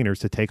containers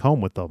to take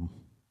home with them.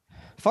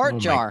 Fart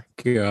jar.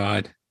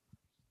 God.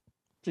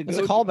 It's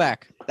a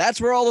callback. That's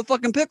where all the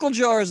fucking pickle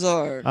jars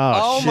are.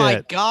 Oh, my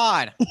shit.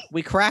 God.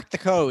 We cracked the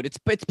code. It's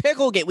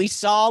Picklegate. We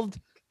solved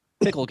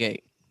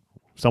Picklegate.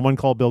 Someone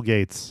call Bill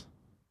Gates.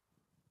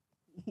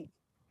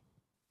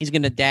 He's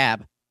going to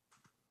dab.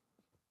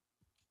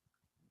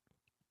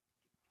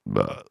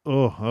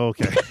 Oh,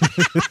 okay.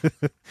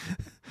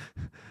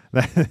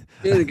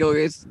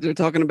 They're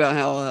talking about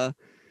how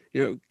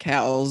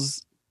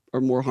cows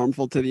are more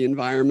harmful to the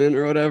environment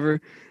or whatever,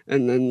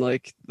 and then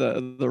like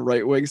the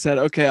right wing said,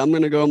 okay, I'm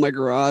gonna go in my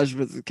garage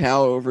with the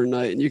cow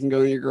overnight, and you can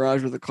go in your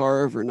garage with a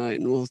car overnight,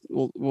 and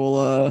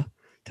we'll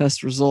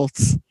test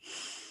results.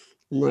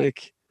 I'm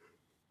like,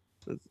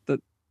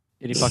 that.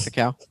 Did he fuck the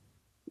cow?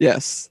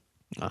 Yes.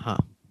 Uh-huh.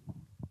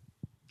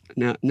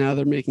 Now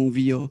they're making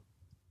veal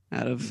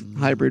out of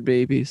hybrid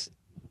babies.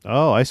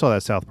 Oh, I saw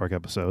that South Park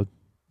episode.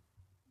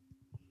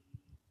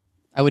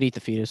 I would eat the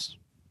fetus.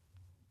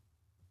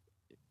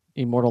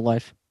 Immortal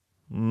life.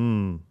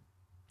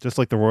 Just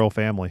like the royal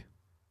family.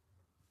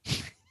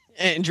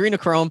 And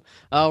Adrenochrome,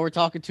 we're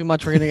talking too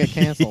much. We're going to get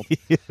canceled.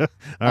 Yeah. All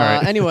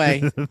right.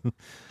 Anyway,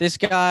 this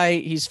guy,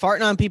 he's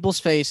farting on people's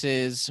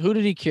faces. Who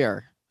did he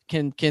cure?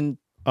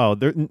 Oh,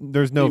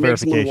 there's no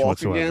verification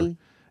whatsoever. Again?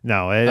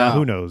 No,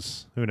 who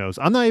knows? Who knows?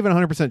 I'm not even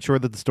 100% sure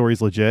that the story's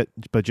legit,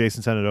 but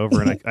Jason sent it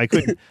over, and I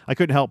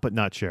couldn't help but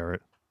not share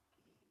it.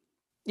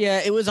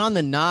 Yeah, it was on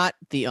the Not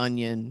the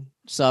Onion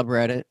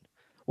subreddit,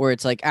 where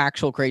it's like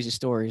actual crazy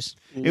stories.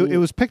 It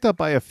was picked up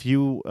by a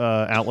few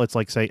outlets,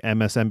 like say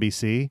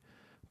MSNBC,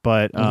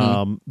 but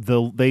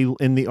they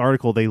in the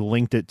article they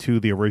linked it to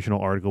the original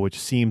article, which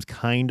seems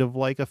kind of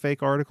like a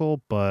fake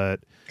article,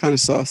 but kind of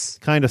sus.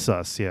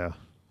 Yeah.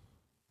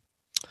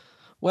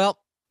 Well,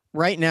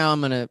 right now I'm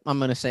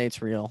gonna say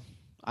it's real.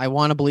 I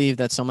want to believe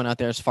that someone out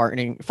there is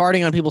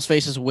farting on people's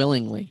faces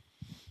willingly,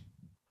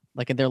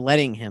 like they're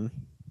letting him.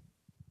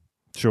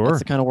 Sure, that's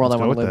the kind of world I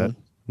want to live in.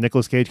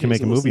 Nicolas Cage can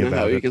make a movie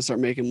about it. You can start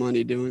making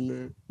money doing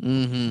that.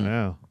 Mm-hmm.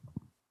 Yeah.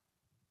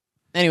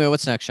 Anyway,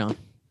 what's next, Sean?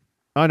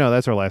 Oh no,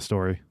 that's our last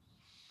story.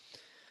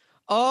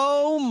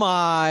 Oh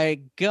my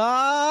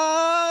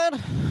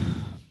God,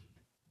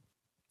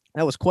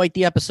 that was quite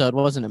the episode,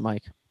 wasn't it,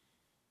 Mike?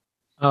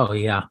 Oh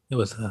yeah, it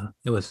was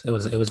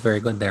very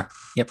good there.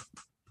 Yep.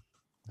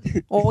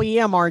 Oh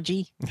yeah,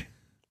 Margie.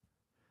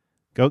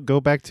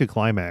 Go back to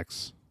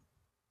climax.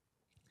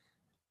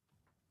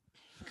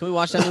 Can we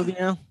watch that movie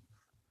now?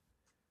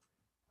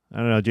 I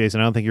don't know,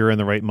 Jason. I don't think you're in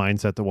the right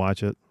mindset to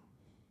watch it.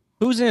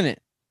 Who's in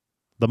it?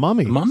 The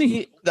Mummy.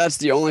 Mummy. That's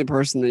the only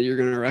person that you're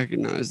going to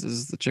recognize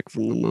is the chick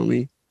from the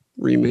Mummy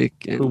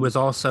remake. Who was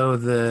also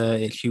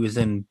she was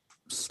in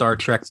Star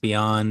Trek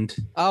Beyond.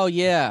 Oh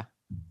yeah.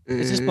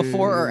 Is this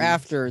before or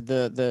after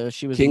the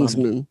she was the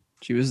Kingsman? mummy?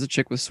 She was the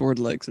chick with sword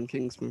legs in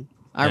Kingsman.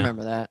 I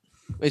remember that.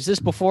 Is this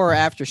before or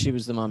after she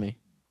was the mummy?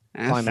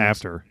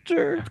 After.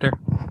 After.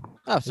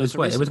 Oh, so it's a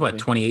recent movie.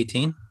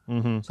 2018?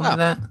 Mm-hmm. Something like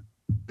that.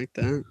 Like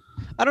that.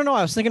 I don't know.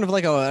 I was thinking of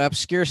like an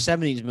obscure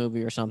 70s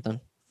movie or something.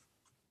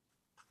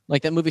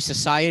 Like that movie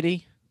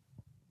Society.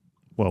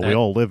 Well, we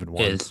all live in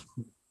one.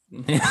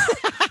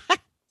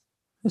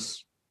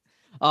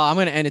 I'm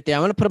going to end it there.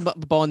 I'm going to put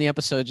a bow on the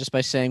episode just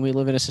by saying we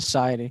live in a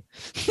society.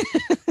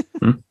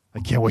 I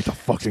can't wait to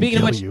fucking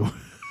Speaking of kill which-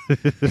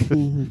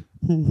 you.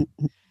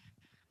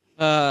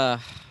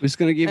 Who's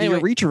gonna give you Anyway.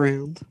 a reach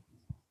around?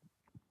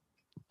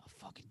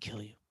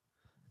 Kill you.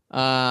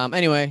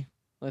 Anyway,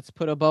 let's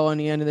put a bow on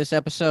the end of this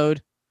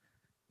episode.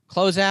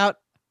 Close out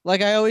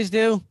like I always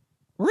do.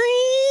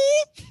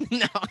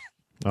 No,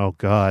 Oh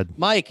God.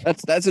 Mike.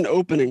 That's an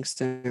opening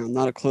sound,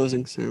 not a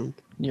closing sound.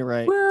 You're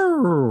right.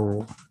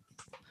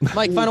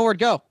 Mike, final word,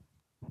 go.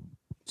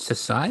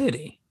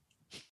 Society.